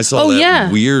 I saw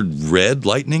weird red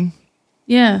lightning.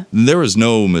 Yeah. There was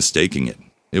no mistaking it.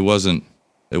 It wasn't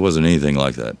anything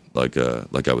like that. Like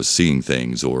I was seeing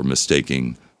things or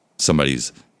mistaking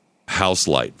somebody's house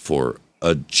light for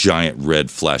a giant red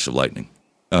flash of lightning.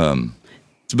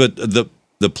 But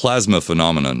the plasma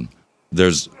phenomenon,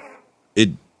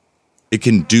 it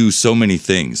can do so many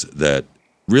things that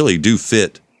really do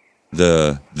fit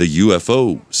the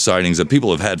UFO sightings that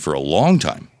people have had for a long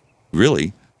time.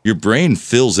 Really, your brain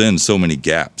fills in so many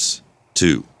gaps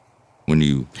too when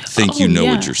you think you know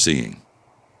what you're seeing.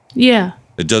 Yeah.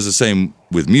 It does the same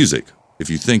with music. If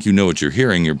you think you know what you're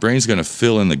hearing, your brain's going to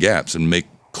fill in the gaps and make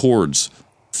chords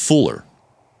fuller.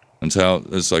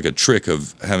 It's like a trick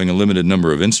of having a limited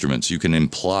number of instruments. You can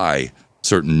imply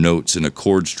certain notes in a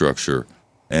chord structure,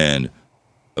 and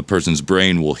a person's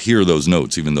brain will hear those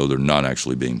notes even though they're not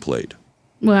actually being played.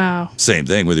 Wow. Same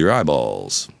thing with your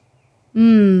eyeballs.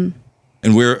 Mm.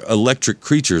 And we're electric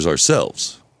creatures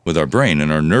ourselves with our brain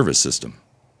and our nervous system.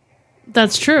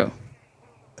 That's true.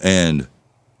 And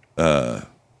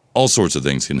all sorts of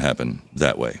things can happen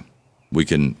that way.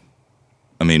 When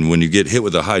you get hit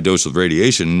with a high dose of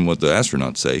radiation, what the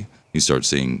astronauts say, you start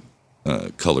seeing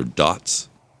colored dots,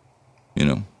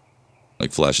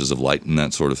 like flashes of light and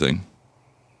that sort of thing.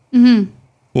 Mm-hmm.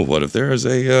 Well, what if there is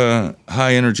a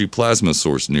high-energy plasma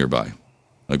source nearby?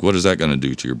 Like, what is that going to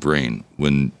do to your brain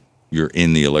when you're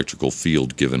in the electrical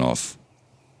field given off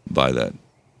by that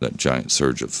giant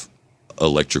surge of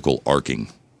electrical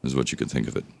arcing, is what you could think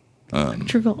of it.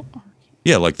 Electrical arc?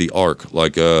 Yeah, like the arc.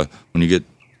 Like when you get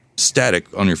static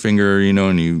on your finger,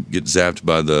 and you get zapped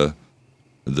by the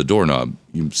doorknob,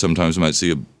 you sometimes might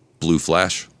see a blue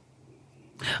flash.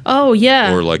 Oh,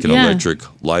 yeah. Or like an electric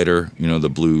lighter, the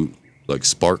blue, like,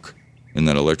 spark in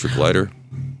that electric lighter.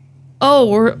 Oh,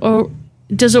 or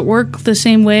does it work the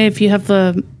same way if you have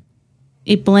a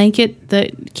blanket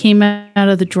that came out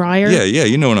of the dryer? Yeah,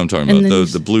 you know what I'm talking about.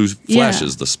 The blue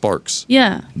flashes, the sparks.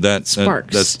 Yeah,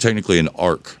 sparks. That's technically an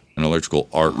arc, an electrical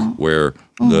arc, where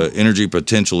the energy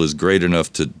potential is great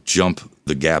enough to jump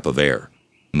the gap of air.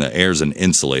 And the air's an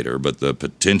insulator, but the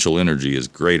potential energy is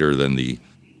greater than the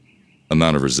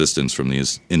amount of resistance from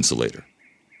the insulator.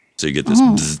 So you get this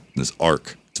bzz, this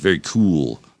arc. It's very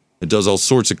cool. It does all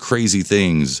sorts of crazy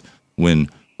things when,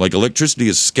 like, electricity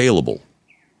is scalable.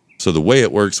 So the way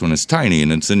it works when it's tiny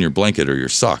and it's in your blanket or your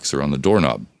socks or on the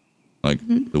doorknob, like,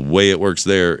 the way it works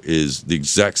there is the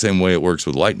exact same way it works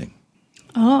with lightning.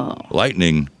 Oh.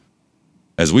 Lightning,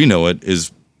 as we know it,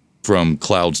 is from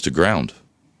clouds to ground.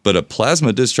 But a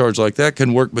plasma discharge like that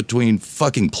can work between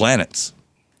fucking planets.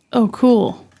 Oh,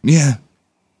 cool. Yeah.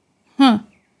 Huh.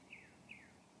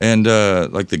 And,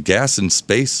 like, the gas in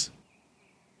space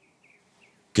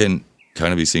can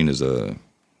kind of be seen as a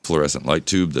fluorescent light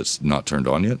tube that's not turned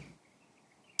on yet.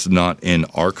 It's not in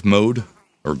arc mode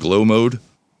or glow mode.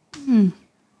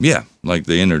 Yeah, like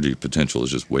the energy potential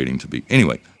is just waiting to be.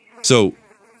 Anyway, so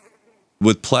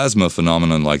with plasma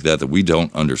phenomenon like that we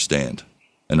don't understand,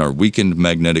 and our weakened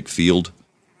magnetic field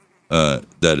that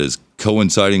is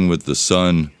coinciding with the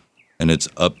sun and its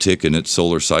uptick in its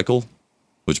solar cycle,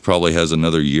 which probably has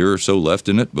another year or so left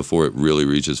in it before it really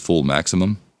reaches full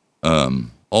maximum.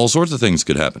 All sorts of things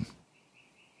could happen.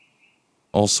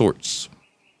 All sorts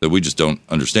that we just don't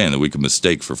understand, that we could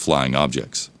mistake for flying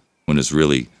objects when it's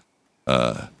really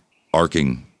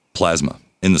arcing plasma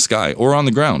in the sky or on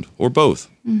the ground or both.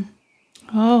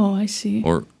 Oh, I see.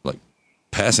 Or like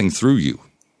passing through you.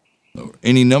 Or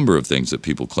any number of things that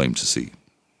people claim to see.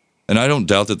 And I don't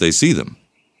doubt that they see them.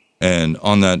 And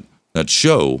on that that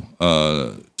show,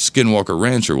 Skinwalker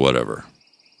Ranch or whatever.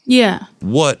 Yeah.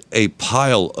 What a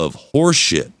pile of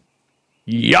horseshit.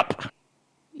 Yup.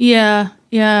 Yeah.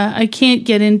 I can't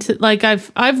get into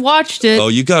I've watched it. Oh,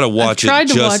 you got to watch I've tried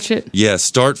to watch it. Yeah,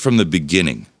 start from the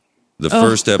beginning. The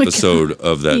first episode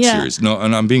of that series. No,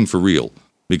 and I'm being for real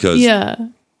because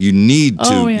you need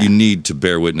to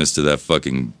bear witness to that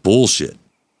fucking bullshit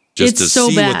just It's to so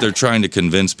see bad. what they're trying to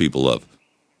convince people of.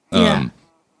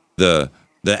 The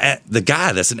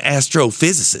guy that's an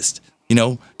astrophysicist, you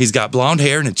know, he's got blonde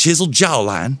hair and a chiseled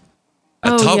jawline.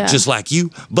 I talk just like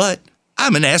you, but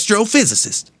I'm an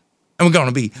astrophysicist. And we're going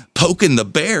to be poking the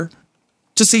bear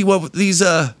to see what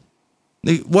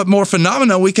what more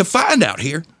phenomena we can find out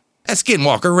here at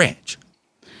Skinwalker Ranch.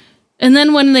 And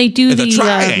then when they do the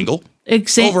triangle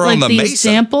over on the mesa.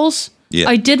 Examples, Yeah.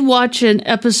 I did watch an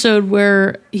episode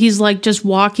where he's like just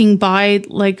walking by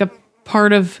like a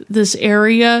part of this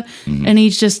area, and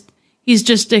he's just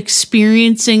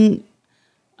experiencing.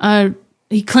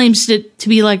 He claims it to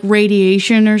be like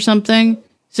radiation or something.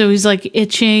 So he's like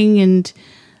itching and.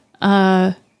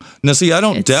 Now, see, I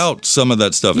don't doubt some of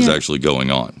that stuff is actually going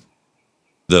on.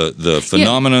 The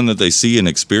phenomenon that they see and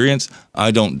experience,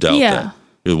 I don't doubt that.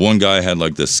 One guy had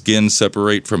like the skin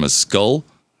separate from his skull,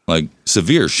 like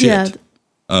severe shit.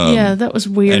 Yeah, that was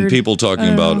weird. And people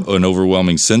talking about an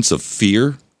overwhelming sense of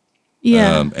fear.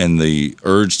 Yeah. And the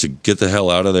urge to get the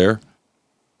hell out of there.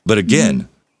 But again,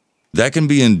 that can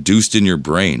be induced in your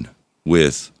brain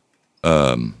with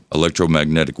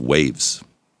electromagnetic waves,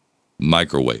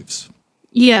 microwaves.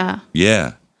 Yeah.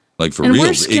 Yeah. Like for and real,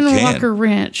 where's it can. Skinwalker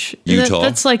Ranch? Utah.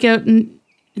 That's like out in.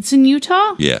 It's in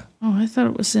Utah. Yeah. Oh, I thought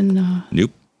it was in.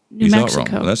 Nope. New You Mexico. thought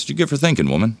wrong. Well, that's what you get for thinking,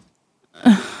 woman.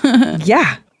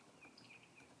 Yeah.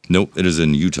 Nope. It is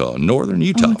in Utah, northern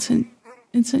Utah. Oh,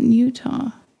 it's in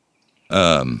Utah.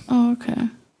 Oh, okay.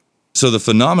 So the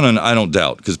phenomenon, I don't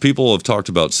doubt, because people have talked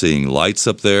about seeing lights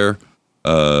up there.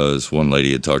 This one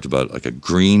lady had talked about like a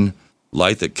green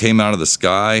light that came out of the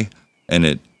sky, and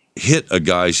it hit a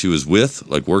guy she was with,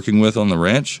 like working with on the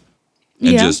ranch.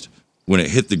 And just when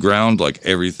it hit the ground, like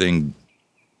everything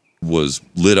was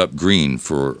lit up green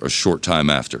for a short time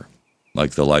after.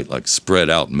 Like the light like spread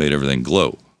out and made everything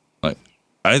glow. Like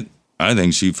I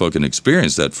think she fucking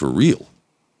experienced that for real.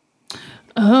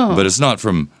 Oh. But it's not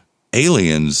from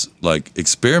aliens like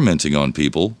experimenting on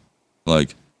people.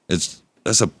 Like that's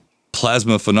a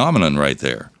plasma phenomenon right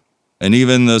there. And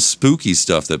even the spooky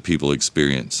stuff that people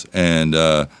experience and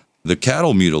the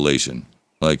cattle mutilation.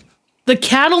 Like the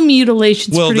cattle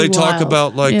mutilation's well, pretty they talk wild.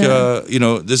 about like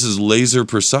this is laser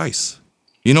precise.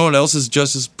 You know what else is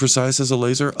just as precise as a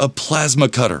laser? A plasma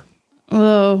cutter.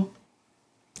 Oh.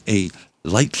 A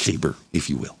lightsaber, if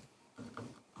you will.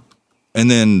 And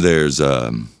then there's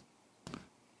and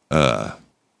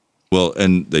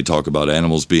they talk about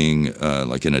animals being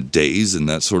like in a daze and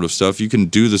that sort of stuff. You can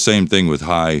do the same thing with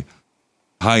high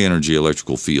energy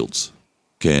electrical fields.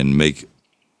 Can make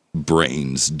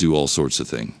brains do all sorts of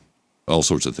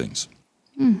things.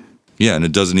 Yeah, and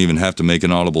it doesn't even have to make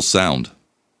an audible sound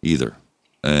either.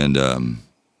 And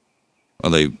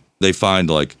they find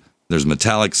like there's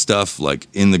metallic stuff like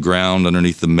in the ground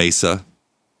underneath the mesa.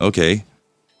 Okay.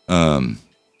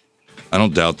 I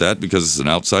don't doubt that because it's an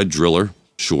outside driller,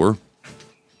 sure.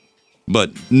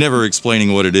 But never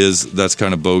explaining what it is, that's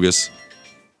kind of bogus.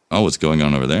 Oh, what's going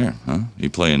on over there? Huh? You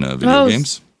playing video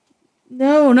games?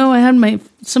 No, I had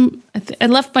I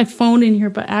left my phone in here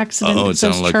by accident. Oh, it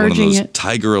sounded like one of those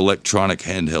Tiger Electronic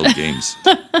handheld games.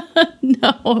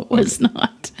 No, it was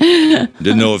not.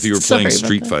 Didn't know if you were Sorry playing about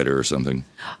Street that. Fighter or something.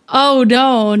 Oh,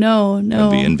 no.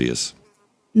 I'd be envious.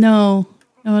 No,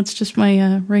 it's just my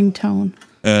ringtone.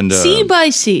 And C by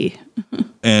C.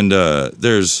 And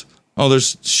there's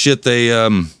shit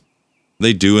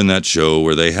they do in that show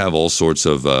where they have all sorts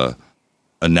of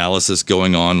analysis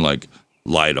going on, like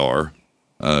LiDAR,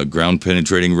 ground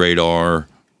penetrating radar,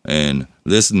 and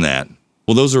this and that.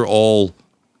 Well, those are all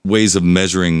ways of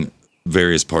measuring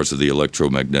various parts of the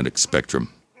electromagnetic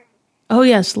spectrum. Oh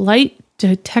yes, light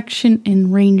detection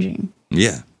and ranging.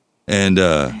 Yeah, and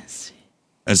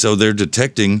so they're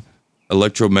detecting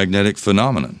electromagnetic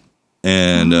phenomenon,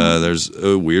 and there's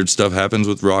weird stuff happens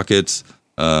with rockets.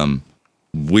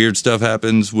 Weird stuff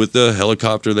happens with the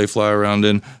helicopter they fly around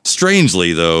in.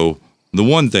 Strangely, though, the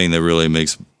one thing that really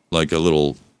makes like a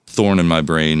little thorn in my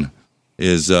brain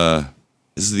is the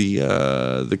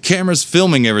cameras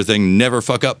filming everything never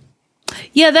fuck up.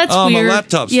 Yeah, that's weird. My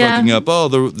laptop's fucking up. Oh,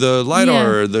 the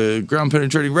LiDAR, the ground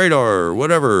penetrating radar, or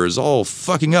whatever is all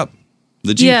fucking up.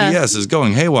 The GPS is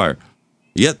going haywire.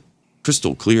 Yet,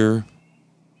 crystal clear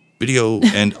video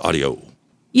and audio.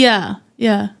 Yeah.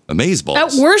 Yeah. Amazeballs.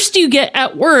 At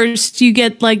worst, you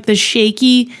get like the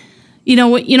shaky. You know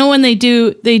what? You know when they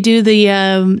do the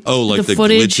like the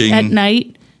footage glitching at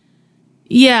night.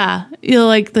 Yeah,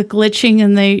 like the glitching,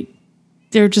 and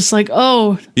they're just like,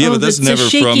 but that's never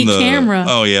from the camera.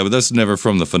 Oh yeah, but that's never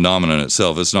from the phenomenon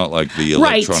itself. It's not like the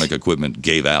electronic equipment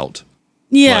gave out.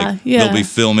 Yeah, They'll be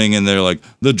filming and they're like,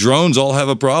 the drones all have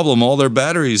a problem. All their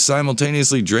batteries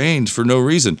simultaneously drained for no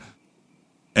reason.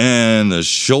 And the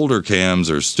shoulder cams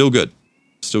are still good.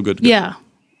 Still good to go. Yeah.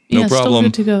 No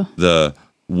problem. Still good to go. The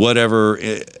whatever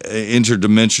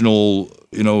interdimensional,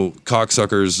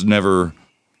 cocksuckers never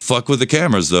fuck with the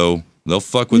cameras, though. They'll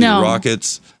fuck with your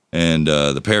rockets and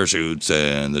the parachutes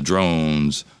and the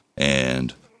drones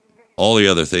and all the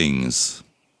other things.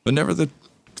 But never the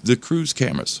cruise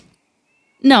cameras.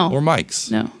 No. Or mics.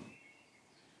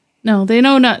 No, they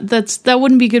know not. That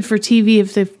wouldn't be good for TV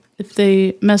if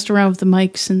they messed around with the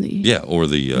mics and the or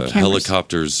the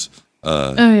helicopters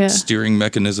steering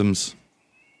mechanisms.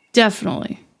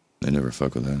 Definitely. They never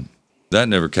fuck with that. That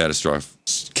never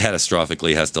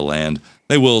catastrophically has to land.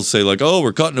 They will say like, "Oh,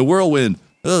 we're caught in a whirlwind.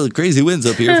 Oh, the crazy winds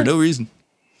up here for no reason."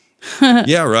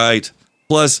 Yeah, right.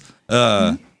 Plus,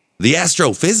 the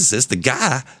astrophysicist, the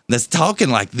guy that's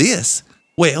talking like this,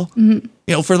 well,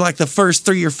 for like the first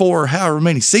 3 or 4, however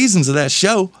many seasons of that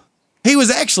show, he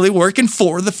was actually working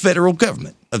for the federal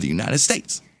government of the United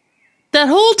States. That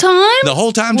whole time? The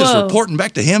whole time, just reporting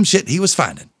back to him shit he was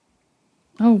finding.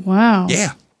 Oh, wow.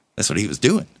 Yeah, that's what he was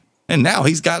doing. And now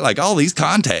he's got like all these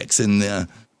contacts in the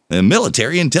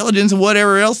military intelligence and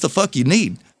whatever else the fuck you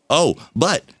need. Oh,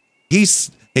 but he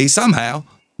somehow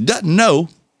doesn't know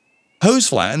who's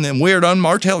flying them weird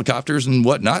unmarked helicopters and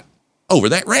whatnot over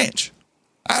that ranch.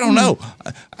 I don't know.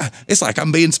 It's like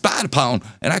I'm being spied upon,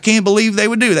 and I can't believe they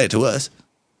would do that to us.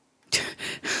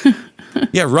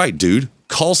 Yeah, right, dude.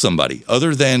 Call somebody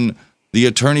other than the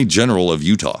Attorney General of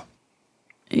Utah.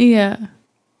 Yeah.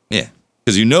 Yeah,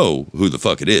 because you know who the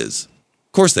fuck it is.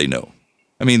 Of course they know.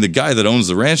 I mean, the guy that owns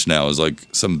the ranch now is like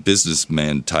some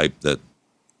businessman type that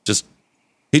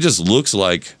he just looks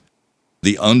like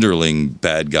the underling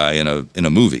bad guy in a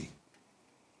movie.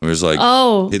 Where it's like,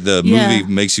 the movie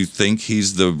makes you think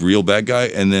he's the real bad guy,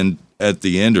 and then at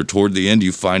the end or toward the end,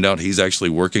 you find out he's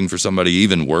actually working for somebody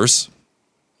even worse.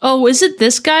 Oh, is it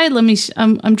this guy? Let me.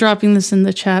 I'm dropping this in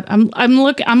the chat. I'm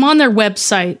on their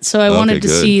website, so I wanted to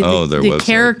see the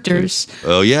characters.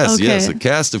 Oh yes, yes, a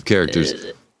cast of characters.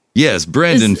 Yes,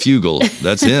 Brandon Fugel.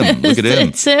 That's him. Look at him.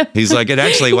 It's him. He's like, it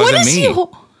actually wasn't me.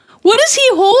 What is he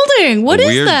holding? What is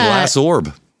weird that? Glass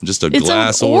orb. Just a It's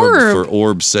glass an orb orb. for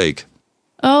orb's sake.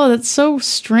 Oh, that's so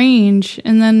strange.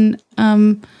 And then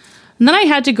I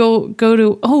had to go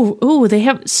to they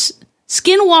have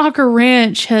Skinwalker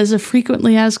Ranch has a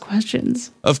frequently asked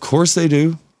questions. Of course they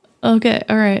do. Okay,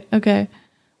 all right, okay.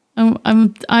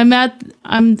 I'm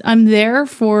there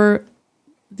for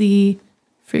the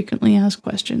frequently asked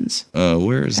questions.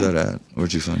 Where is that at?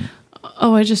 Where'd you find it?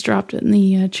 Oh, I just dropped it in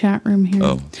the chat room here.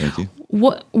 Oh, thank you.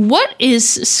 What is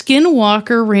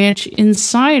Skinwalker Ranch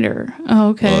Insider?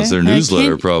 Oh, okay. Well, it's their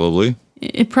newsletter, probably.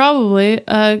 It probably.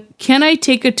 Can I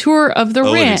take a tour of the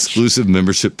An ranch? exclusive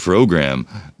membership program.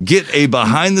 Get a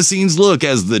behind-the-scenes look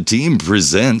as the team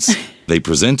presents. They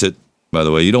present it. By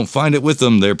the way, you don't find it with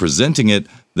them. They're presenting it.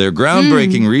 Their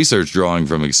groundbreaking research drawing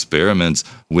from experiments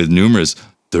with numerous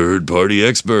third-party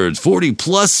experts,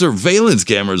 40-plus surveillance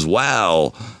cameras.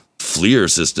 Wow.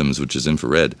 FLIR systems, which is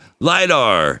infrared.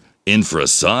 LiDAR.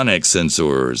 Infrasonic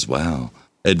sensors. Wow.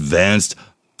 Advanced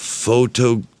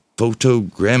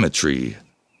photogrammetry.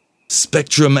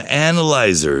 Spectrum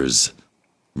analyzers.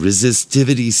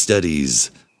 Resistivity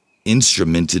studies.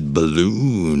 Instrumented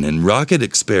balloon and rocket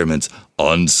experiments.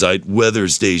 On-site weather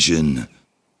station.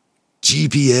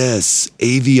 GPS,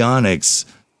 avionics,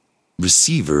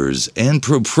 receivers, and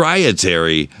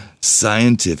proprietary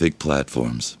scientific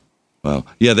platforms. Wow.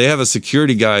 Yeah, they have a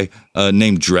security guy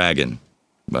named Dragon.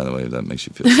 By the way, if that makes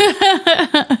you feel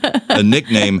a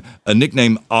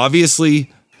nickname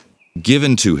obviously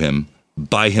given to him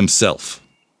by himself.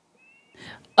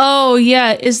 Oh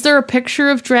yeah, is there a picture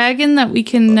of Dragon that we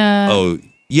can? Of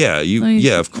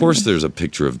course. There's a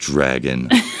picture of Dragon.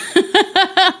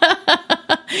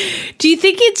 Do you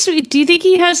think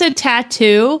he has a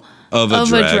tattoo of a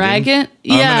dragon?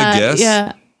 Yeah, I'm gonna guess.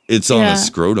 Yeah, it's on a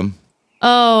scrotum.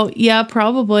 Oh yeah,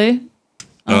 probably.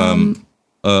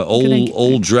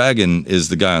 Old Dragon is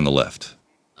the guy on the left.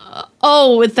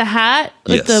 With the hat,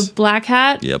 with the black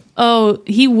hat. Yep. Oh,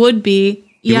 he would be.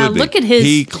 Look at his.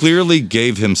 He clearly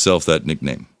gave himself that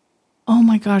nickname. Oh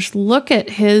my gosh, look at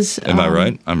his. Am I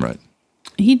right? I'm right.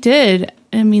 He did.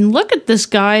 I mean, look at this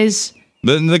guy's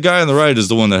But the guy on the right is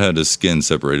the one that had his skin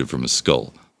separated from his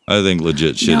skull. I think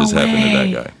legit shit has happened to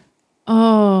that guy.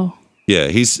 Oh. Yeah,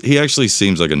 he actually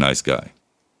seems like a nice guy,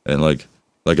 and like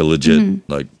a legit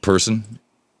like person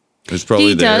who's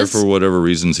probably there for whatever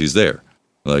reasons he's there.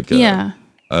 Like yeah.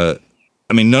 I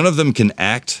mean, none of them can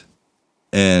act,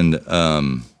 and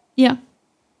yeah.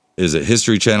 Is it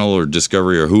History Channel or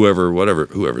Discovery or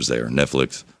whoever's there,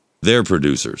 Netflix? They're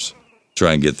producers.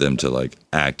 Try and get them to like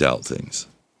act out things,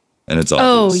 and it's obvious.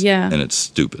 Oh yeah, and it's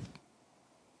stupid.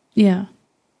 Yeah.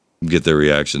 Get their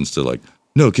reactions to like,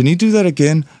 no, can you do that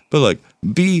again? But like,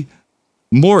 be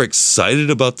more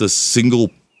excited about the single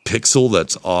pixel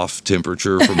that's off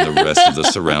temperature from the rest of the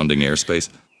surrounding airspace.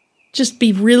 Just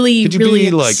be really, Could you really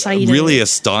be like excited. really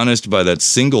astonished by that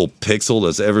single pixel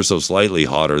that's ever so slightly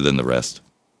hotter than the rest?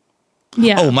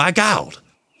 Yeah. Oh my God.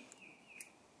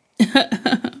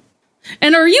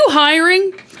 And are you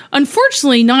hiring?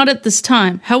 Unfortunately, not at this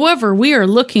time. However, we are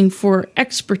looking for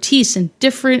expertise in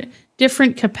different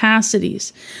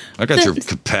capacities. I got your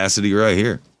capacity right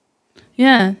here.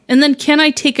 Yeah. And then can I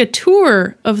take a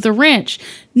tour of the ranch?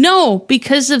 No,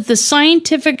 because of the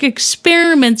scientific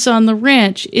experiments on the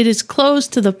ranch, it is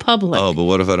closed to the public. Oh, but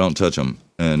what if I don't touch them?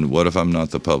 And what if I'm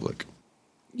not the public?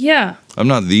 Yeah. I'm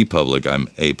not the public. I'm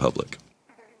a public.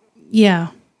 Yeah.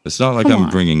 It's not like Come I'm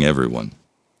on. bringing everyone.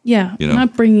 Yeah. You know? I'm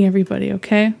not bringing everybody,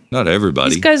 okay? Not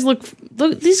everybody.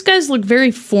 These guys look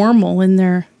very formal in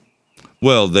their...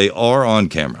 Well, they are on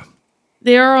camera.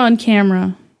 They are on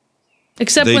camera.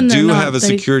 Except They when they're do not. have a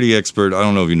security expert. I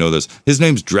don't know if you know this. His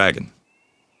name's Dragon.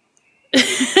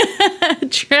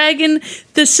 Dragon,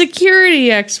 the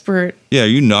security expert. Yeah,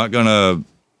 you're not gonna,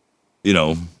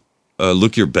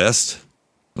 look your best,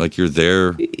 like you're there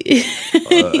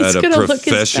at a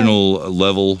professional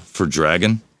level for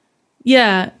Dragon.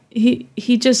 Yeah,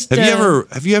 he just.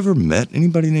 Have you ever met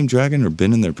anybody named Dragon or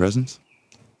been in their presence?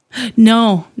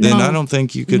 No. Then I don't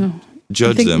think you could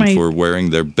judge them for wearing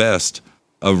their best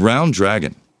around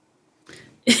Dragon.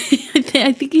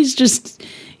 I think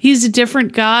he's a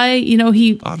different guy.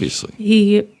 Obviously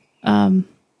he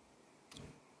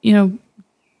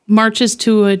marches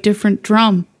to a different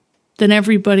drum than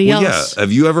everybody else. Yeah.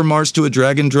 Have you ever marched to a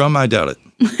Dragon drum? I doubt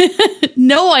it.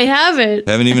 No, I haven't.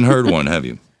 Haven't even heard one, have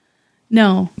you?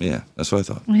 No. Yeah, that's what I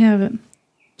thought. I haven't.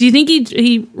 Do you think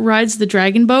he rides the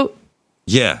dragon boat?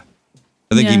 Yeah.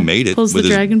 I think he made it with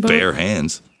his bare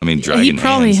hands. I mean, dragon hands. He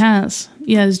probably has.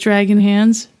 Yeah, his dragon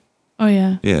hands. Oh,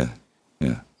 yeah. Yeah.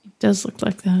 It does look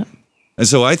like that. And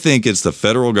so I think it's the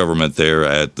federal government there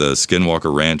at the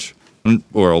Skinwalker Ranch,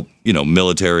 or,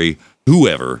 military,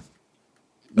 whoever,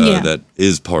 that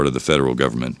is part of the federal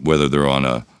government, whether they're on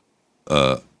a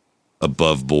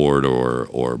above board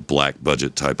or black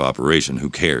budget type operation, who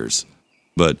cares?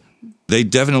 But they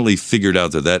definitely figured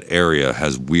out that area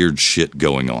has weird shit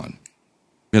going on.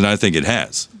 And I think it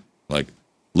has, like,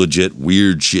 legit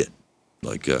weird shit,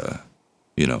 like, in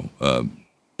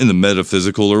the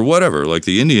metaphysical or whatever. Like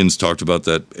the Indians talked about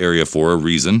that area for a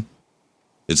reason.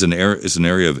 It's an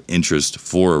area of interest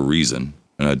for a reason,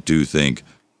 and I do think,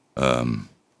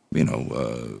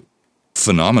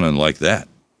 phenomenon like that,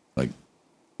 like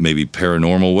maybe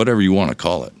paranormal, whatever you want to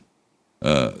call it,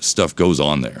 stuff goes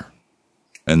on there,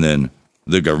 and then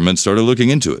the government started looking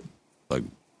into it, like,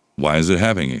 why is it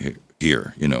happening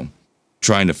here?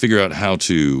 Trying to figure out how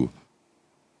to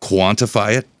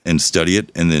quantify it and study it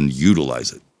and then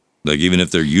utilize it. Like, even if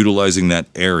they're utilizing that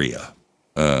area,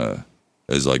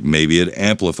 as like, maybe it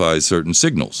amplifies certain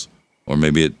signals, or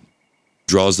maybe it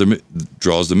draws them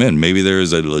in. Maybe there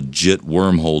is a legit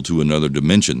wormhole to another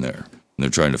dimension there, and they're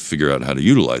trying to figure out how to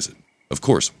utilize it. Of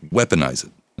course, weaponize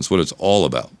it. That's what it's all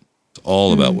about. It's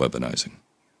all about weaponizing,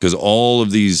 because all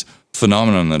of these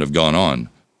phenomena that have gone on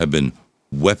have been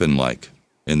weapon-like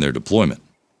in their deployment.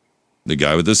 The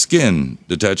guy with the skin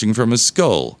detaching from his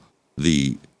skull,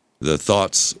 the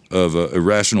thoughts of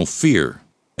irrational fear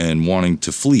and wanting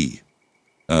to flee,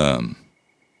 the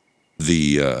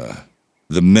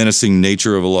menacing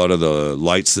nature of a lot of the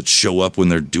lights that show up when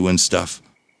they're doing stuff,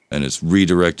 and it's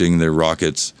redirecting their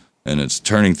rockets, and it's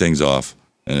turning things off,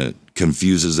 and it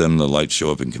confuses them. The lights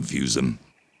show up and confuse them.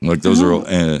 Like, those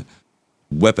are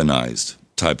weaponized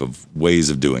type of ways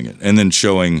of doing it. And then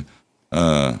showing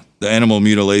the animal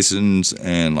mutilations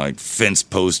and like fence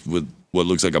post with what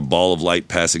looks like a ball of light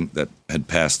that had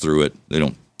passed through it. They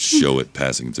don't show it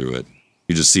passing through it.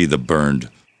 You just see the burned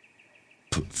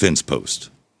fence post.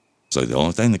 It's like the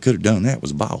only thing that could have done that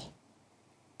was a ball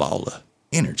of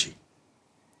energy.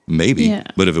 Maybe,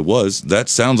 but if it was, that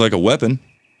sounds like a weapon.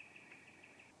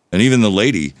 And even the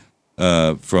lady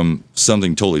from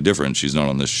something totally different, she's not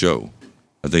on this show.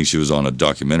 I think she was on a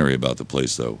documentary about the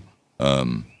place, though.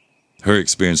 her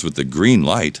experience with the green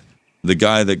light, the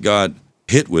guy that got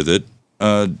hit with it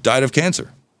died of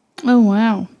cancer. Oh,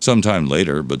 wow. Sometime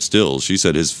later, but still, she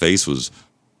said his face was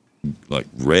like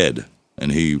red,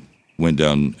 and he went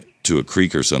down to a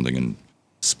creek or something and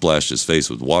splashed his face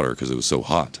with water because it was so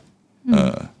hot.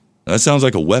 That sounds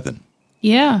like a weapon.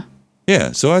 Yeah.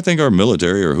 Yeah, so I think our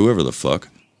military or whoever the fuck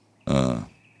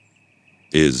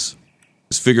is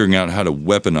figuring out how to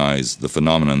weaponize the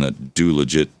phenomenon that do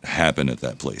legit happen at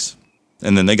that place.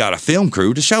 And then they got a film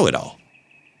crew to show it all.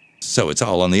 So it's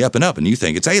all on the up and up, and you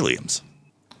think it's aliens.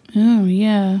 Oh,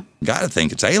 yeah. Gotta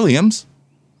think it's aliens.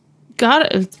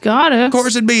 Gotta. Of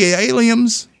course it'd be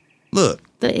aliens. Look.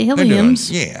 The aliens.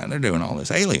 They're doing all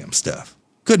this alien stuff.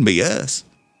 Couldn't be us.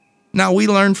 Now we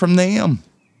learn from them.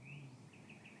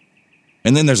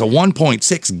 And then there's a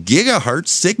 1.6 gigahertz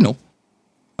signal.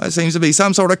 That seems to be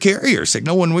some sort of carrier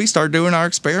signal when we start doing our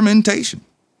experimentation.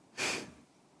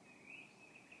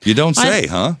 You don't say,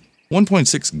 huh?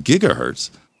 1.6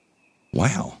 gigahertz.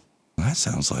 Wow. That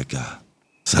sounds like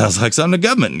something the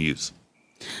government can use.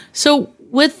 So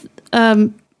with I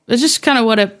just kind of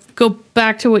want to go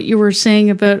back to what you were saying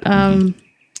about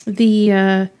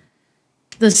the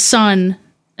sun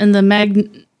and the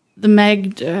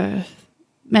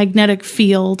magnetic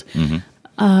field.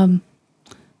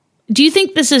 Do you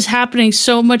think this is happening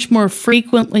so much more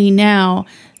frequently now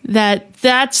that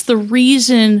that's the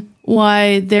reason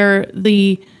why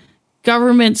the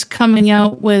government's coming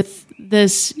out with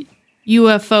this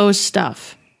UFO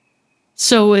stuff?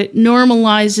 So it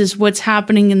normalizes what's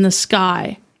happening in the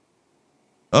sky.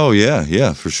 Oh,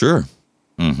 yeah, for sure.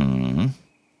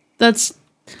 That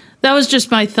was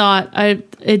just my thought.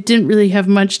 It didn't really have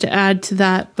much to add to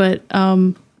that, but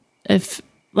if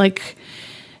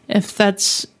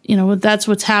that's that's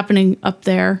what's happening up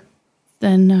there,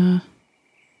 then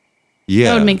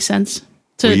that would make sense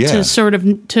to sort of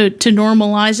to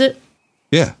normalize it.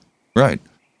 Yeah, right,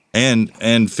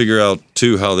 and figure out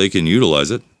too how they can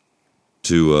utilize it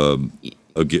to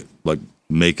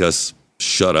make us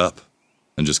shut up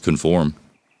and just conform.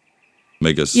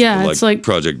 Make us it's like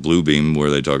Project Bluebeam, where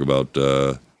they talk about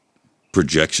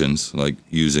projections, like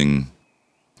using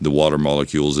the water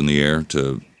molecules in the air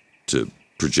to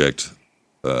project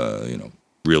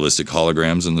realistic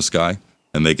holograms in the sky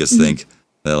and make us think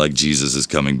that like Jesus is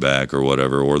coming back or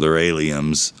whatever, or they're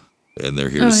aliens and they're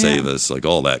here to save us, like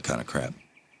all that kind of crap.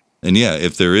 And yeah,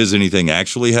 if there is anything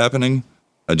actually happening,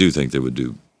 I do think they would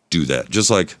do that.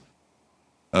 Just like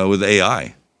with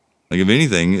AI. Like if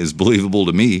anything is believable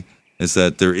to me, it's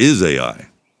that there is AI.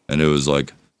 And it was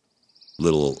like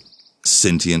little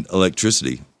sentient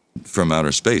electricity from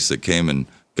outer space that came and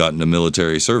got into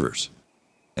military servers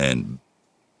and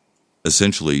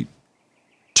essentially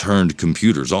turned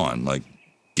computers on, like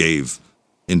gave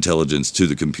intelligence to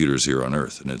the computers here on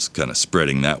Earth. And it's kind of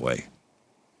spreading that way.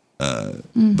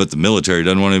 But the military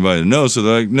doesn't want anybody to know. So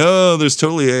they're like, no, there's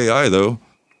totally AI though.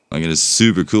 Like, it's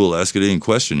super cool. Ask it any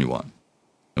question you want.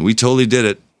 And we totally did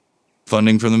it.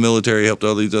 Funding from the military helped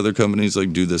all these other companies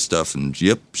like do this stuff. And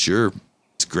yep, sure.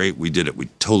 It's great. We did it. We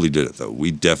totally did it though.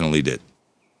 We definitely did.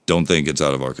 Don't think it's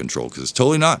out of our control because it's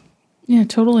totally not. Yeah,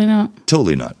 totally not.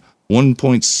 Totally not.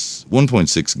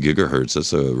 1.6 gigahertz.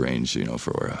 That's a range,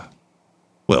 for,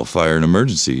 fire and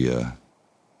emergency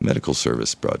medical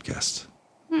service broadcasts.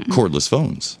 Cordless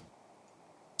phones.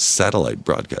 Satellite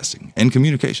broadcasting and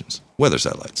communications. Weather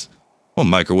satellites. Well,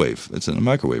 microwave. It's in a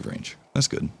microwave range. That's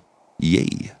good.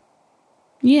 Yay.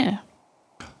 Yeah.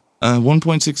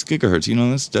 1.6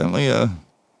 gigahertz. That's definitely a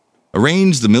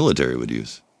range the military would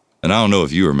use. And I don't know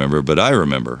if you remember, but I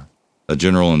remember a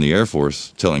general in the Air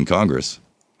Force telling Congress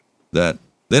that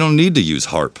they don't need to use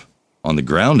HARP on the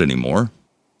ground anymore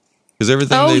because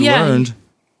everything learned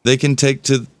they can take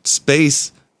to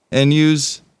space and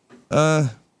use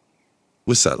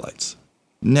with satellites.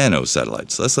 Nano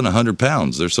satellites, less than 100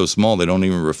 pounds. They're so small they don't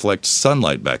even reflect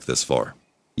sunlight back this far.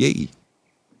 Yay.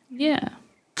 Yeah.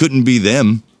 Couldn't be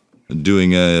them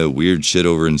doing weird shit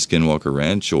over in Skinwalker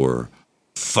Ranch or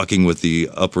fucking with the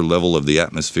upper level of the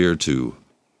atmosphere to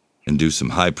induce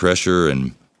some high pressure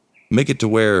and make it to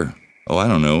where, I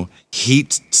don't know,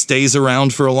 heat stays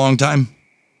around for a long time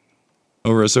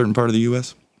over a certain part of the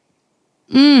U.S.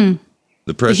 The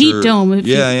pressure. The heat dome.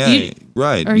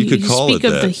 Right. Or you could call it that.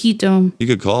 Speak of the heat dome. You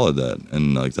could call it that.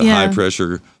 And like the high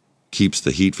pressure keeps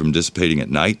the heat from dissipating at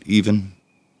night even.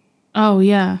 Oh,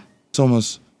 yeah. It's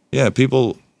almost,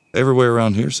 people everywhere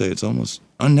around here say it's almost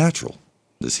unnatural,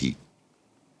 this heat.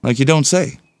 Like you don't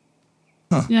say.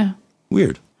 Huh. Yeah.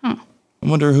 Weird. Huh. I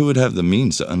wonder who would have the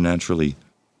means to unnaturally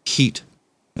heat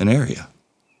an area.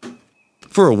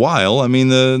 for a while. I mean,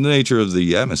 the nature of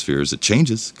the atmosphere is it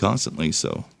changes constantly,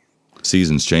 so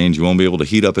seasons change. You won't be able to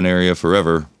heat up an area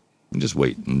forever. You just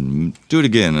wait and do it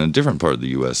again in a different part of the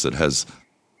U.S. that has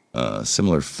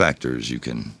similar factors you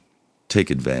can take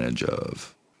advantage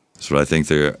of. That's what I think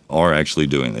they are actually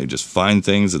doing. They just find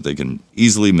things that they can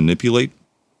easily manipulate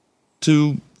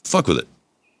to fuck with it.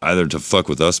 Either to fuck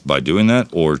with us by doing that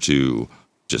or to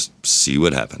just see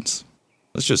what happens.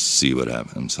 Let's just see what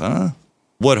happens, huh?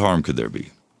 What harm could there be?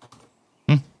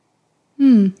 I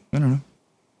don't know.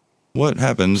 What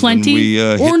happens when we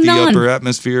hit the upper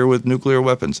atmosphere with nuclear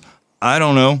weapons? I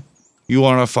don't know. You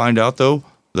want to find out, though?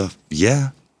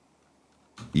 Yeah.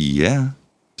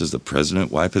 Does the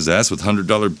president wipe his ass with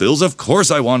 $100 bills? Of course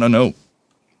I want to know.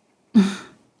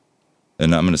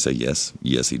 And I'm going to say yes.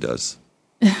 Yes, he does.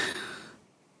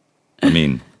 I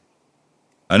mean,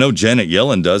 I know Janet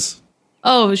Yellen does.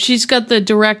 Oh, she's got the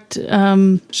direct...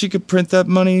 She could print that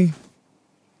money,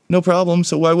 no problem,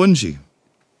 so why wouldn't she?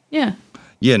 Yeah.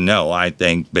 You know, I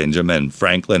think Benjamin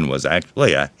Franklin was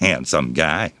actually a handsome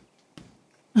guy.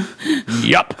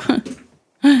 Yup. How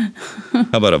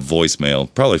about a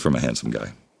voicemail? Probably from a handsome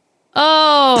guy.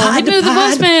 Oh, hit me with the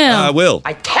voicemail. I will.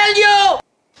 I tell you.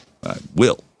 I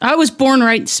will. I was born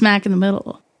right smack in the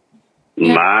middle.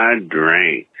 My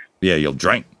drink. Yeah, you'll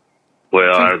drink.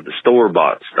 Well, the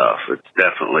store-bought stuff, it's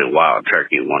definitely Wild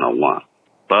Turkey 101.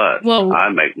 But I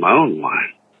make my own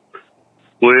wine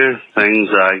with things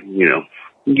I,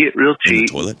 get real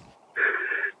cheap. Toilet.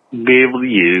 Be able to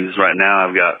use. Right now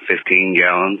I've got 15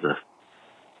 gallons of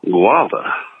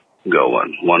guava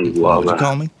going. One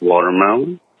guava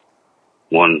watermelon,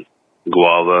 one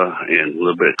guava and a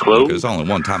little bit of clove. There's only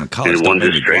one time in college. And one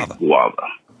just straight guava.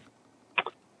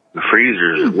 The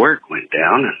freezers at work went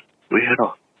down, and we had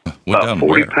about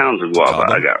 40 pounds of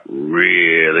guava. I got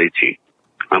really cheap.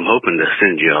 I'm hoping to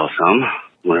send you all some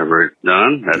whenever it's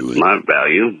done. That's my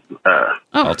value.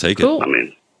 I'll take it. I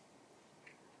mean,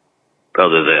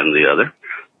 other than the other.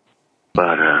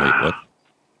 But,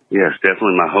 yes,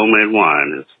 definitely my homemade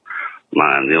wine is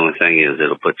mine. The only thing is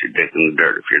it'll put your dick in the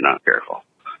dirt if you're not careful.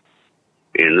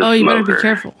 In the smoker. You better be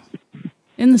careful.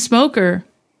 In the smoker,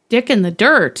 dick in the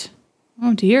dirt.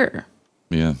 Oh dear.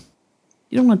 Yeah.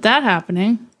 You don't want that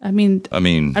happening. I mean, I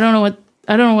don't know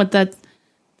what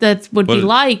that would be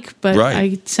like, but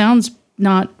it sounds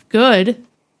not good.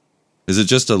 Is it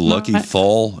just a lucky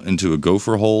fall into a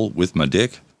gopher hole with my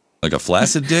dick? Like a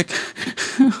flaccid dick?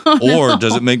 Or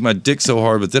does it make my dick so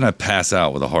hard, but then I pass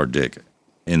out with a hard dick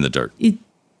in the dirt?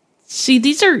 See,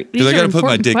 these are Because I got to put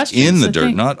my dick in the dirt,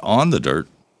 think. not on the dirt.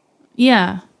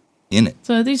 Yeah. In it.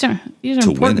 So these are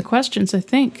important questions, I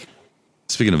think.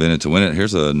 Speaking of in it to win it,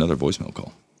 here's another voicemail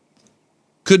call.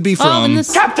 Could be from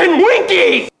Captain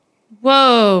Winky!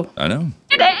 Whoa. I know.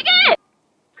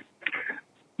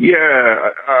 Yeah,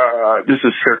 this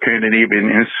is Sir Cannon Even.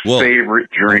 His favorite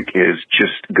drink is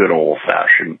just good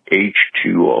old-fashioned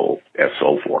H2O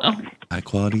SO4. High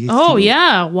quality. Oh,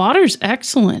 yeah. Water's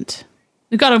excellent.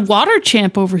 We've got a water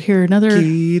champ over here. Another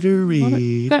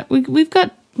Gatorade.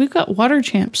 We've got water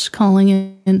champs calling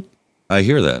in. I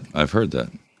hear that. I've heard that.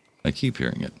 I keep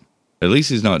hearing it. At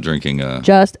least he's not drinking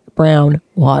just brown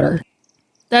water.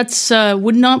 That's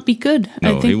would not be good.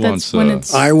 No, I think that's when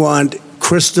it's. I want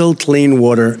crystal clean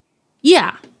water.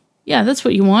 Yeah, that's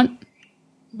what you want.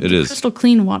 It is crystal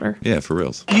clean water. Yeah, for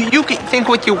reals. You can think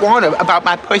what you want about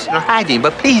my personal hygiene,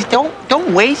 but please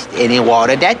don't waste any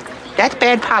water. That's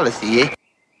bad policy.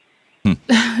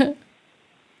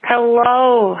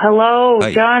 Hello,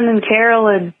 Hi. John and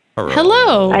Carolyn.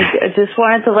 Hello. I just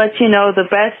wanted to let you know the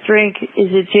best drink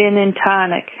is a gin and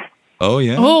tonic. Oh,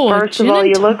 yeah? First of all,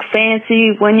 you look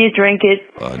fancy when you drink it.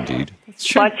 Indeed.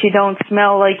 But you don't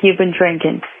smell like you've been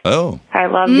drinking. Oh. I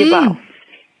love you both.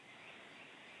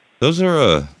 Those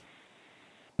are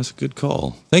that's a good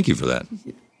call. Thank you for that.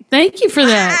 Thank you for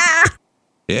that.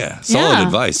 Yeah.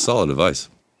 Solid advice.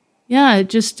 Yeah,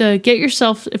 just get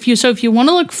yourself if you want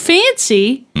to look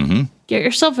fancy, get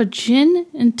yourself a gin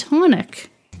and tonic.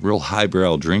 Real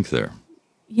highbrow drink there.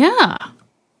 Yeah.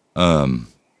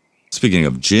 Speaking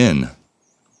of gin,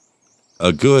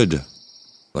 a good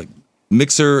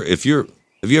mixer. Have you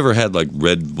ever had like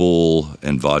Red Bull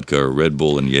and vodka or Red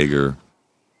Bull and Jaeger?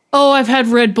 Oh, I've had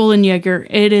Red Bull and Jaeger.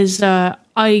 It is.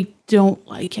 I don't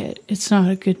like it. It's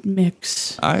not a good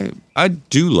mix. I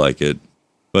do like it,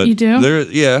 but you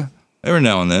do? Every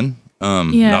now and then.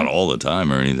 Not all the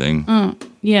time or anything.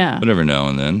 Yeah. But every now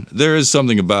and then. There is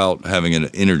something about having an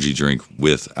energy drink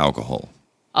with alcohol.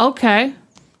 Okay.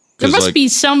 There must be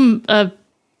some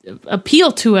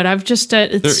appeal to it. I've just there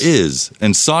is,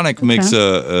 and Sonic makes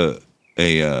a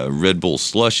Red Bull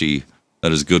slushie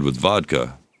that is good with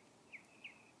vodka.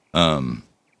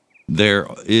 There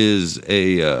is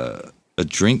a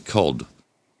drink called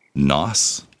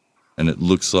NOS, and it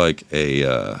looks like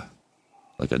a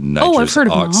nitrous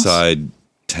oxide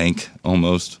tank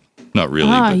almost. Not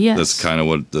really, but yes. that's kind of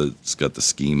what it's got the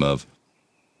scheme of.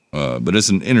 But it's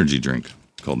an energy drink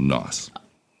called NOS.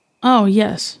 Oh,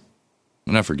 yes.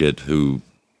 And I forget who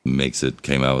makes it,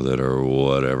 came out with it, or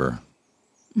whatever.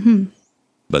 Mm-hmm.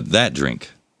 But that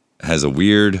drink has a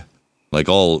weird, like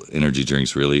all energy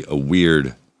drinks really, a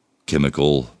weird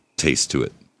chemical taste to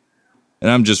it. And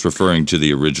I'm just referring to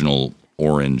the original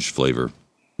orange flavor,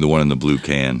 the one in the blue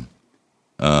can.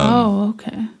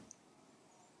 Okay.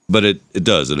 But it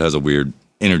does. It has a weird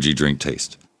energy drink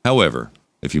taste. However,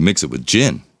 if you mix it with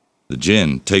gin, the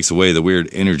gin takes away the weird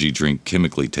energy drink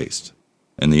chemically taste.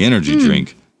 And the energy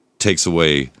drink takes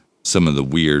away some of the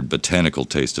weird botanical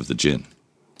taste of the gin.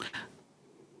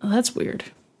 Oh, that's weird.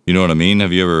 You know what I mean?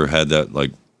 Have you ever had that?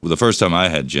 Like, the first time I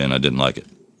had gin, I didn't like it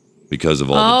because of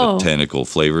all the botanical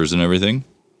flavors and everything.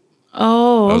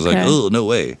 Oh, I was like, oh, no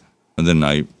way. And then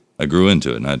I grew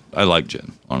into it, and I like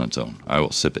gin on its own. I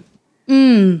will sip it.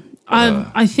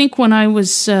 I think when I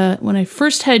was when I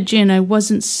first had gin, I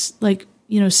wasn't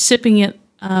sipping it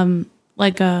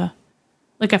like a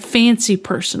fancy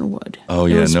person would. Oh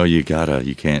yeah, no, you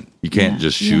can't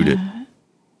just shoot it.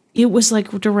 It was like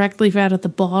directly out of the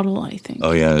bottle, I think.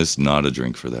 Oh yeah, it's not a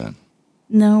drink for that.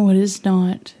 No, it is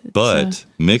not. But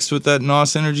mixed with that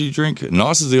NOS energy drink,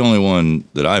 NOS is the only one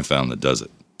that I've found that does it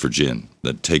for gin,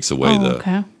 that takes away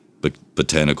the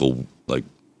botanical like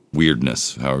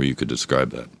weirdness, however you could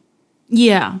describe that.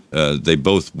 Yeah. They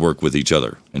both work with each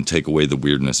other and take away the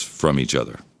weirdness from each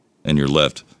other. And you're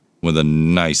left with a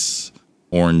nice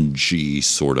orangey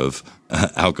sort of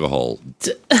alcohol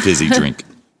fizzy drink.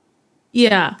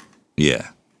 Yeah. Yeah.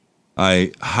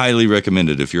 I highly recommend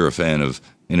it if you're a fan of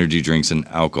energy drinks and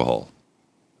alcohol.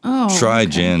 Oh. Try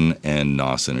gin and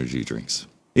NOS energy drinks.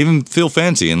 Even feel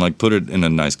fancy and like put it in a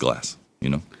nice glass, you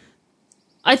know?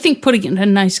 I think putting it in a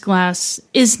nice glass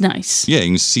is nice. Yeah,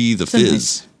 you can see the fizz.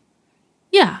 Nice.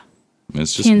 Yeah.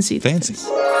 It's just Can see fancy.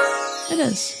 It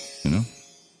is. You know?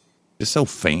 It's so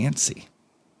fancy.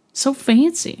 So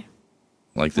fancy.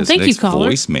 Like this thank next you, caller.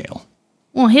 voicemail.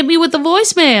 Well, hit me with the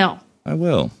voicemail. I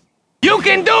will. You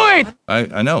can do it!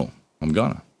 I know. I'm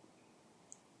gonna.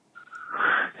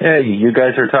 Hey, you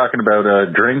guys are talking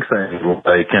about drinks, and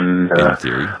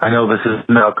I know this is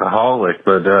an alcoholic,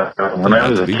 but when I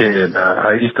was a kid,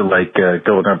 I used to like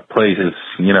go to places,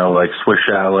 you know, like Swiss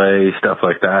Chalet, stuff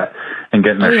like that, and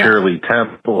getting a Shirley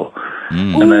Temple.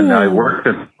 And then I worked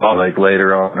in like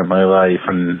later on in my life,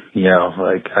 and you know,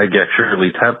 like I get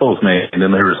Shirley Temples made, and they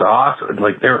were awesome,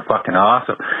 like they were fucking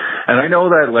awesome. And I know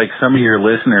that like some of your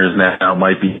listeners now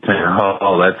might be saying,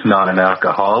 "Oh, that's not an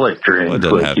alcoholic drink,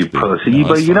 like you pussy,"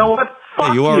 but you know what?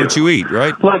 Fuck you are what you eat,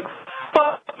 right? Like,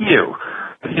 fuck you.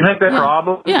 If you think that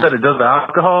problem that it does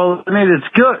alcohol in it, it's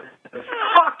good.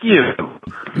 Fuck you.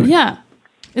 Yeah,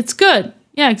 it's good.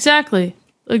 Yeah, exactly.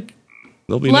 Like,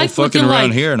 there'll be no fucking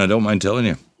around here, and I don't mind telling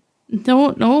you.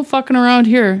 No fucking around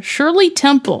here. Shirley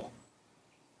Temple.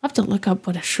 I'll have to look up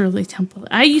what a Shirley Temple is.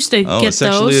 I used to get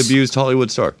sexually those. abused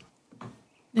Hollywood star.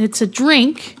 It's a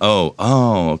drink. Oh,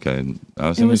 okay. I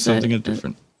was thinking something a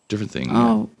different thing.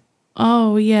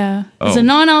 Oh, yeah. It's a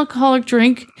non-alcoholic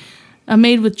drink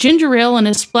made with ginger ale and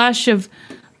a splash of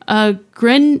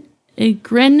grenadine.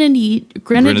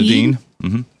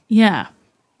 Mm-hmm. Yeah.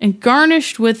 And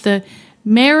garnished with the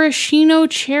maraschino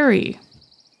cherry.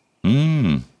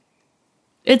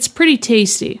 It's pretty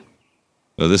tasty.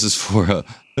 Oh, this is for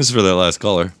that last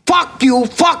caller. Fuck you,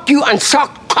 and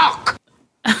suck cock!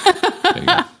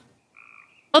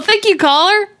 Well, thank you,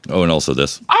 caller. Oh, and also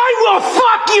this. I will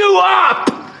fuck you up!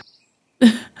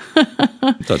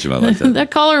 I thought you might like that.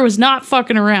 That caller was not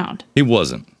fucking around. He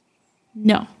wasn't.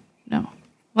 No.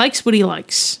 Likes what he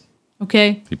likes.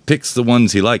 Okay? He picks the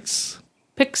ones he likes.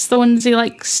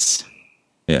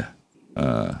 Yeah.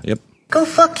 Yep. Go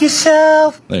fuck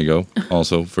yourself. There you go.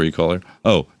 Also for you, caller.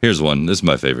 Oh, here's one. This is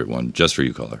my favorite one. Just for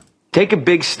you, caller. Take a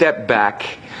big step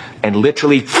back and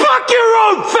literally fuck your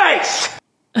own face!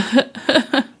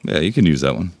 Yeah, you can use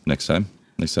that one next time.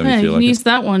 Next time Yeah, you feel like use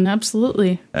that one.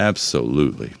 Absolutely.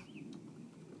 Absolutely.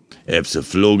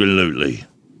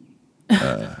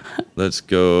 Let's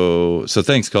go. So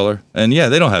thanks, caller. And yeah,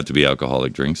 they don't have to be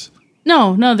alcoholic drinks.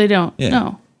 No, they don't. Yeah.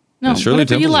 No. And Shirley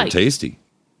Whatever you Temples like. are tasty.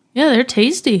 Yeah, they're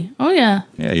tasty. Oh yeah.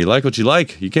 Yeah, you like what you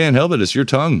like. You can't help it. It's your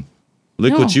tongue.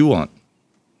 Lick what you want.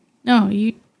 No,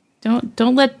 you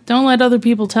don't let other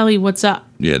people tell you what's up.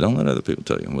 Yeah, don't let other people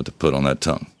tell you what to put on that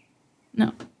tongue.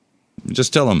 No.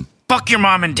 Just tell them. Fuck your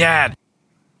mom and dad.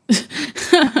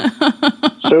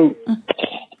 So,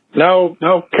 No,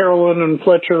 Carolyn and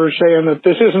Fletcher are saying that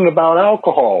this isn't about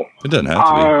alcohol. It doesn't have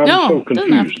to be. I'm No, so it confused.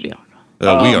 doesn't have to be.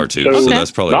 We are too, so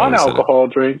that's probably why we said it. Non-alcohol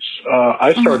drinks.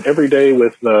 I start every day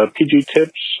with PG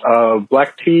Tips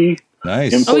black tea.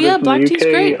 Nice. Imported from black the tea's UK,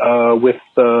 great.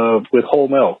 with whole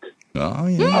milk. Oh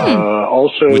yeah.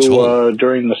 Also,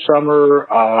 during the summer,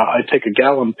 I take a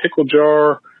gallon pickle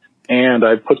jar and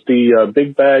I put the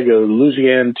big bag of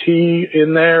Louisiana tea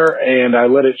in there, and I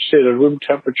let it sit at room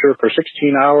temperature for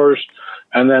 16 hours,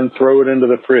 and then throw it into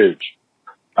the fridge.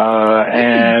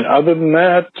 And other than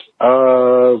that,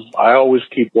 I always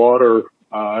keep water.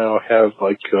 I'll have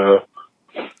like 2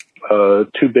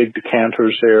 big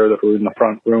decanters there that are in the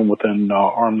front room within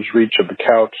arm's reach of the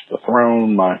couch, the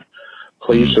throne, my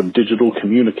place of digital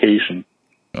communication.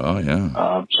 Oh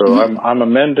yeah. So I'm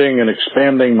amending and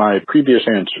expanding my previous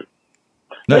answer.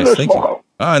 Nice, thank you.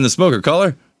 And the smoker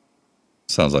caller.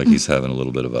 Sounds like he's having a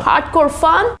little bit of a Hardcore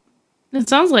fun? It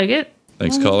sounds like it.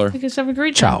 Thanks, caller. I guess have a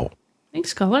great Ciao. time.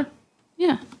 Thanks, caller.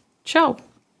 Yeah. Ciao.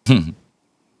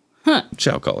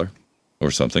 Ciao, caller.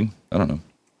 Or something. I don't know.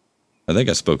 I think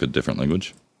I spoke a different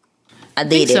language. I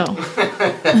did so.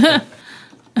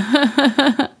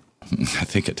 I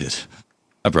think I did.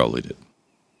 I probably did.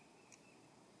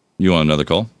 You want another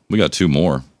call? We got 2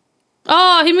 more.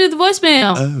 Oh, he moved the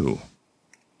voicemail. Oh.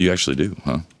 You actually do,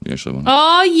 huh? You actually want to?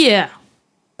 Oh, yeah.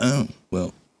 Oh,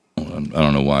 well, hold on. I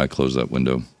don't know why I closed that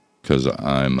window. Because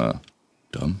I'm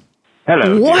dumb.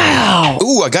 Hello. Wow.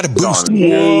 Ooh, I got a boost.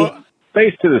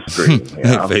 Face to the screen.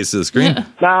 Face to the screen.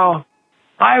 Now,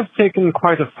 I've taken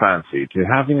quite a fancy to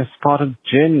having a spot of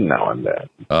gin now and then.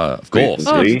 Of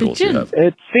course. Recently,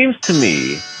 it seems to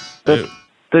me that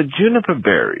the juniper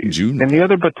berries and the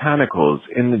other botanicals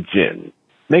in the gin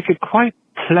make it quite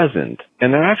pleasant,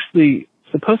 and they're actually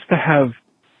supposed to have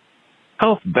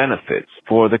health benefits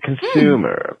for the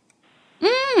consumer.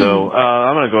 So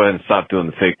I'm going to go ahead and stop doing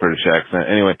the fake British accent.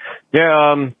 Anyway,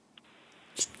 hey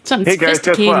guys,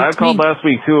 guess what? I called last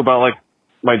week too about like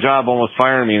my job almost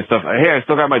firing me and stuff. Hey, I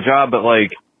still got my job, but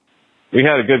like we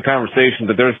had a good conversation,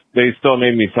 but they still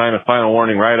made me sign a final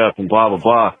warning write-up and blah, blah,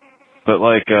 blah. But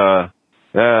like,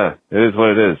 yeah, it is what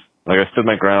it is. Like I stood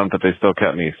my ground, but they still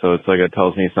kept me. So it's like it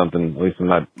tells me something. At least I'm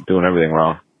not doing everything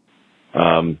wrong.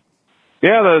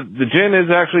 Yeah, the gin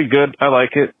is actually good. I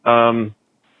like it.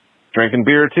 Drinking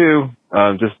beer too.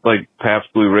 Just like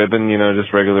Pabst Blue Ribbon,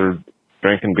 just regular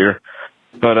drinking beer.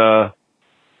 But,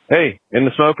 hey, in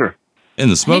the smoker. In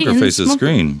the smoker, face of the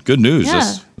screen. Good news.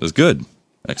 Yeah. That's good.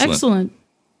 Excellent.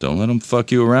 Don't let them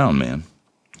fuck you around, man.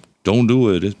 Don't do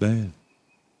it. It's bad.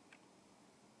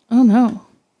 Oh, no.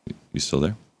 You still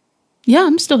there? Yeah,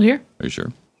 I'm still here. Are you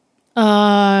sure?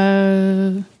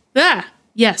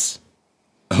 Yes.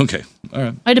 Okay. All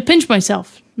right. I had to pinch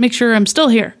myself. Make sure I'm still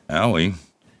here. Owie.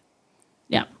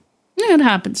 Yeah, it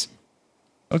happens.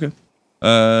 Okay.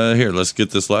 Here, let's get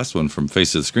this last one from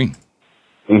Face of the Screen.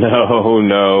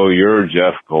 No, you're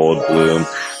Jeff Goldblum.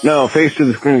 No, Face to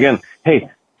the Screen again. Hey,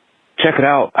 check it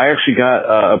out. I actually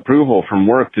got approval from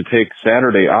work to take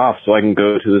Saturday off so I can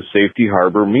go to the Safety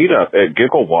Harbor meetup at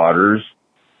Giggle Waters.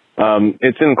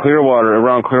 It's in Clearwater,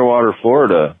 around Clearwater,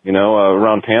 Florida,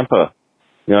 around Tampa,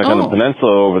 like on the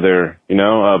peninsula over there,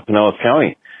 Pinellas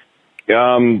County.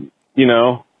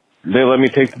 They let me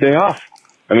take the day off.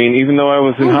 I mean, even though I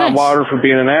was in hot water for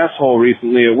being an asshole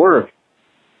recently at work,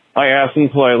 I asked them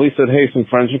politely, said, hey, some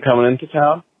friends are coming into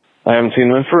town. I haven't seen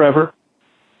them in forever.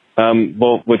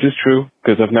 Which is true,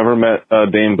 because I've never met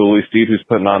Dame Bully Steve, who's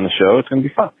putting on the show. It's going to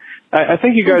be fun. I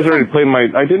think you guys already played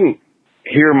I didn't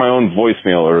hear my own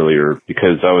voicemail earlier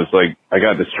because I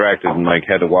got distracted and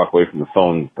had to walk away from the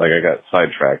phone. I got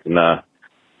sidetracked. And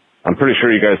I'm pretty sure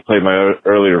you guys played my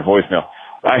earlier voicemail.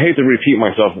 I hate to repeat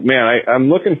myself, but man, I'm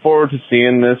looking forward to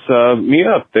seeing this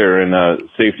meetup there in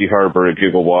Safety Harbor at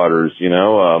Giggle Waters.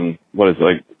 What is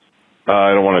it,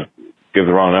 I don't want to give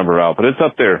the wrong number out, but it's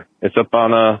up there. It's up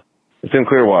on it's in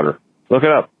Clearwater. Look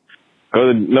it up.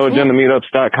 Go to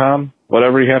noagendameetups.com.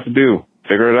 Whatever you have to do,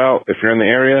 figure it out. If you're in the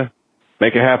area,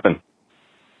 make it happen.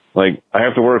 I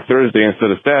have to work Thursday instead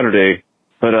of Saturday,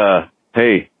 but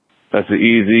hey, that's an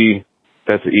easy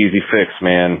fix,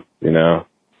 man.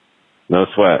 No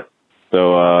sweat.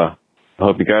 So, I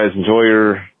hope you guys enjoy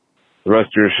the rest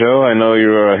of your show. I know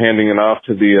you're handing it off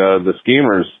to the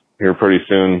schemers here pretty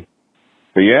soon.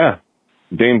 But yeah,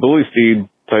 Dame Bully Steed,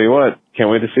 tell you what, can't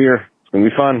wait to see her. It's going to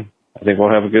be fun. I think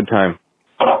we'll have a good time.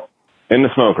 In the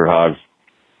smoker, Hogs.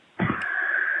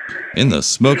 In the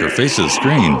smoker, face of the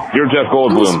screen. You're Jeff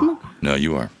Goldblum. No,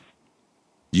 you are.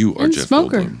 You are Jeff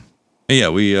smoker. Goldblum. Hey, yeah,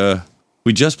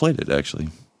 we just played it, actually.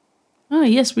 Oh,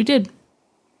 yes, we did.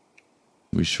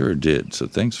 We sure did. So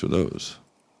thanks for those.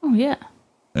 Oh, yeah.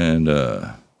 And,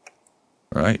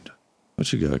 right.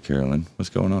 What you got, Carolyn? What's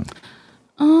going on?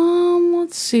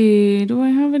 Let's see. Do I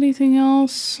have anything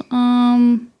else?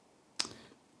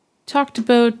 Talked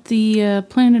about the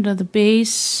Planet of the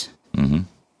Bass. Mm-hmm.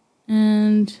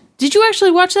 And did you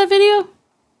actually watch that video? Have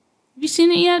you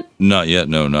seen it yet? Not yet.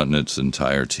 No, not in its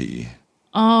entirety.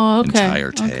 Oh, okay.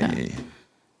 Entirety.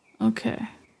 Okay.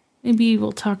 Maybe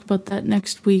we'll talk about that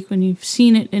next week when you've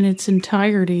seen it in its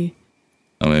entirety.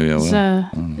 Oh, maybe I will. I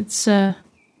don't know. It's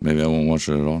maybe I won't watch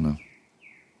it at all now.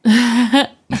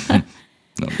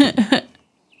 No.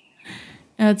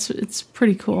 It's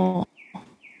pretty cool.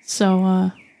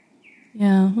 So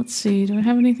yeah, let's see. Do I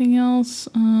have anything else?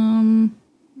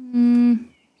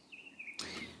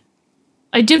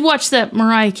 I did watch that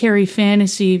Mariah Carey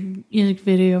fantasy music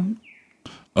video.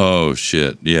 Oh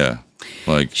shit! Yeah,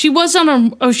 like she was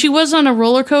on a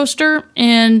roller coaster,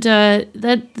 and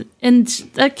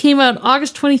that came out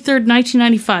August 23rd,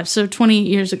 1995. So 28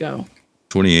 years ago.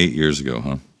 28 years ago,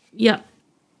 huh? Yeah,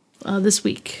 this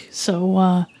week.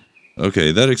 So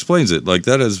okay, that explains it. Like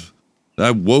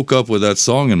I woke up with that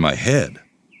song in my head.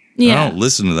 Yeah, I don't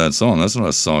listen to that song. That's not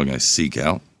a song I seek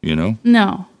out. You know?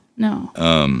 No.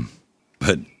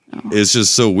 But it's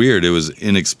just so weird. It was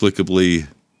inexplicably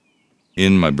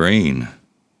in my brain.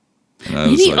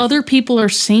 Maybe other people are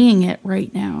singing it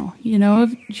right now. You know,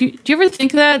 do you ever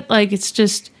think that? Like, it's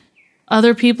just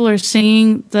other people are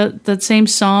singing that same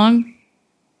song.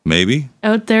 Maybe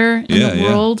out there in the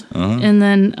world, and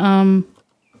then and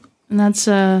that's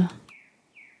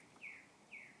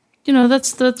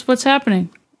that's what's happening.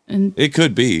 And it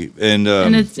could be, and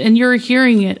you're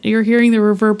hearing it. You're hearing the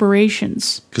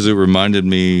reverberations. Because it reminded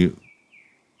me.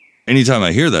 Anytime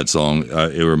I hear that song,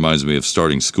 it reminds me of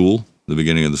starting school, the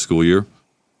beginning of the school year.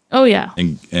 Oh yeah,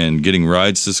 and getting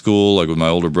rides to school, like with my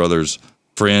older brother's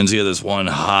friends. He had this one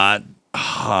hot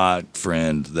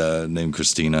friend named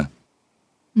Christina,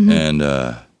 and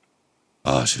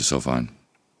she was so fine.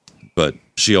 But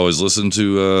she always listened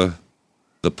to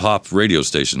the pop radio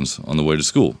stations on the way to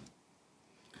school.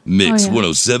 Mix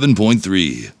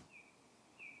 107.3.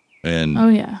 And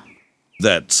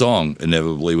that song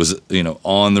inevitably was,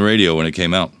 on the radio when it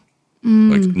came out,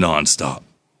 like nonstop.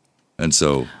 And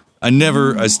so I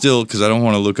still, because I don't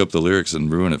want to look up the lyrics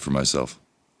and ruin it for myself.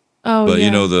 Oh, but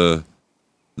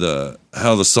the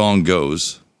how the song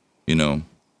goes, and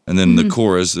then the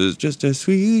chorus is just a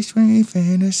sweet, sweet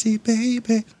fantasy,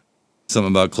 baby.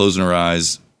 Something about closing her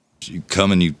eyes, you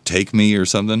come and you take me or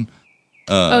something.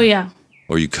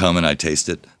 Or you come and I taste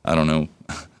it. I don't know.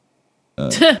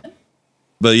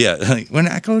 But yeah, like, when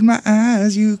I close my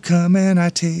eyes, you come and I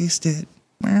taste it.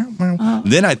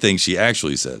 Then I think she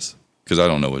actually says, because I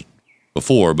don't know it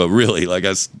before, but really, like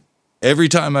every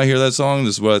time I hear that song,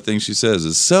 this is what I think she says.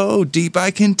 It's so deep I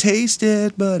can taste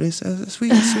it, but it's a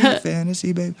sweet, sweet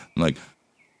fantasy, babe. I'm like,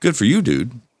 good for you,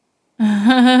 dude.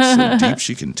 So deep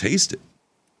she can taste it.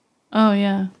 Oh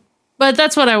yeah, but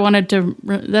that's what I wanted to.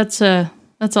 That's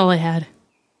all I had.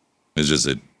 It's just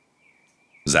it's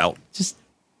out. Just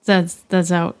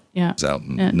that's out. Yeah, it's out.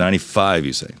 95,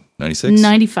 you say? 96?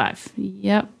 95.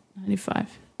 Yep,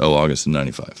 95. Oh, August of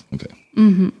 95. Okay.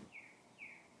 Mm-hmm.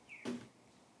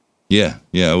 Yeah,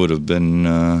 I would have been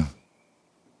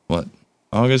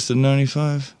August of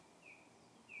 95.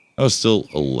 I was still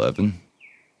 11.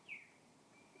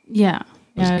 Yeah,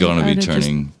 I was gonna be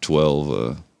turning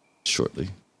 12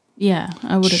 shortly. Yeah,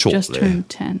 I would have just turned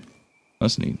 10.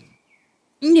 That's neat.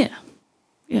 Yeah.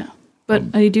 But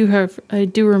I do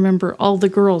remember all the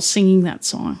girls singing that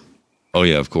song. Oh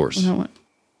yeah, of course.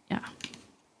 Yeah.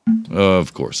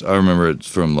 Of course, I remember it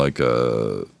from like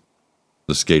the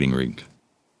skating rink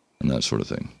and that sort of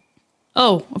thing.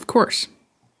 Oh, of course.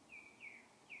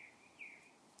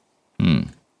 I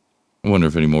wonder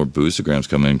if any more Boostergrams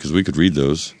come in because we could read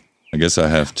those. I guess I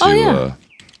have to.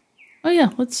 Oh yeah,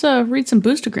 let's read some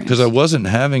Boostergrams. Because I wasn't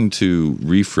having to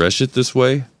refresh it this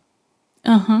way.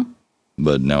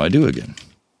 But now I do again.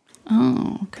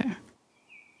 Oh, okay.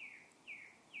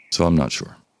 So I'm not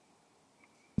sure.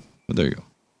 But there you go.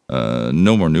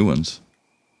 No more new ones.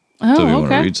 Oh, so if you want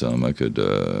to read some, I could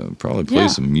probably play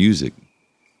some music.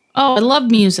 Oh, I love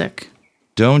music.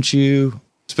 Don't you?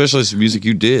 Especially some music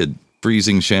you did.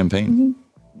 Freezing Champagne.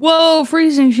 Whoa,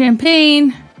 Freezing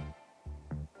Champagne.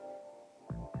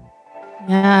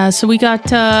 Yeah, so we got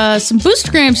some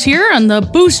Boostergrams here on the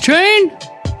Boost Train.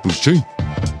 Boost Train.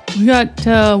 We got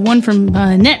one from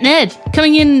Ned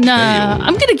coming in.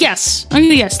 I'm gonna guess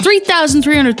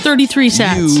 3,333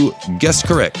 sats. You guessed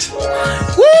correct.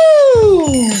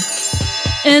 Woo!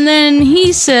 And then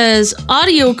he says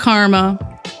audio karma.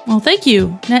 Well, thank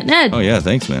you, Ned. Oh yeah,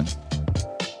 thanks, man.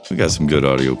 We got some good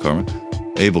audio karma.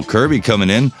 Abel Kirby coming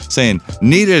in saying,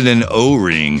 needed an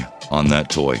O-ring on that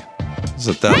toy. It's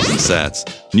 1,000 sats.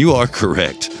 And you are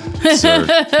correct, sir. And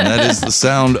that is the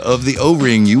sound of the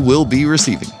O-ring you will be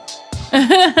receiving.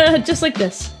 Just like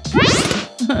this.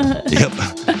 Yep.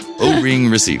 O-ring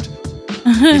received.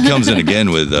 He comes in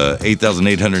again with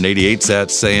 8,888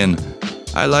 sats saying,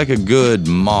 I like a good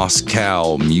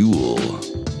Moscow mule.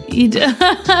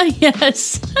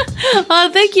 Yes.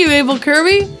 Thank you, Abel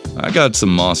Kirby. I got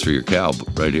some moss for your cow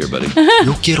right here, buddy.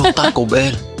 Yo quiero Taco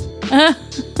Bell.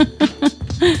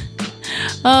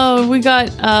 Oh, we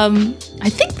got, I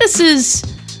think this is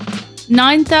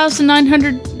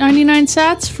 9,999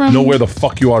 sats from... Know where the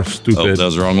fuck you are, stupid. Oh, that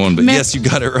was the wrong one, but yes, you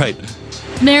got it right.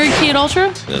 Mary Kate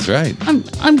Ultra? That's right.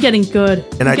 I'm getting good.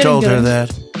 And I told her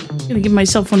that. I'm gonna give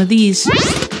myself one of these.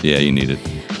 Yeah, you need it.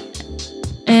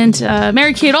 And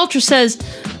Mary Kate Ultra says,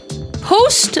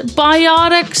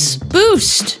 Postbiotics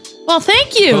Boost. Well,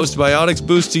 thank you. Postbiotics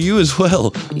Boost to you as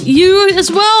well. You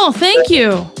as well. Thank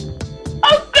you.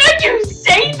 How could you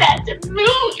say that to me?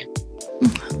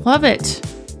 Love it.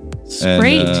 It's And,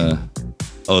 great.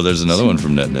 There's another one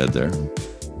from NetNed there.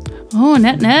 Oh,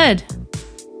 Ned.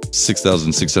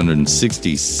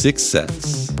 6,666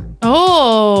 sets.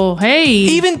 Oh, hey.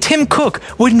 Even Tim Cook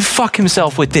wouldn't fuck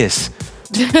himself with this.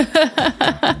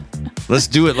 Let's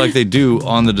do it like they do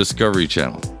on the Discovery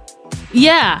Channel.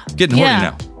 Yeah. Getting horny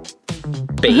now.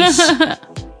 Base.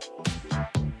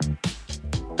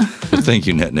 Well, thank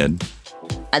you, NetNed.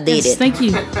 I did it. Thank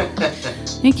you.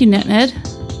 Thank you, Ned.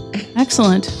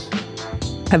 Excellent.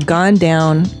 I've gone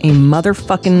down a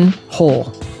motherfucking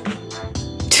hole.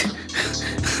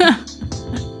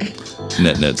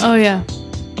 NetNed. Oh, yeah.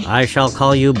 I shall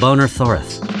call you Boner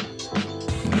Thorith.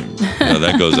 No,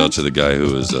 that goes out to the guy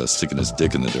who was sticking his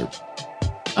dick in the dirt.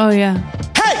 Oh, yeah.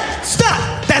 Hey,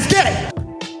 stop! That's gay!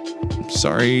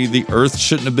 Sorry, the Earth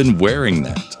shouldn't have been wearing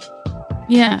that.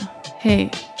 Yeah. Hey.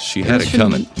 She had it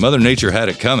coming. Mother Nature had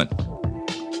it coming.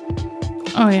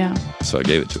 Oh, yeah. So I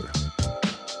gave it to her.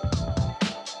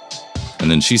 And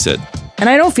then she said... And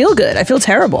I don't feel good. I feel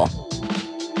terrible.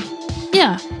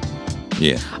 Yeah.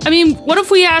 Yeah. I mean, what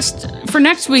if we asked for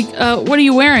next week, what are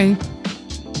you wearing?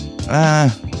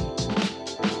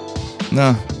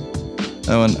 No.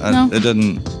 That one, No? it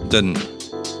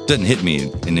doesn't hit me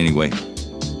in any way.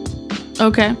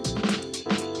 Okay.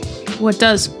 What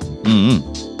does? Mm-hmm.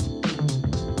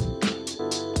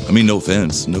 I mean, no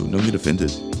offense. No, don't get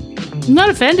offended. I'm not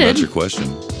offended. That's your question.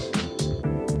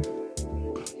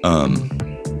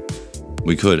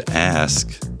 We could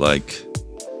ask, like...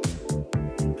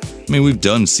 I mean, we've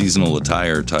done seasonal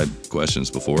attire type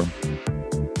questions before.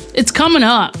 It's coming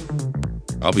up.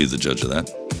 I'll be the judge of that.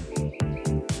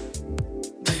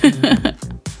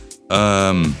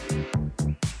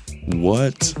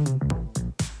 What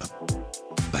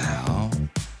about...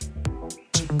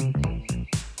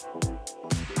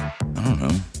 I don't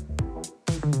know.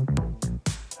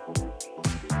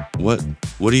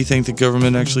 What do you think the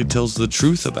government actually tells the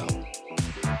truth about?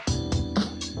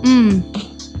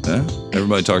 Huh?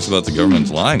 Everybody talks about the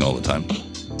government's lying all the time.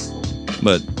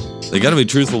 But they got to be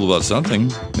truthful about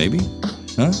something, maybe?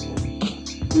 Huh?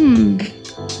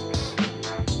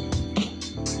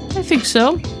 I think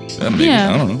so. Yeah, maybe.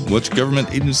 Yeah. I don't know. Which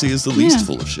government agency is the least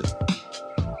full of shit?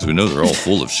 'Cause we know they're all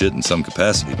full of shit in some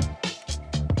capacity.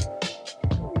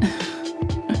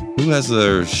 Who has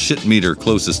their shit meter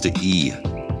closest to E?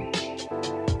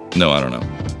 No, I don't know.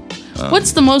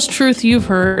 What's the most truth you've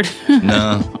heard?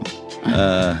 No.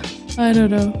 I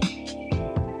don't know.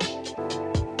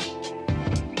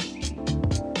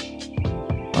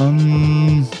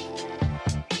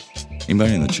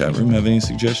 Anybody in the chat room have any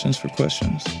suggestions for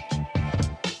questions?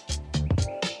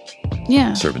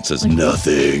 Yeah. Serpent says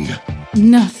nothing.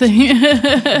 Nothing.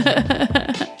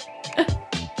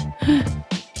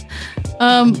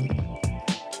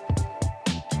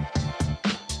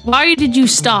 Why did you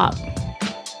stop?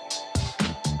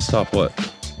 Stop what?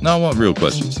 No, I want real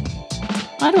questions.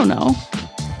 I don't know.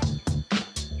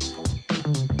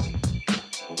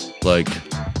 Like,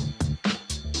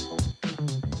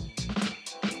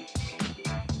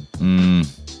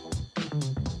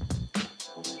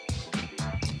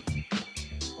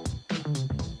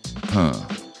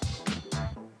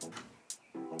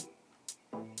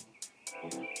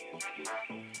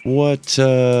 what,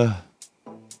 I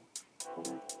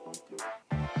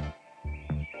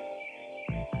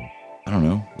don't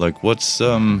know. Like, what's,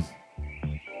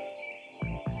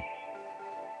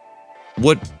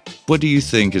 what do you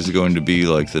think is going to be,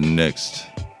 like, the next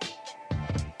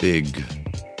big,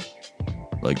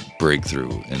 like,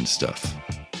 breakthrough and stuff?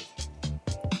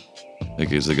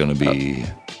 Like, is it going to be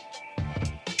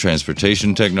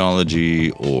transportation technology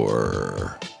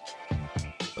or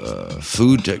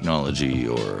food technology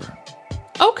or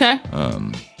Okay.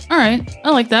 All right.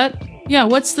 I like that. Yeah.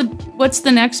 What's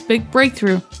the next big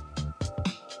breakthrough?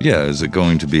 Yeah, is it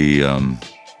going to be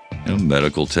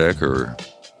medical tech or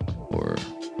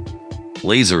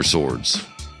laser swords,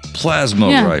 plasma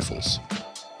rifles,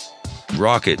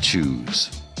 rocket shoes?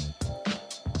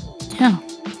 Yeah.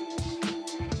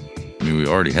 I mean, we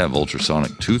already have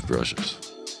ultrasonic toothbrushes.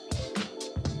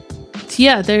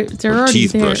 Yeah, they're already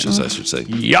teeth there. brushes, I should say.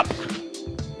 Yup.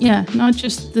 Yeah, not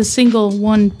just the single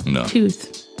one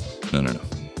tooth. No.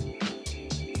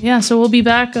 Yeah, so we'll be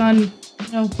back on.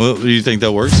 Well, do you think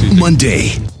that works?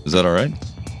 Monday. Is that all right?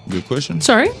 Good question.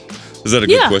 Sorry. Is that a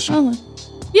good question? I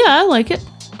like it.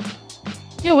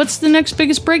 Yeah, what's the next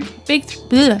biggest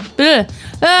breakthrough?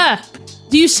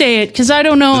 Do you say it? Because I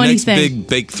don't know anything. Next big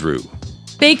breakthrough.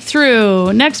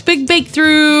 Breakthrough. Next big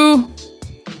breakthrough.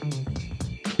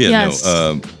 Yeah. Yes.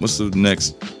 No. What's the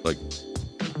next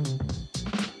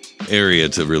area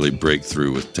to really break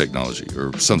through with technology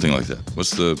or something like that?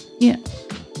 What's the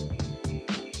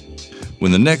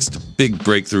when the next big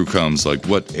breakthrough comes? Like,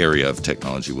 what area of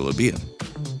technology will it be in?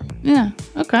 Yeah.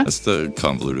 Okay. That's the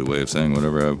convoluted way of saying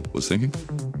whatever I was thinking.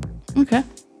 Okay.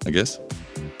 I guess.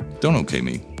 Don't okay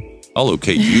me. I'll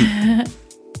okay you.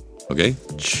 Okay?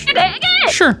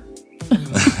 Sure.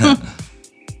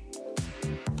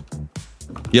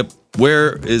 Yep.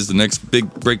 Where is the next big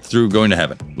breakthrough going to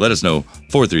happen? Let us know.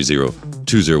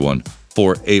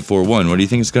 430-201-4841. What do you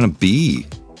think it's going to be?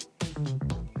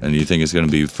 And do you think it's going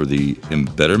to be for the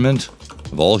embetterment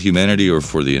of all humanity or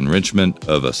for the enrichment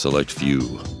of a select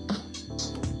few?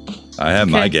 I have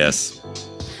my guess.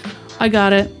 I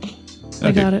got it. Okay.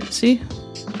 I got it. See?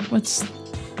 What's...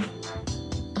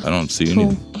 I don't see any.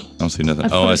 I don't see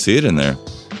nothing. I see it in there.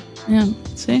 Yeah.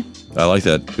 See? I like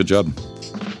that. Good job.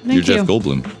 You're Jeff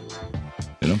Goldblum.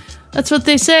 You know? That's what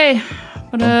they say.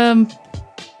 But, and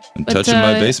touching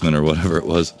my basement or whatever it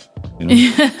was. You know?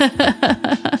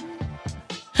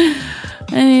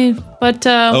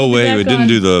 Oh, wait. We didn't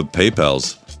do the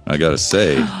PayPals. I got to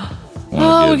say. We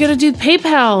got to do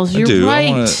PayPals. You're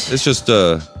right. It's just,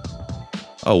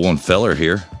 one feller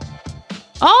here.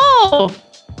 Oh!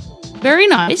 Very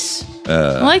nice.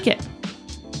 I like it.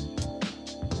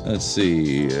 Let's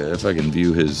see if I can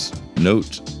view his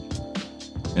note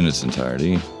in its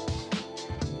entirety.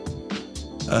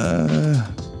 I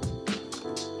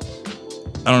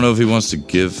don't know if he wants to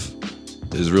give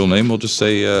his real name. We'll just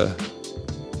say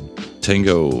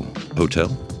Tango Hotel.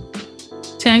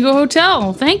 Tango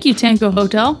Hotel. Thank you, Tango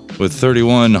Hotel. With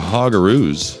 31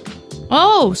 hogaroos.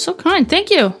 Oh, so kind.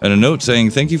 Thank you. And a note saying,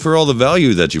 thank you for all the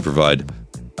value that you provide.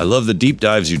 I love the deep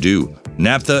dives you do.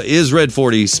 Naphtha is Red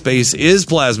 40. Space is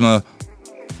plasma.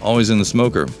 Always in the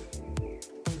smoker.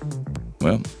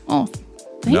 Well. Oh,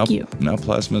 thank you. Now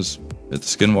plasma's at the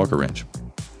Skinwalker Ranch.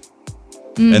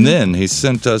 Mm-hmm. And then he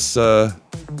sent us another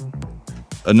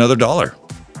 $1.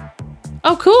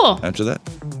 Oh, cool. After that,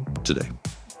 today.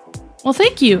 Well,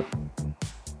 thank you.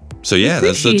 So yeah,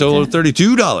 that's the total of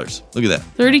 $32. Look at that.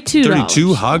 $32.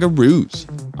 32 hogaroos.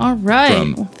 All right.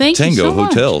 From thank Tango you so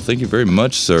Hotel. much. Thank you very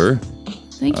much, sir.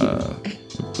 Thank you.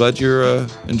 Glad you're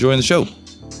enjoying the show.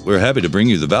 We're happy to bring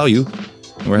you the value.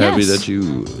 And we're happy that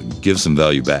you give some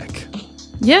value back.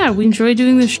 Yeah, we enjoy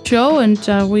doing this show, and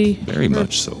we very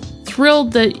much so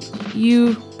thrilled that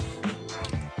you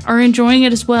are enjoying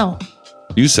it as well.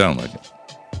 You sound like it.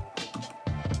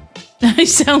 I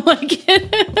sound like it.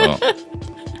 Oh.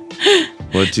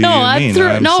 What do you mean?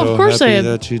 I'm so of course happy I am.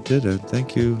 that you did it.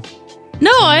 Thank you. No,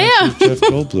 I am. Jeff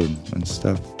Goldblum and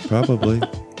stuff, probably.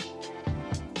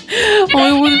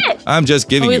 I'm just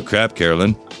giving you crap,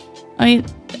 Carolyn. I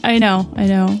know.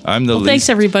 I'm the thanks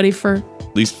everybody for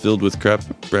least filled with crap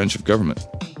branch of government.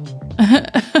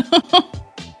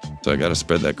 So I got to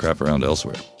spread that crap around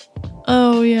elsewhere.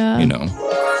 Oh yeah. You know.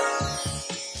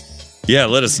 Yeah,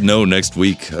 let us know next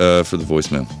week for the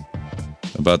voicemail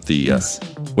about the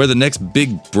where the next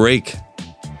big break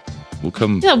will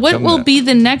come. Yeah, what will be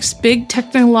the next big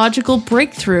technological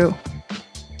breakthrough?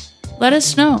 Let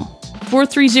us know.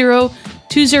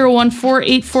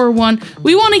 430-201-4841.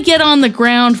 We want to get on the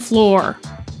ground floor.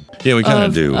 Yeah, we kind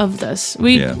of do of this.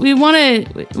 We want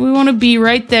to be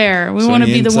right there. We want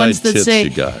to be the ones that say,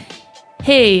 you got?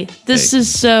 "Hey, this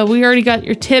is we already got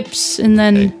your tips," and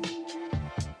then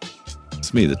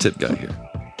it's me, the tip guy here.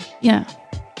 Yeah.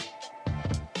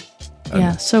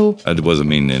 Yeah. So I wasn't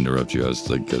meaning to interrupt you. I was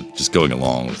like just going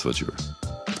along with what you were.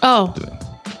 Doing.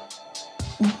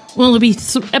 Well, it'll be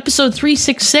episode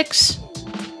 366.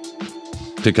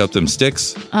 Pick up them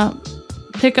sticks.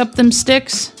 Pick up them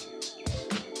sticks.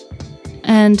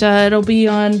 and it'll be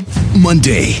on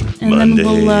Monday. And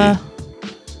then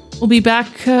we'll be back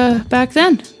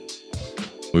then.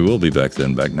 We will be back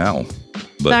then, back now.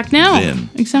 But back now. Then.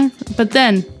 Exactly. But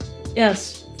then,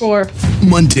 yes, for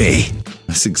Monday.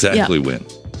 That's exactly when.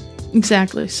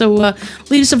 Exactly. So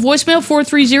leave us a voicemail,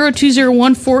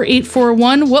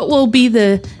 430-201-4841. What will be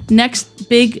the next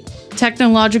big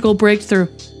technological breakthrough?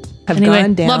 Have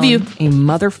gone down love you. A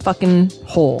motherfucking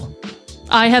hole.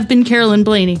 I have been Carolyn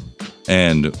Blaney.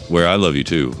 And where I love you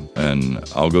too. And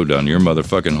I'll go down your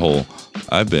motherfucking hole.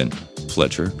 I've been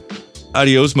Fletcher.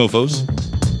 Adios, mofos.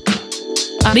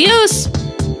 Adios.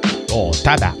 Oh,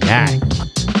 tabarnak.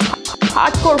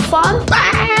 Hardcore fun?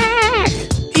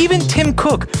 Even Tim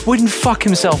Cook wouldn't fuck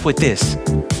himself with this.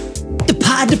 The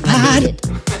pod.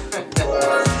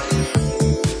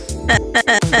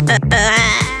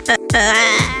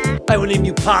 I will name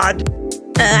you Pod.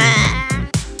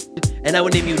 And I will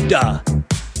name you Duh.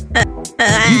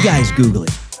 You guys Google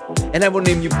it. And I will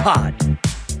name you Pod.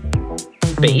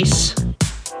 Bass.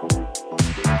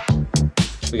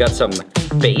 We got some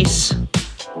bass.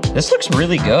 This looks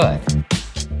really good.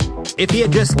 If he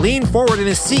had just leaned forward in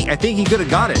his seat, I think he could have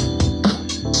got it.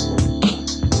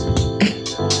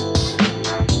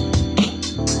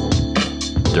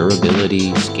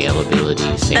 Durability,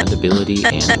 scalability, sandability,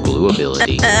 and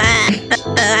gluability.